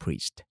me as a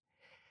priest.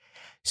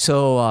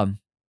 So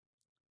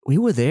we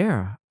were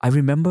there. I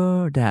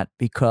remember that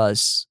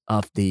because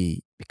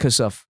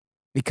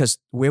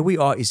where we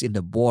are is in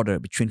the border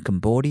between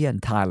Cambodia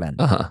and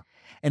Thailand.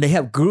 And they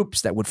have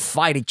groups that would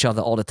fight each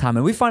other all the time,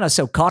 and we find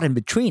ourselves caught in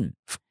between.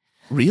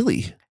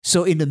 Really?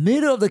 So in the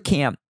middle of the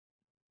camp,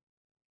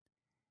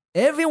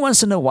 every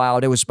once in a while,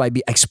 there was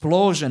maybe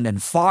explosion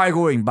and fire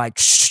going by,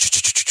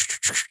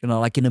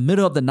 like in the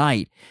middle of the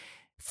night.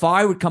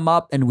 Fire would come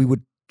up and we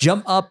would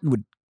jump up and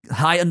would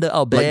hide under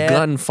our bed. Like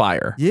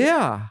gunfire.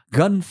 Yeah,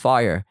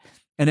 gunfire.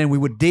 And then we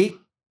would dig.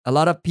 A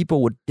lot of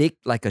people would dig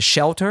like a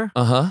shelter.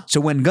 So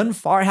when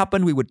gunfire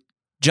happened, we would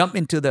jump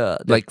into the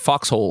like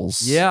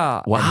foxholes.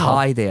 Yeah. Wow. And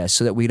hide there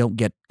so that we don't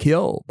get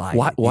killed by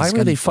Why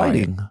were they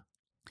fighting?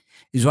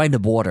 It's right in the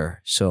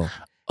border. So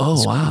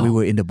wow. We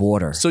were in the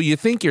border. So you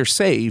think you're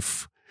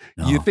safe.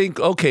 No. You think,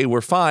 okay,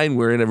 we're fine.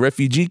 We're in a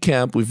refugee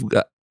camp. We've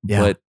got,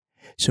 but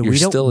so you're we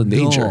don't still in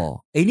danger.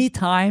 know.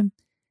 Anytime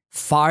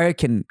fire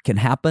can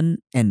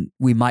happen and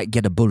we might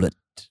get a bullet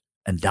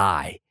and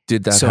die.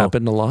 Did that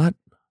happen a lot?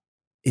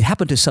 It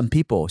happened to some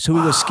people. So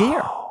we were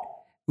scared.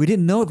 We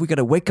didn't know if we're going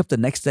to wake up the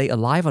next day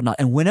alive or not.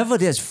 And whenever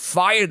there's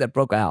fire that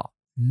broke out,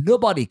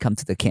 nobody comes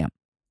to the camp.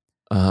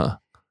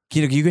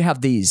 You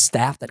have these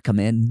staff that come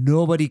in.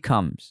 Nobody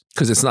comes.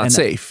 Because it's not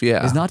safe.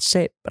 Yeah. It's not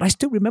safe. But I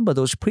still remember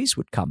those priests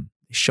would come,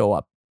 show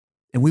up.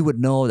 And we would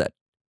know that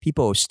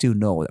people still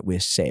know that we're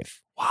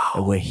safe. Wow.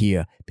 That we're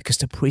here because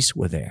the priests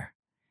were there.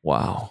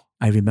 Wow.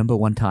 I remember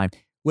one time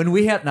when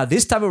we had, now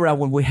this time around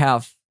when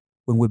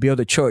we build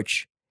a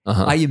church,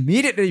 I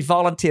immediately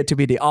volunteered to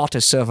be the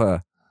altar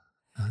server.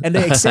 And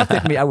they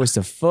accepted me. I was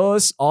the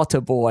first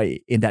altar boy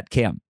in that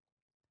camp.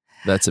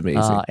 That's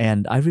amazing.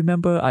 And I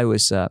remember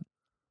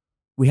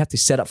we had to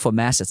set up for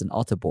Mass as an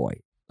altar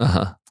boy.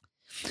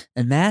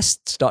 And Mass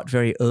start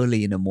very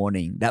early in the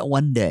morning. That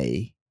one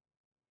day,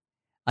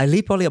 I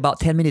leave probably about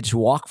 10 minutes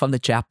walk from the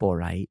chapel,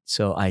 right?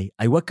 So I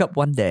woke up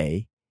one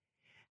day,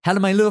 had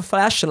my little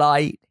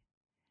flashlight,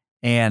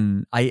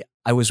 and I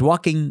was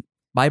walking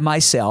by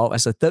myself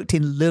as a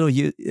 13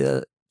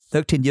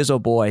 years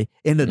old boy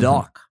in the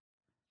dark,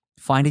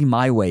 finding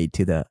my way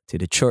to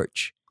the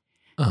church.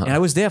 And I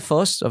was there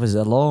first. I was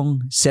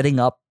alone setting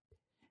up.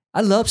 I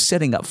love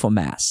setting up for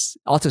Mass.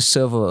 Altar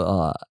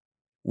server,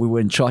 we were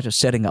in charge of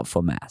setting up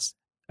for Mass.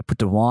 I put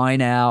the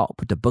wine out,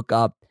 put the book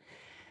up.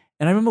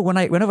 And I remember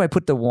whenever I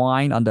put the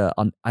wine on,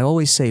 I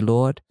always say,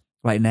 Lord,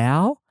 right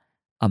now,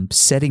 I'm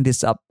setting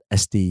this up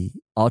as the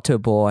altar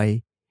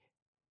boy.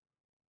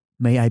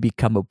 May I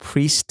become a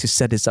priest to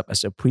set this up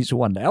as a priest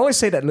one day. I always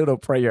say that little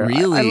prayer.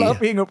 Really? I love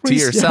being a priest.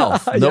 To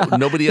yourself.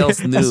 Nobody else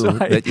knew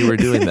that you were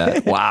doing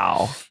that.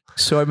 Wow.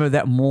 So I remember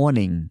that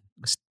morning,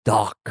 it was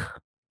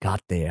dark.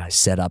 Got there, I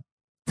set up,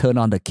 turned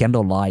on the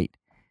candlelight.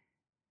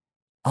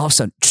 All of a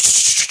sudden,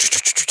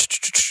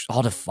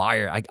 all the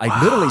fire.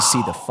 I literally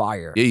see the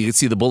fire. Yeah, you can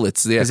see the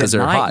bullets. Yeah, because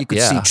they're hot. You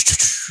could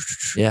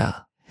see.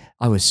 Yeah.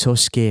 I was so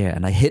scared,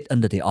 and I hid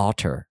under the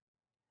altar.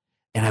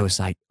 And I was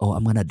like, oh,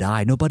 I'm going to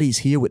die. Nobody's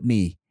here with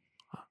me.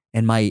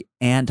 And my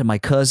aunt and my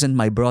cousin,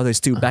 my brother is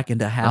still back in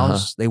the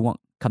house. They won't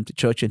come to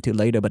church until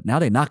later, but now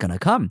they're not going to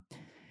come.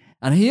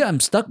 And here I'm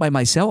stuck by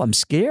myself. I'm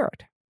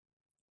scared.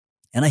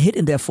 And I hid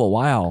in there for a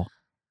while.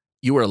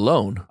 You were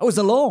alone. I was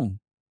alone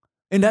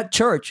in that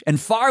church. And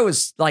fire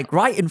was like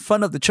right in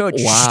front of the church.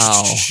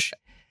 Wow.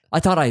 I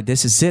thought,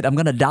 this is it. I'm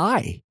going to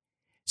die.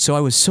 So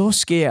I was so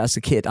scared as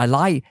a kid. I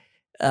lie,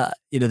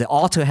 the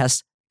altar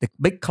has the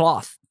big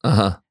cloth.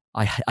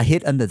 I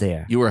hid under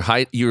there. You were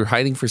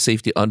hiding for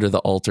safety under the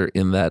altar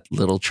in that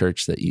little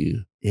church that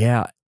you...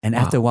 Yeah. And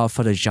after a while,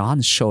 Father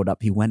John showed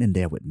up. He went in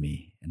there with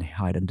me and he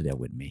hid under there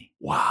with me.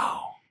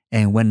 Wow.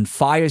 And when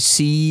fire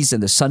ceased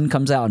and the sun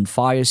comes out and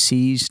fire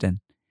ceased, and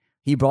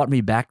he brought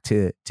me back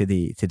to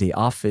the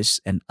office,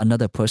 and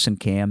another person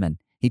came and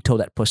he told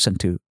that person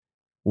to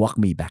walk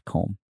me back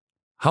home.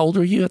 How old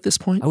were you at this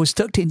point? I was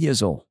 13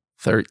 years old.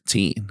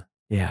 13.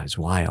 Yeah, it was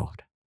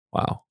wild.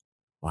 Wow.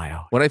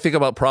 Wow. When I think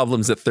about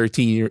problems that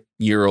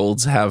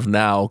 13-year-olds have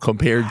now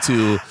compared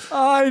to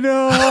I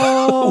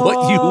know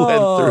what you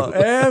went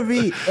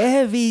through.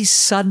 every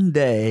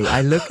Sunday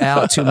I look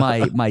out to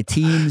my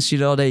teens,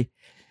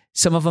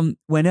 some of them,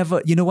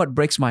 whenever, what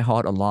breaks my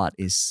heart a lot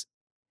is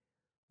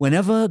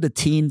whenever the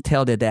teen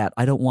tell their dad,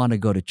 I don't want to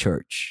go to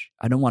church.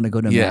 I don't want to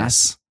go to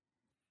Mass.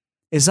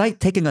 It's like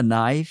taking a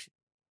knife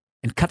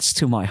and cuts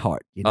to my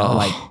heart,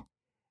 like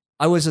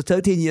I was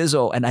 13 years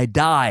old and I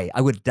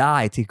would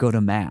die to go to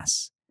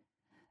Mass.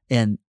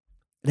 And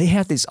they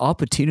have this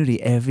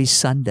opportunity every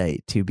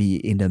Sunday to be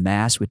in the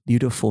Mass with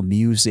beautiful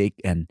music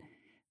and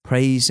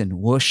praise and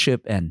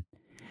worship, and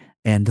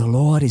the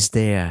Lord is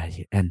there.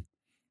 And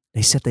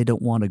they said they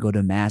don't want to go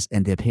to Mass,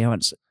 and their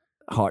parents'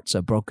 hearts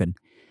are broken.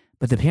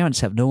 But the parents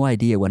have no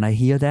idea. When I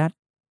hear that,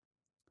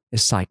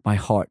 it's like my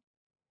heart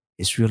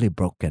is really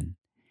broken.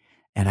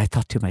 And I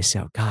thought to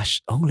myself,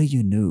 gosh, only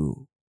you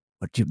knew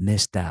what you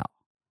missed out.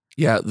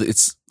 Yeah,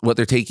 it's what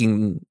they're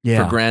taking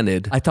for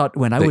granted. I thought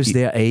when I was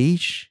their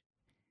age,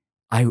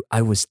 I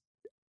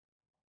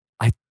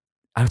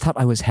thought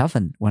I was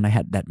heaven when I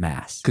had that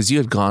Mass. Because you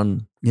had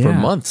gone for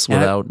months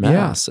without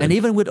Mass. And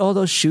even with all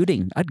those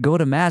shooting, I'd go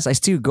to Mass. I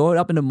still go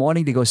up in the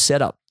morning to go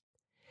set up.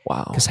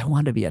 Wow. Because I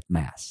want to be at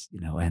Mass,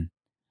 and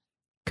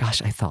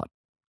gosh, I thought,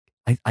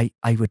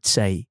 I would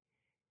say,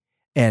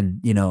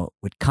 and,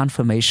 with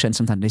confirmation,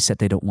 sometimes they said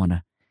they don't want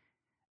to.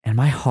 And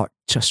my heart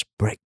just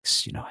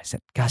breaks, I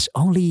said, gosh,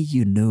 only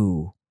you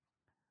knew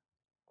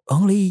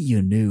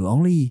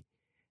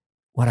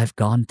what I've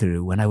gone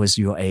through when I was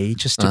your age,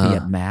 just to be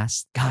at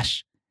Mass.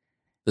 Gosh,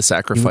 the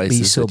sacrifices you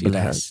would be so that you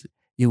blessed.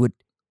 had.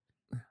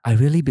 I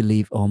really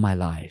believe all my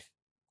life,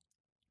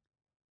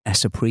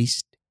 as a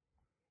priest,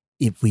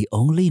 if we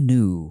only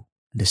knew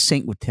The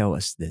saint would tell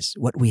us this,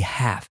 what we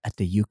have at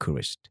the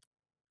Eucharist,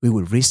 we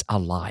would risk our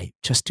life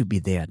just to be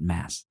there at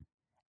Mass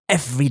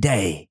every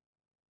day.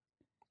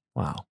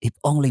 Wow. If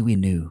only we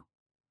knew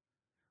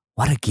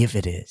what a gift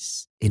it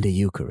is in the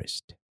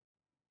Eucharist.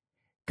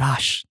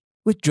 Gosh,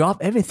 we'd drop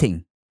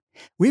everything.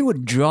 We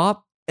would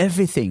drop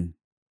everything,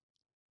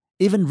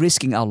 even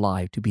risking our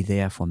life to be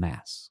there for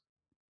Mass.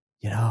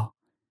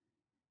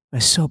 We're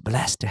so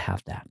blessed to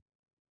have that.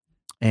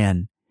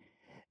 And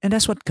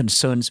that's what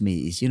concerns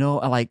me is,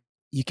 like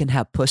you can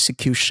have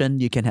persecution,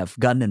 you can have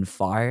gun and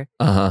fire,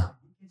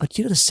 but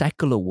the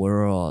secular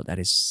world that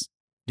is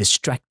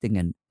distracting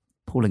and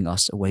pulling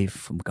us away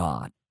from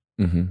God.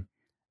 Mm-hmm.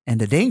 And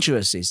the danger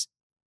is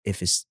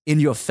if it's in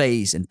your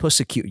face and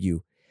persecute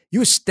you,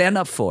 you stand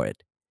up for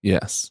it.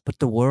 Yes. But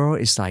the world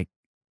is like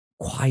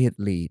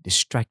quietly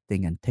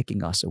distracting and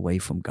taking us away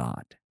from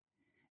God.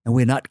 And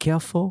we're not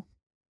careful,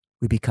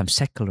 we become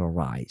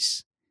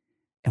secularized.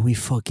 And we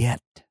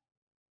forgetfulness,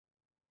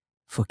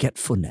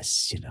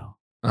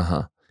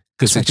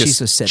 Because it just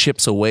Jesus said,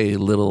 chips away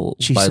little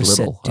by Jesus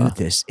little. said, do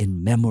this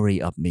in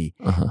memory of me.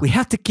 We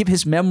have to keep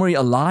his memory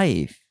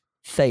alive.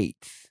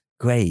 Faith,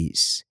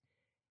 grace,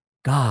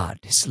 God,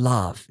 his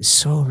love is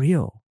so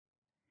real.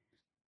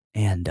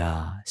 And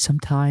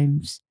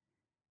sometimes,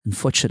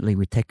 unfortunately,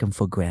 we take them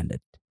for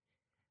granted.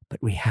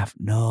 But we have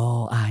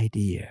no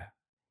idea.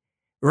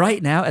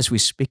 Right now, as we're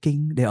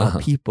speaking, there are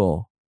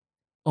people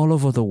all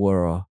over the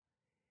world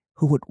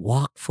who would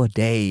walk for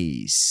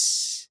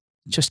days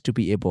just to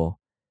be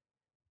able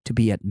to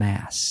be at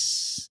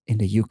Mass in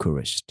the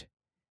Eucharist.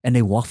 And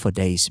they walk for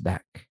days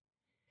back.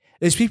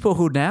 There's people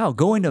who now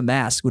going to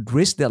Mass would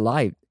risk their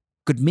life,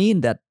 could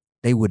mean that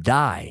they would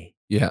die.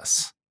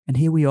 Yes. And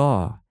here we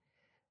are.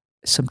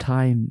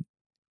 Sometimes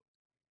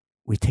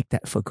we take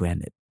that for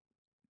granted.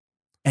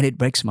 And it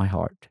breaks my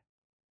heart.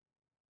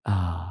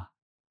 But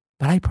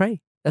I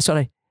pray. That's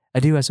what I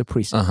do as a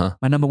priest.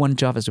 My number one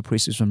job as a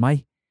priest is when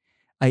I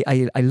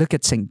look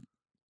at St.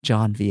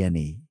 John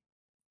Vianney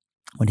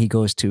when he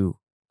goes to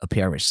a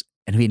parish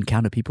and we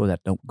encounter people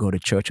that don't go to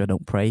church or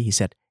don't pray. He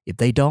said, if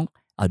they don't,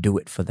 I'll do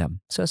it for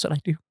them. So that's what I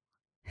do.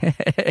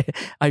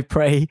 I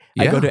pray.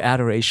 Yeah. I go to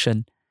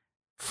adoration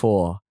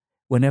for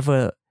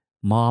whenever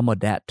mom or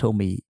dad told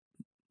me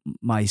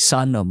my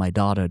son or my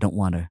daughter don't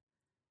want to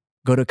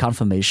go to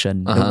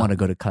confirmation, don't want to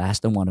go to class,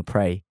 don't want to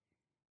pray.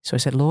 So I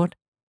said, Lord,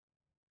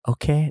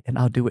 okay, then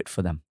I'll do it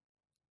for them.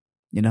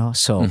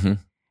 So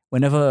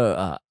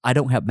whenever I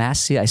don't have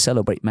Mass here, I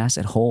celebrate Mass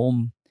at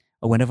home,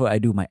 or whenever I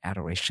do my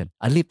adoration,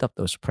 I lift up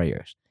those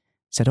prayers.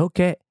 Said,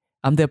 okay,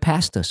 I'm their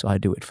pastor, so I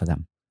do it for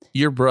them.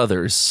 Your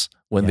brothers,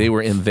 when they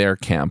were in their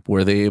camp,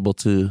 were they able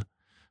to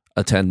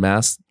attend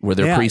Mass? Were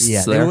there priests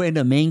there? They were in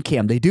the main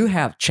camp. They do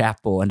have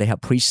chapel and they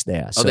have priests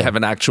there. So. Oh, they have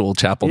an actual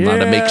chapel,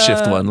 not a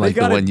makeshift one like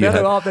the one you had.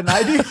 They got it better off than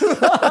I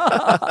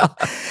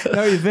do.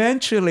 No,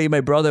 eventually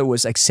my brother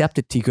was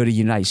accepted to go to the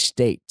United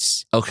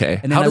States. Okay.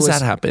 And how does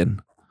that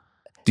happen?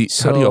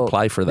 How do you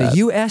apply for that? The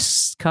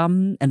U.S.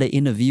 come and they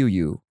interview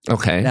you.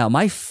 Okay. Now,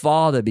 my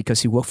father,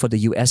 because he worked for the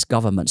U.S.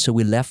 government, so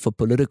we left for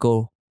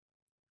political.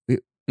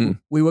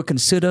 We were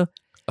considered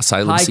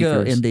asylum higher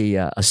seekers in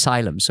the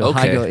asylum, so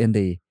higher in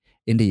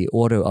the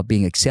order of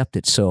being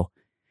accepted. So,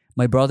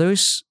 my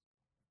brothers,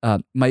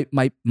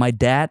 my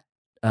dad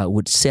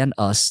would send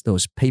us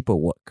those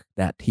paperwork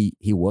that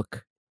he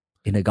worked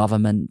in the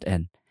government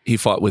and he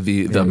fought with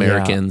the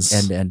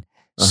Americans, and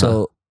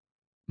so.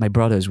 My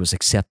brothers was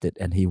accepted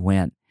and he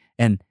went.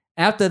 And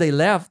after they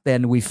left,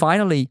 then we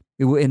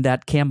were in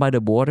that camp by the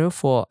border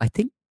for, I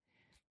think,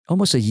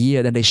 almost a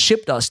year. Then they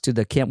shipped us to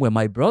the camp where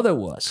my brother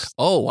was.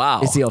 Oh,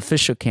 wow. It's the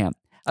official camp.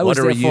 I was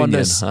there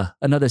for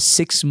another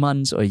 6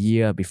 months or a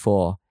year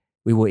before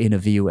we were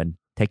interviewed and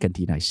taken to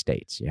the United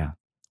States. Yeah.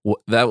 Well,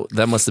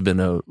 that must have been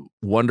a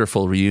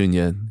wonderful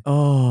reunion.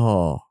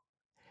 Oh,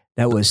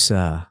 that was,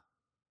 I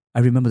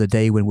remember the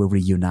day when we were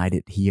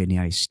reunited here in the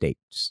United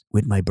States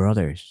with my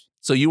brothers.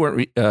 So you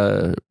weren't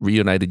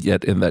reunited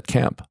yet in that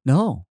camp?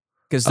 No,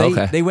 because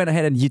they went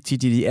ahead and to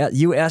the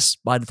U.S.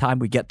 by the time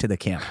we get to the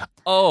camp.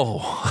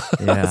 Oh,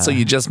 yeah. So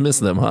you just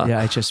missed them, huh? Yeah,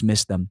 I just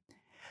missed them.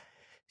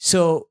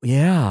 So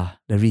yeah,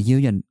 the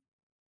reunion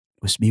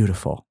was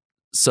beautiful.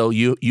 So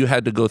you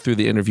had to go through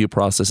the interview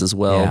process as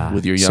well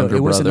with your younger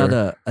brother. So it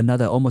was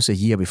another almost a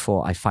year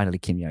before I finally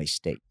came to the United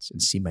States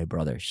and see my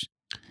brothers.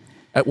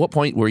 At what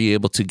point were you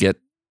able to get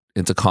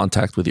into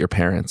contact with your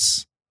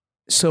parents?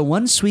 So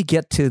once we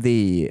get to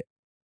the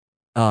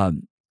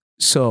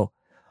so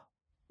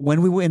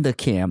when we were in the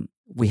camp,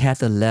 we had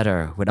the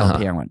letter with our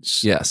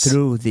parents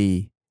through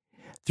the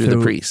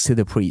priest. To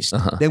the priest.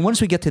 Then once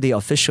we get to the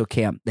official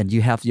camp, then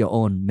you have your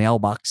own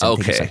mailbox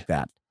and things like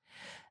that.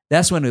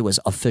 That's when it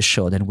was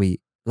official. Then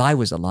life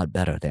was a lot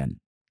better then.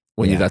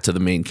 When you got to the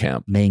main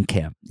camp. Main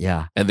camp,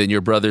 yeah. And then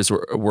your brothers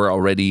were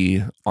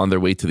already on their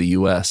way to the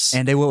U.S.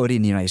 And they were already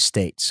in the United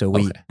States. So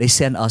they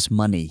sent us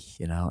money,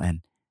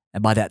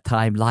 and by that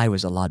time, life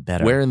was a lot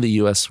better. Where in the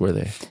U.S. were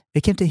they?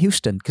 They came to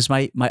Houston because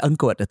my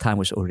uncle at the time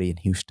was already in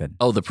Houston.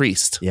 Oh, the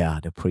priest. Yeah,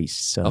 the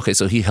priest. So okay,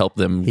 so he helped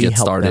them get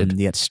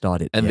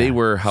started. And they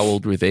were, how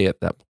old were they at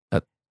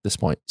this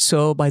point?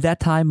 So by that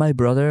time, my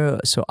brother,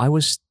 so I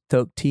was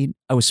 13,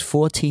 I was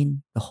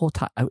 14 the whole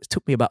time. It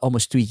took me about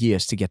almost 3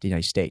 years to get to the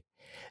United States.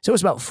 So it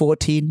was about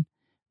 14.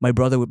 My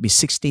brother would be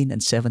 16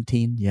 and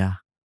 17. Yeah.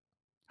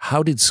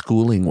 How did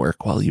schooling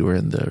work while you were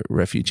in the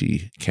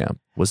refugee camp?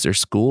 Was there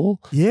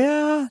school?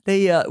 Yeah.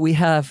 We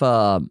have,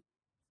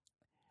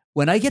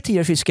 when I get to the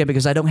refugee camp,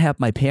 because I don't have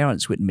my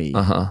parents with me,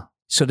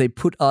 so they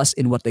put us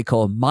in what they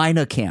call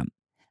minor camp.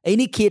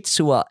 Any kids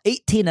who are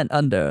 18 and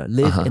under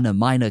live in a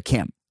minor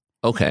camp.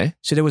 Okay.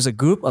 So there was a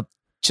group of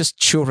just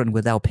children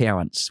without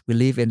parents. We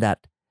live in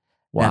that.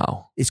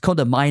 Wow. It's called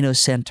the minor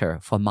center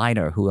for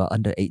minor who are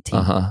under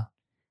 18.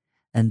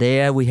 And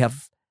there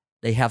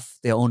they have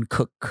their own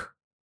cook.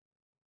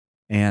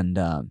 And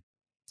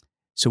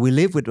so we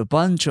live with a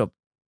bunch of,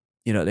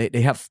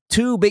 they have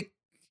 2 big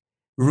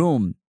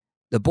rooms.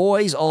 The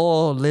boys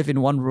all live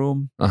in one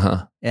room,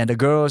 and the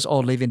girls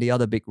all live in the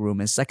other big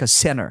room. It's like a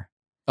center.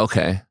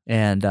 Okay.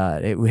 And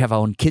we have our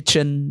own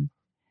kitchen.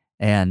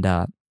 And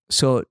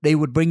so they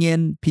would bring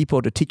in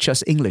people to teach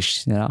us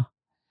English,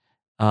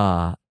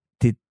 not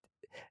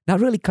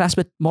really class,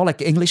 but more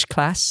like English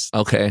class.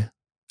 Okay.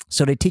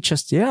 So they teach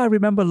us, I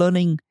remember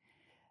learning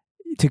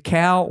to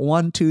count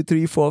 1, 2,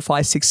 3, 4,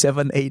 5, 6,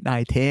 7, 8,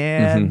 9,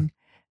 10,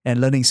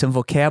 and learning some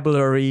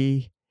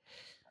vocabulary.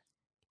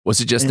 Was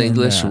it just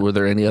English? Were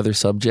there any other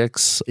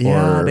subjects?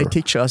 Yeah, they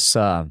teach us,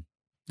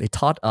 they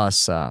taught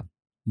us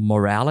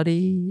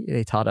morality.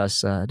 They taught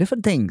us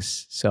different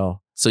things.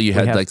 So you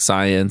had like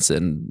science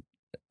and...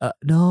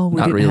 no,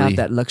 we didn't really have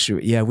that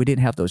luxury. Yeah, we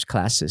didn't have those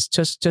classes.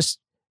 Just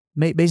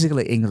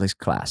basically English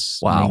class.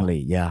 Wow. Mainly,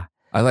 yeah.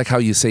 I like how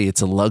you say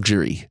it's a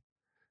luxury.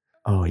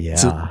 Oh,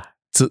 yeah.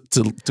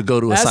 To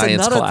go to a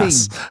science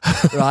class.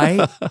 Thing,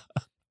 right?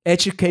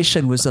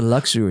 Education was a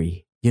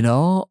luxury,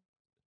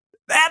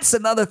 That's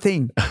another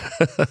thing.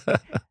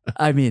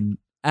 I mean,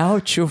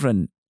 our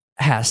children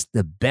has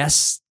the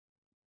best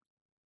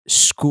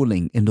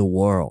schooling in the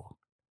world.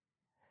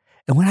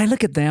 And when I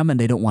look at them and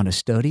they don't want to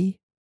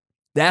study,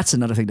 that's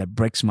another thing that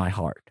breaks my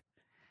heart.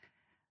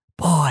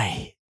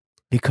 Boy,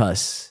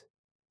 because,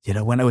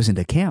 when I was in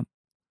the camp,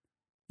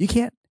 you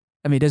can't,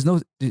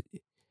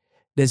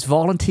 there's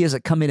volunteers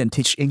that come in and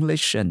teach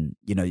English and,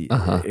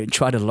 and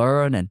try to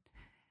learn. And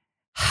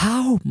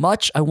how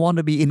much I want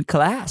to be in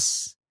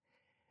class.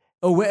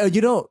 Oh,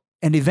 well,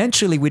 and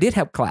eventually we did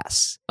have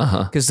class.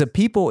 Because the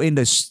people in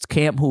the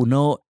camp who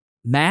know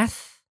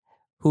math,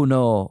 who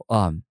know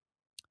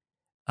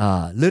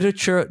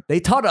literature, they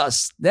taught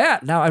us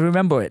that. Now I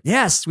remember it.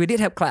 Yes, we did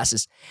have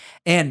classes.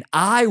 And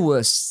I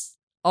was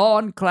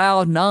on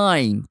cloud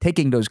 9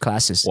 taking those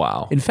classes.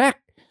 Wow. In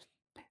fact,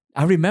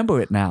 I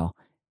remember it now.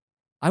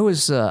 I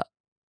was,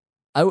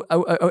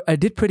 I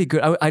did pretty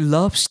good. I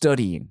love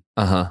studying.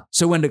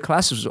 So when the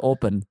class was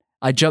open,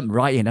 I jumped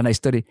right in and I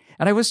studied.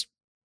 And I was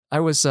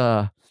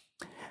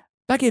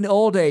back in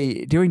old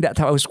day, during that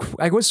time,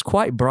 I was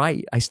quite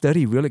bright. I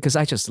studied really because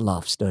I just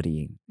love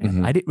studying.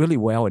 And I did really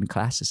well in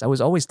classes. I was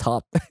always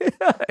top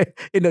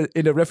in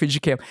the refugee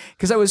camp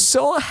because I was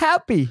so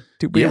happy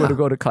to be able to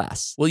go to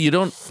class. Well, you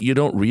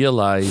don't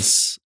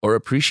realize or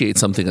appreciate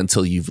something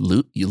until you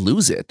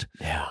lose it.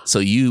 Yeah. So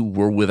you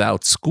were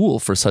without school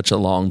for such a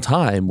long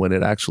time when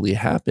it actually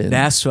happened.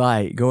 That's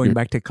right. Going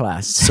back to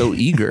class. So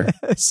eager.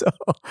 So,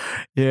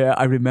 yeah,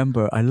 I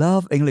remember. I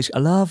love English. I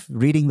love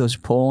reading those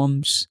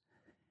poems.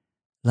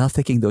 Love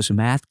taking those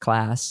math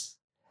class.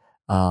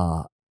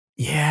 I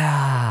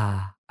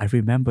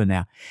remember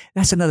now.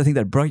 That's another thing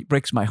that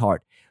breaks my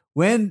heart.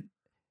 When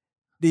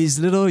these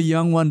little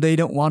young one, they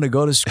don't want to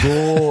go to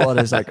school, or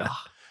it's like,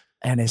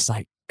 and it's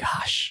like,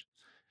 gosh.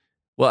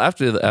 Well,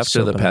 after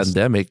the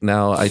pandemic,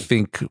 now I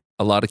think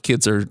a lot of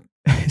kids are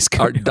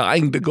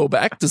dying to go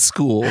back to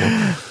school.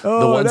 The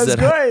ones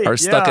that are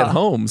stuck at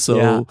home.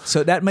 So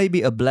that may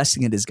be a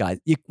blessing in disguise.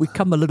 We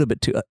come a little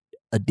bit to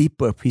a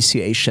deeper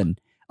appreciation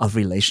of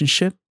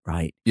relationship,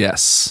 right?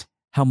 Yes.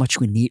 How much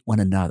we need one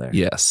another.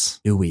 Yes.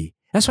 Do we?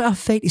 That's why our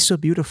faith is so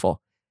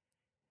beautiful.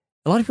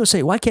 A lot of people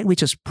say, why can't we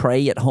just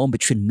pray at home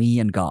between me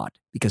and God?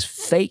 Because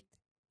faith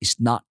is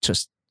not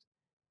just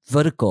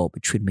vertical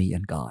between me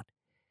and God.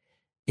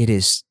 It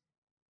is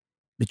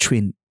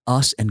between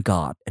us and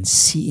God and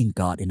seeing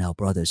God in our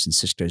brothers and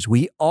sisters.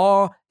 We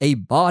are a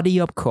body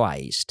of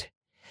Christ.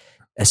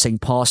 As St.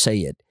 Paul said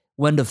it,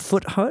 when the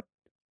foot hurt,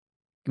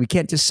 we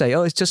can't just say,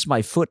 it's just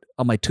my foot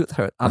or my tooth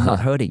hurt. I'm not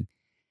hurting.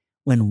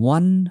 When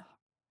one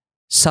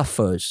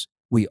suffers,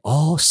 we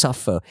all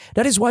suffer.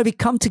 That is why we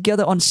come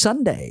together on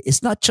Sunday.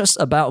 It's not just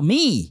about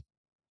me.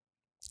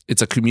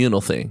 It's a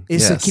communal thing.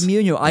 It's a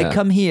communal. I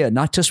come here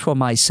not just for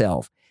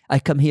myself. I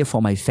come here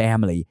for my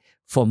family,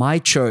 for my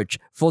church,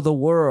 for the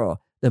world.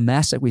 The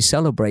Mass that we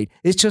celebrate,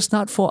 it's just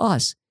not for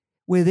us.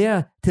 We're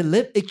there to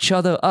lift each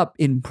other up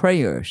in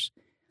prayers.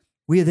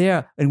 We're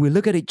there and we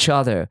look at each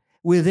other.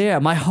 We're there.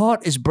 My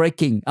heart is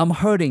breaking. I'm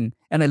hurting.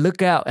 And I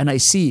look out and I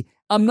see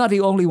I'm not the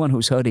only one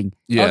who's hurting.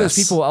 Yes. Other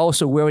people are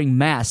also wearing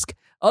masks.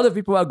 Other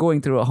people are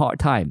going through a hard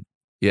time.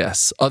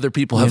 Yes. Other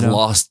people have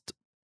lost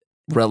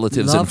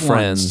relatives and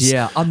friends. Ones.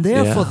 Yeah, I'm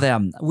there for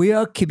them. We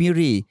are a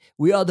community.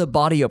 We are the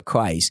body of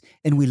Christ.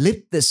 And we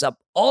lift this up,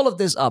 all of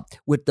this up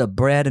with the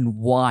bread and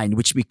wine,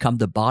 which become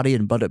the body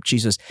and blood of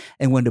Jesus.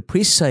 And when the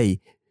priests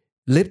say,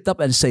 lift up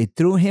and say,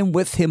 through him,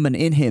 with him, and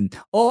in him,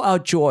 all our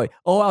joy,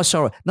 all our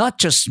sorrow, not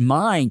just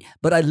mine,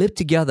 but I lift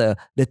together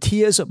the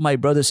tears of my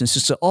brothers and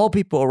sisters, all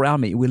people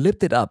around me. We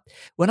lift it up.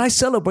 When I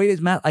celebrate this,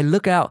 Matt, I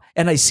look out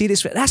and I see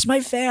this. That's my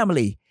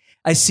family.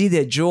 I see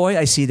their joy.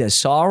 I see their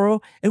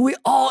sorrow. And we're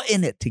all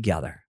in it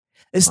together.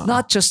 It's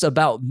not just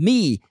about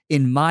me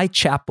in my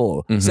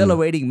chapel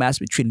celebrating Mass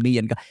between me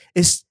and God.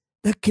 It's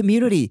the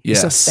community.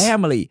 Yes. It's a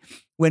family.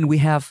 When we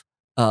have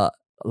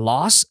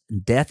loss,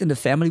 death in the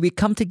family, we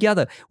come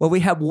together. When we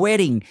have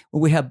wedding,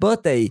 when we have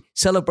birthday,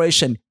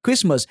 celebration,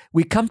 Christmas,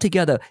 we come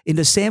together in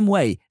the same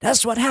way.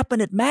 That's what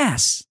happened at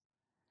Mass.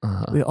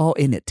 We're all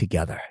in it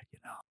together.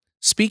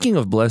 Speaking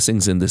of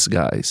blessings in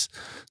disguise,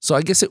 so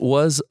I guess it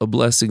was a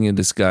blessing in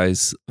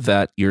disguise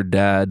that your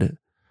dad,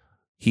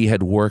 he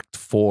had worked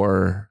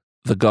for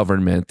the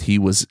government. He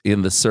was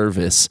in the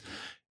service.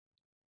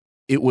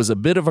 It was a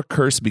bit of a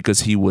curse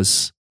because he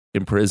was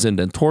imprisoned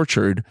and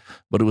tortured,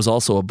 but it was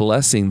also a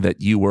blessing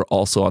that you were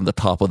also on the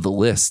top of the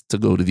list to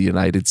go to the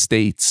United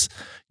States.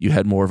 You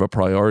had more of a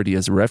priority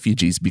as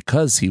refugees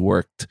because he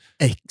worked.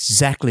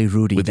 Exactly,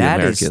 Rudy. With the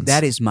Americans.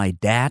 That is my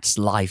dad's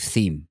life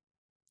theme.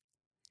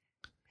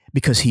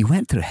 Because he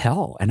went through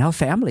hell and our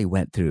family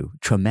went through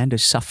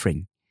tremendous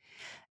suffering.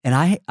 And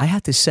I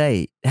have to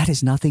say, that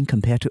is nothing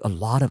compared to a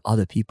lot of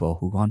other people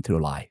who've gone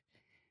through life.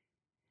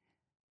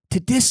 To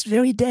this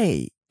very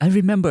day, I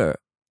remember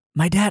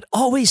my dad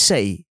always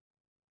say,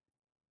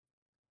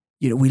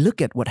 we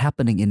look at what's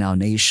happening in our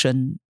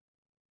nation,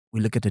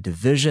 we look at the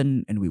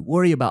division, and we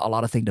worry about a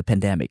lot of things, the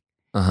pandemic.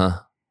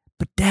 But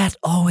Dad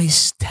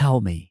always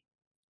tell me,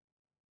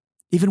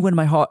 even when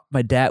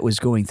my dad was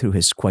going through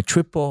his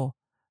quadruple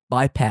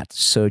bypass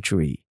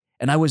surgery,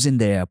 and I was in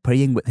there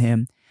praying with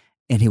him,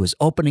 and he was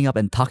opening up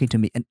and talking to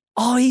me, and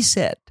all he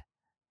said,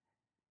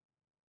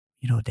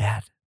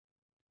 Dad,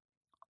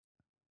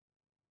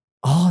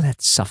 all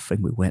that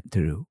suffering we went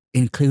through,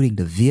 including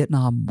the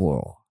Vietnam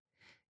War,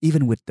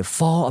 even with the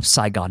fall of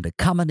Saigon, the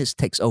communist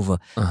takes over,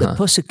 the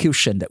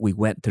persecution that we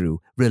went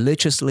through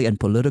religiously and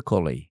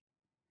politically,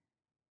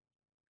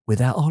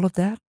 without all of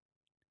that,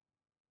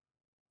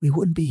 we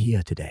wouldn't be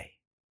here today.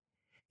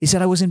 He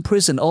said, I was in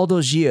prison all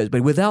those years,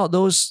 but without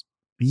those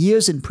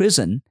years in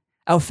prison,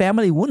 our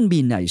family wouldn't be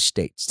in the United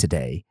States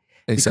today.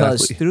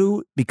 Exactly.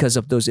 Because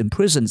of those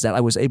imprisons that I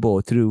was able,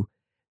 through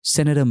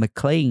Senator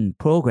McLean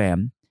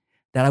program,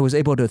 that I was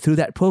able to, through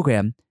that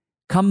program,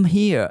 come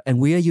here and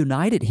we are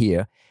united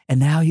here. And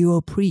now you're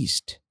a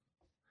priest.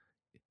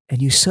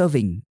 And you're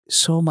serving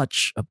so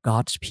much of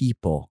God's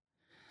people.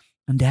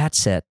 And Dad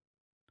said,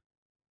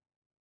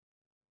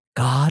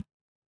 God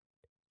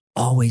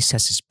always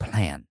has his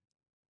plan.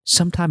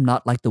 Sometimes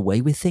not like the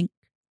way we think.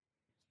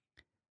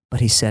 But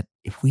he said,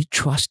 if we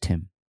trust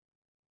him,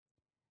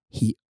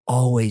 he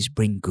always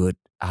bring good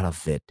out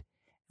of it.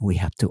 We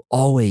have to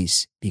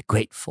always be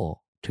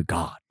grateful to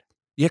God.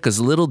 Yeah,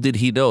 because little did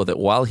he know that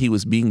while he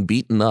was being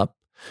beaten up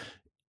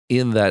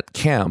in that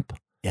camp,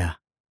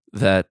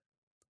 that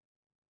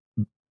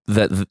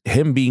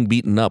him being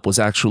beaten up was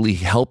actually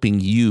helping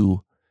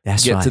you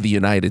get to the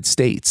United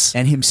States.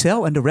 And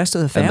himself and the rest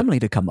of the family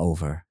to come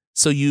over.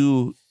 So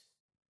you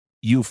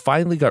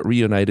finally got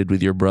reunited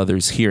with your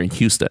brothers here in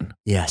Houston.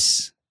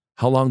 Yes.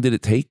 How long did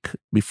it take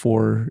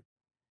before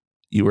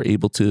you were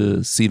able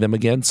to see them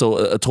again? So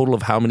a total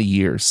of how many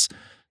years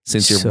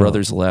since your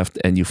brothers left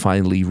and you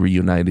finally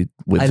reunited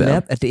with them? I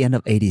left at the end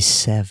of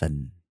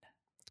 1987.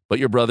 But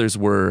your brothers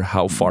were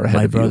how far ahead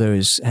of you? My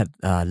brothers had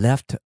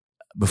left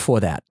before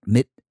that.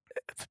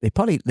 They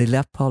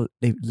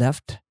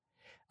left,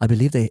 I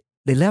believe they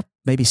left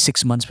maybe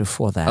 6 months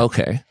before that.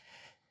 Okay.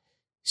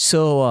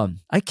 So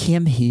I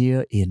came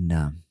here in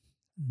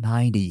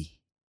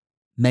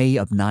May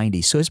of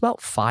 90. So it's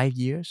about 5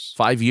 years.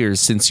 5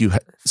 years since you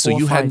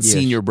hadn't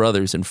seen your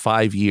brothers in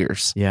 5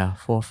 years. Yeah,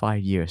 4 or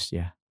 5 years,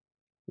 yeah.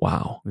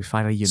 Wow. We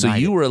finally united. So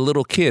you were a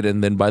little kid,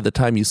 and then by the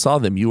time you saw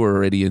them, you were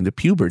already into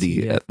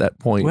puberty at that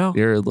point. Well,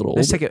 you're a little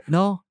older.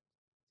 No.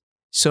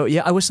 So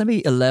yeah, I was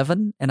maybe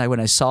 11, and when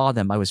I saw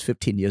them, I was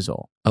 15 years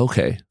old.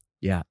 Okay.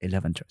 Yeah,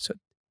 11. So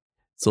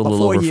a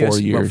little over 4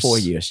 years. About 4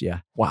 years, yeah.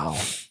 Wow.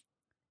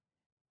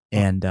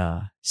 And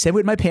same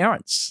with my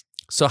parents.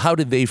 So how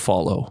did they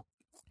follow?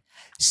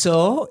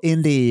 So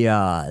in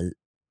the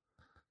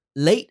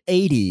late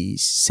 80s,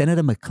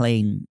 Senator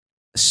McLean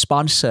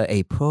sponsored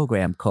a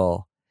program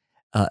called,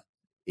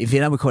 in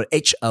Vietnam we call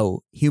it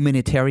HO,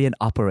 Humanitarian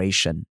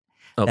Operation.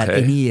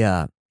 Okay.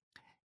 That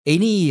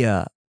any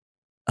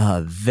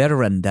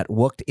veteran that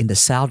worked in the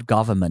South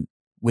government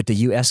with the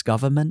U.S.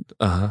 government,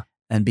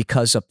 and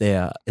because of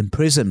their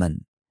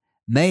imprisonment,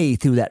 may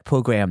through that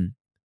program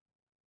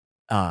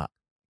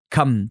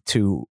come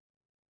to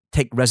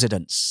take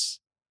residence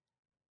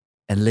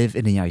and live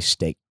in the United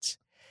States.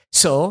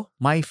 So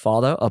my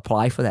father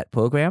applied for that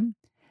program,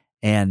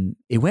 and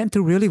it went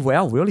through really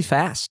well, really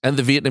fast. And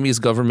the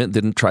Vietnamese government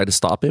didn't try to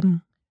stop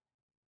him?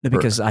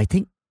 Because I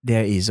think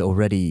there is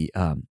already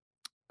an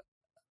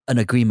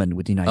agreement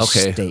with the United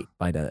States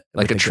by the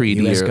like a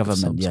treaty U.S. or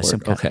government.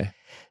 Some sort. Okay.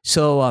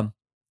 So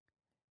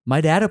my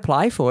dad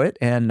applied for it,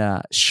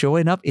 and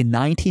showing up in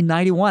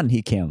 1991,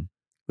 he came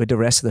with the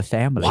rest of the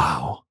family.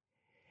 Wow.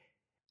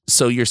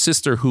 So your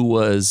sister, who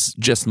was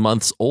just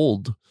months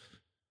old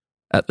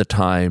at the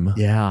time,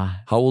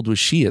 how old was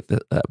she at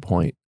that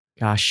point?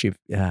 Gosh,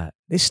 they're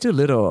still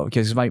little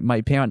because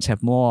my parents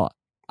have more.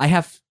 I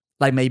have,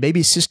 like, my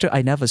baby sister,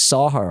 I never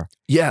saw her.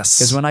 Yes.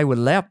 Because when I was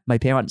left, my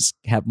parents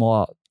have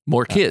more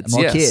kids.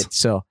 Kids.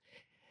 So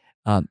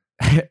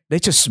they're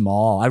just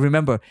small. I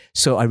remember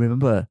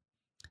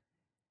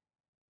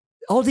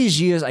all these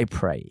years I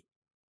pray.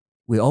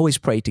 We always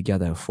pray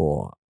together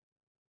for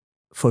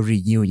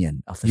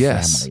reunion of the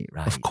family,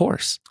 right? Of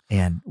course.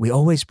 And we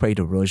always pray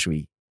the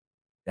rosary.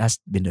 That's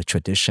been the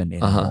tradition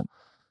in home.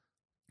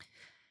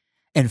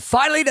 And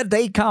finally, the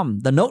day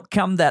come. The note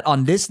come that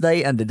on this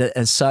day and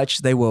as such,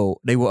 they will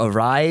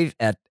arrive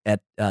at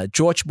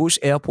George Bush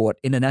Airport,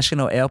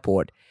 International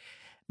Airport.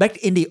 Back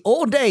in the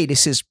old day,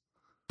 this is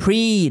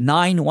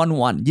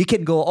pre-911. You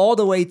can go all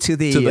the way to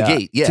the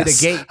gate, yes. to the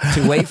gate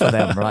to wait for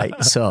them,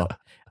 right? So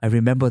I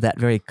remember that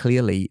very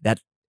clearly. That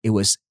it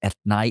was at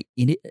night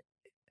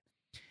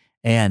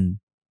and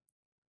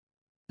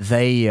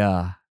they,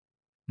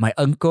 my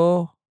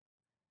uncle,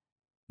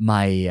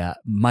 my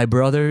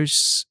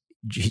brothers.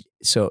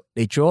 So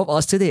they drove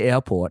us to the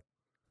airport.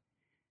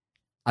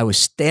 I was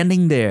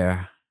standing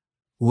there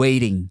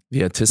waiting.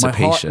 The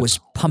anticipation. My heart was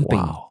pumping.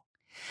 Wow.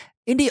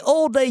 In the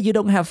old day, you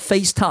don't have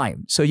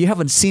FaceTime. So you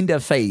haven't seen their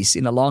face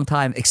in a long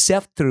time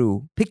except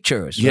through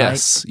pictures,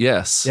 yes, right?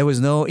 Yes. There was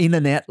no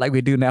internet like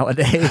we do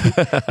nowadays.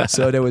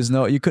 So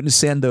you couldn't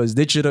send those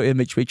digital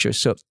image pictures.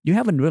 So you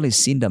haven't really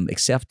seen them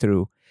except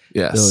through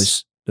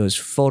those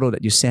photos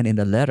that you sent in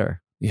the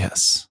letter.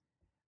 Yes.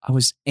 I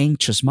was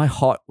anxious. My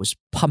heart was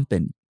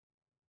pumping.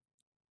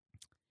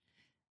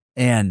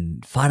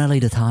 And finally,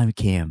 the time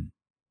came.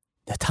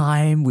 The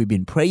time we've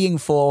been praying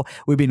for,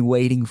 we've been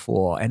waiting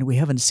for, and we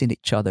haven't seen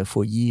each other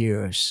for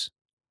years.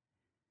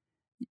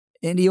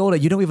 In the older,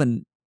 you don't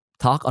even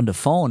talk on the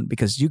phone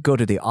because you go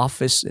to the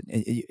office.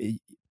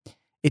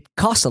 It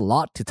costs a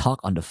lot to talk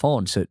on the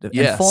phone. So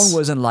the phone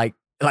wasn't like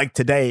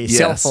today,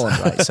 cell phone,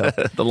 right? So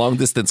the long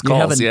distance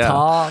calls, you haven't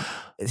talked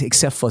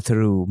except for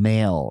through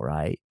mail,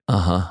 right?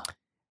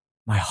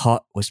 My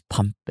heart was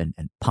pumping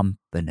and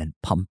pumping and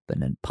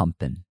pumping and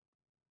pumping.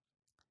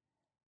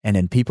 And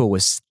then people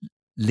was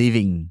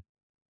leaving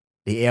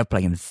the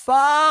airplane. And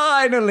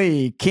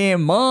finally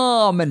came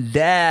mom and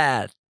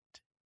dad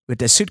with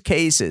their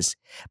suitcases,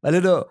 the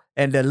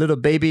little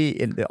baby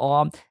in the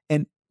arm,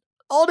 and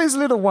all these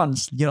little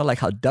ones, like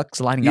how ducks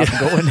lining up and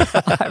going.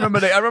 I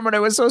remember they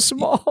were so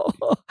small.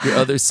 Your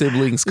other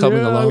siblings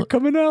coming along.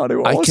 Coming out. They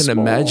were all can small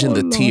imagine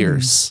the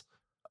tears.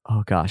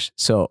 Oh gosh.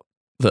 So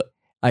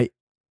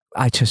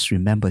I just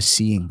remember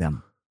seeing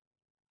them.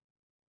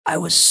 I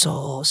was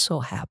so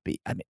happy.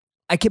 I mean,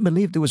 I can't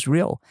believe it was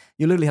real.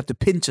 You literally have to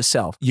pinch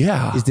yourself.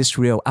 Yeah. Is this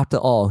real? After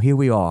all, here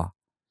we are.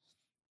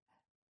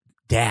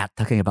 Dad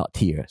talking about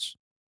tears.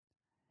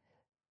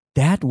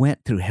 Dad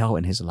went through hell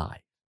in his life.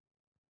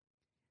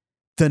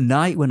 The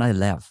night when I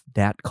left,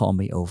 Dad called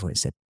me over and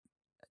said,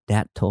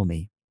 Dad told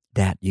me,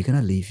 Dad, you're going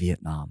to leave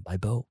Vietnam by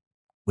boat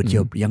with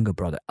your younger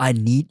brother. I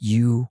need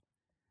you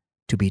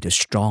to be the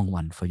strong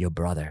one for your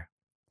brother.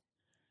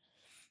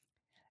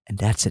 And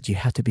Dad said, you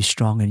have to be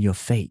strong in your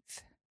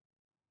faith.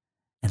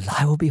 And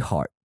life will be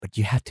hard, but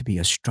you have to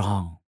be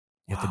strong.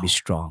 You have to be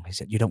strong. He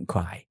said, you don't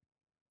cry.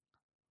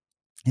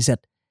 He said,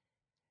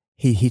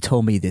 he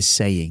told me this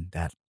saying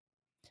that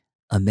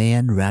a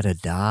man rather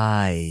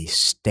die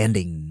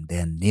standing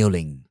than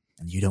kneeling,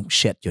 and you don't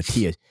shed your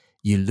tears.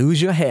 You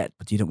lose your head,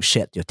 but you don't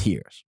shed your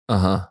tears.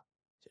 The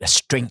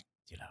strength,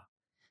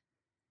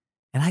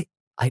 And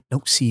I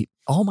don't see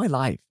all my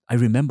life. I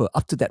remember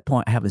up to that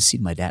point, I haven't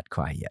seen my dad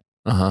cry yet.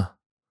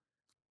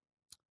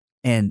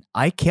 And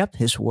I kept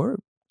his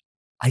word.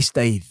 I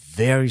stay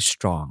very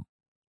strong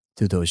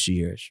through those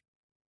years.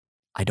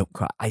 I don't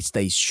cry. I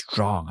stay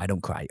strong. I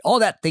don't cry. All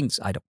that things,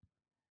 I don't.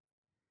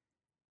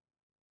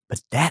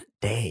 But that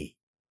day,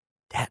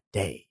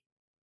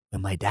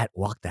 when my dad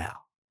walked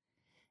out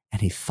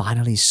and he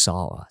finally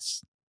saw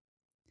us,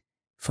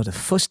 for the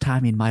first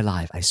time in my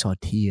life, I saw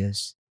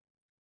tears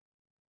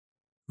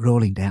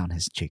rolling down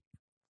his cheek.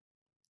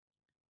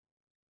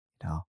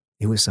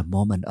 It was a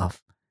moment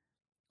of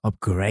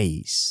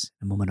grace,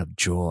 a moment of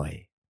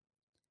joy.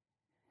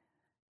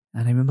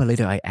 And I remember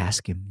later I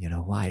asked him,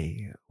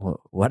 why?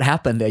 What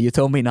happened there? You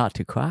told me not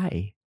to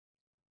cry.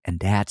 And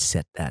Dad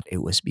said that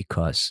it was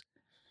because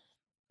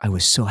I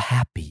was so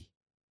happy.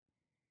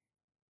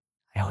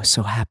 I was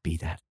so happy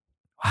that,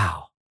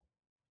 wow,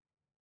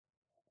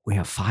 we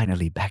are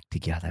finally back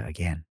together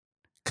again.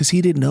 Because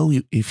he didn't know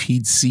if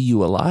he'd see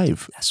you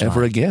alive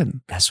ever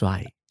again. That's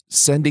right.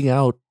 Sending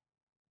out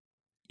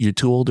your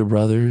two older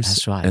brothers.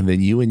 That's right. And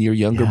then you and your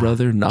younger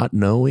brother not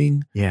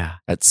knowing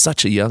at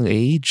such a young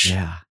age.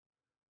 Yeah.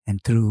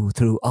 And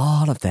through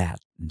all of that,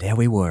 there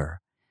we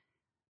were,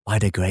 by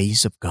the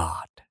grace of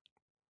God,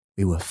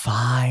 we were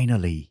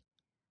finally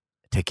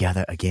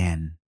together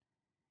again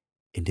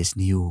in this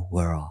new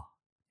world.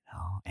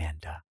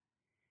 And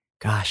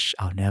gosh,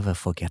 I'll never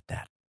forget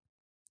that.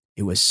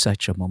 It was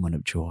such a moment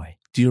of joy.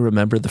 Do you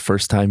remember the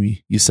first time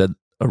you said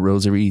a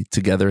rosary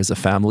together as a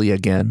family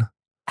again?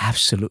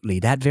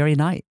 Absolutely. That very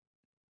night,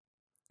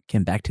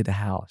 came back to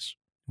the house.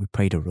 We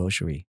prayed a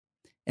rosary.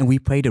 And we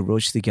prayed a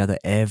rosary together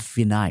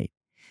every night.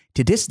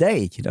 To this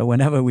day,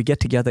 whenever we get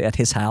together at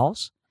his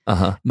house,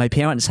 my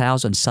parents'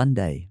 house on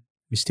Sunday,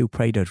 we still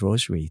pray the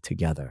rosary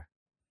together.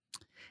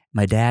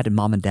 My dad and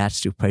mom and dad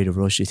still pray the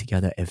rosary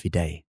together every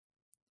day.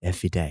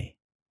 Every day.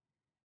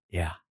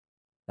 Yeah.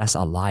 That's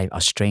our life,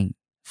 our strength.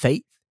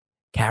 Faith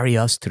carry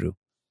us through.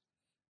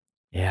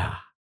 Yeah.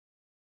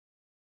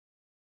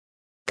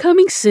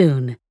 Coming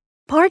soon,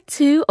 part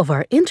 2 of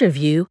our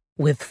interview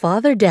with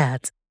Father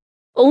Dat.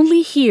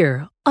 Only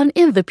here on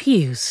In the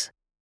Pews.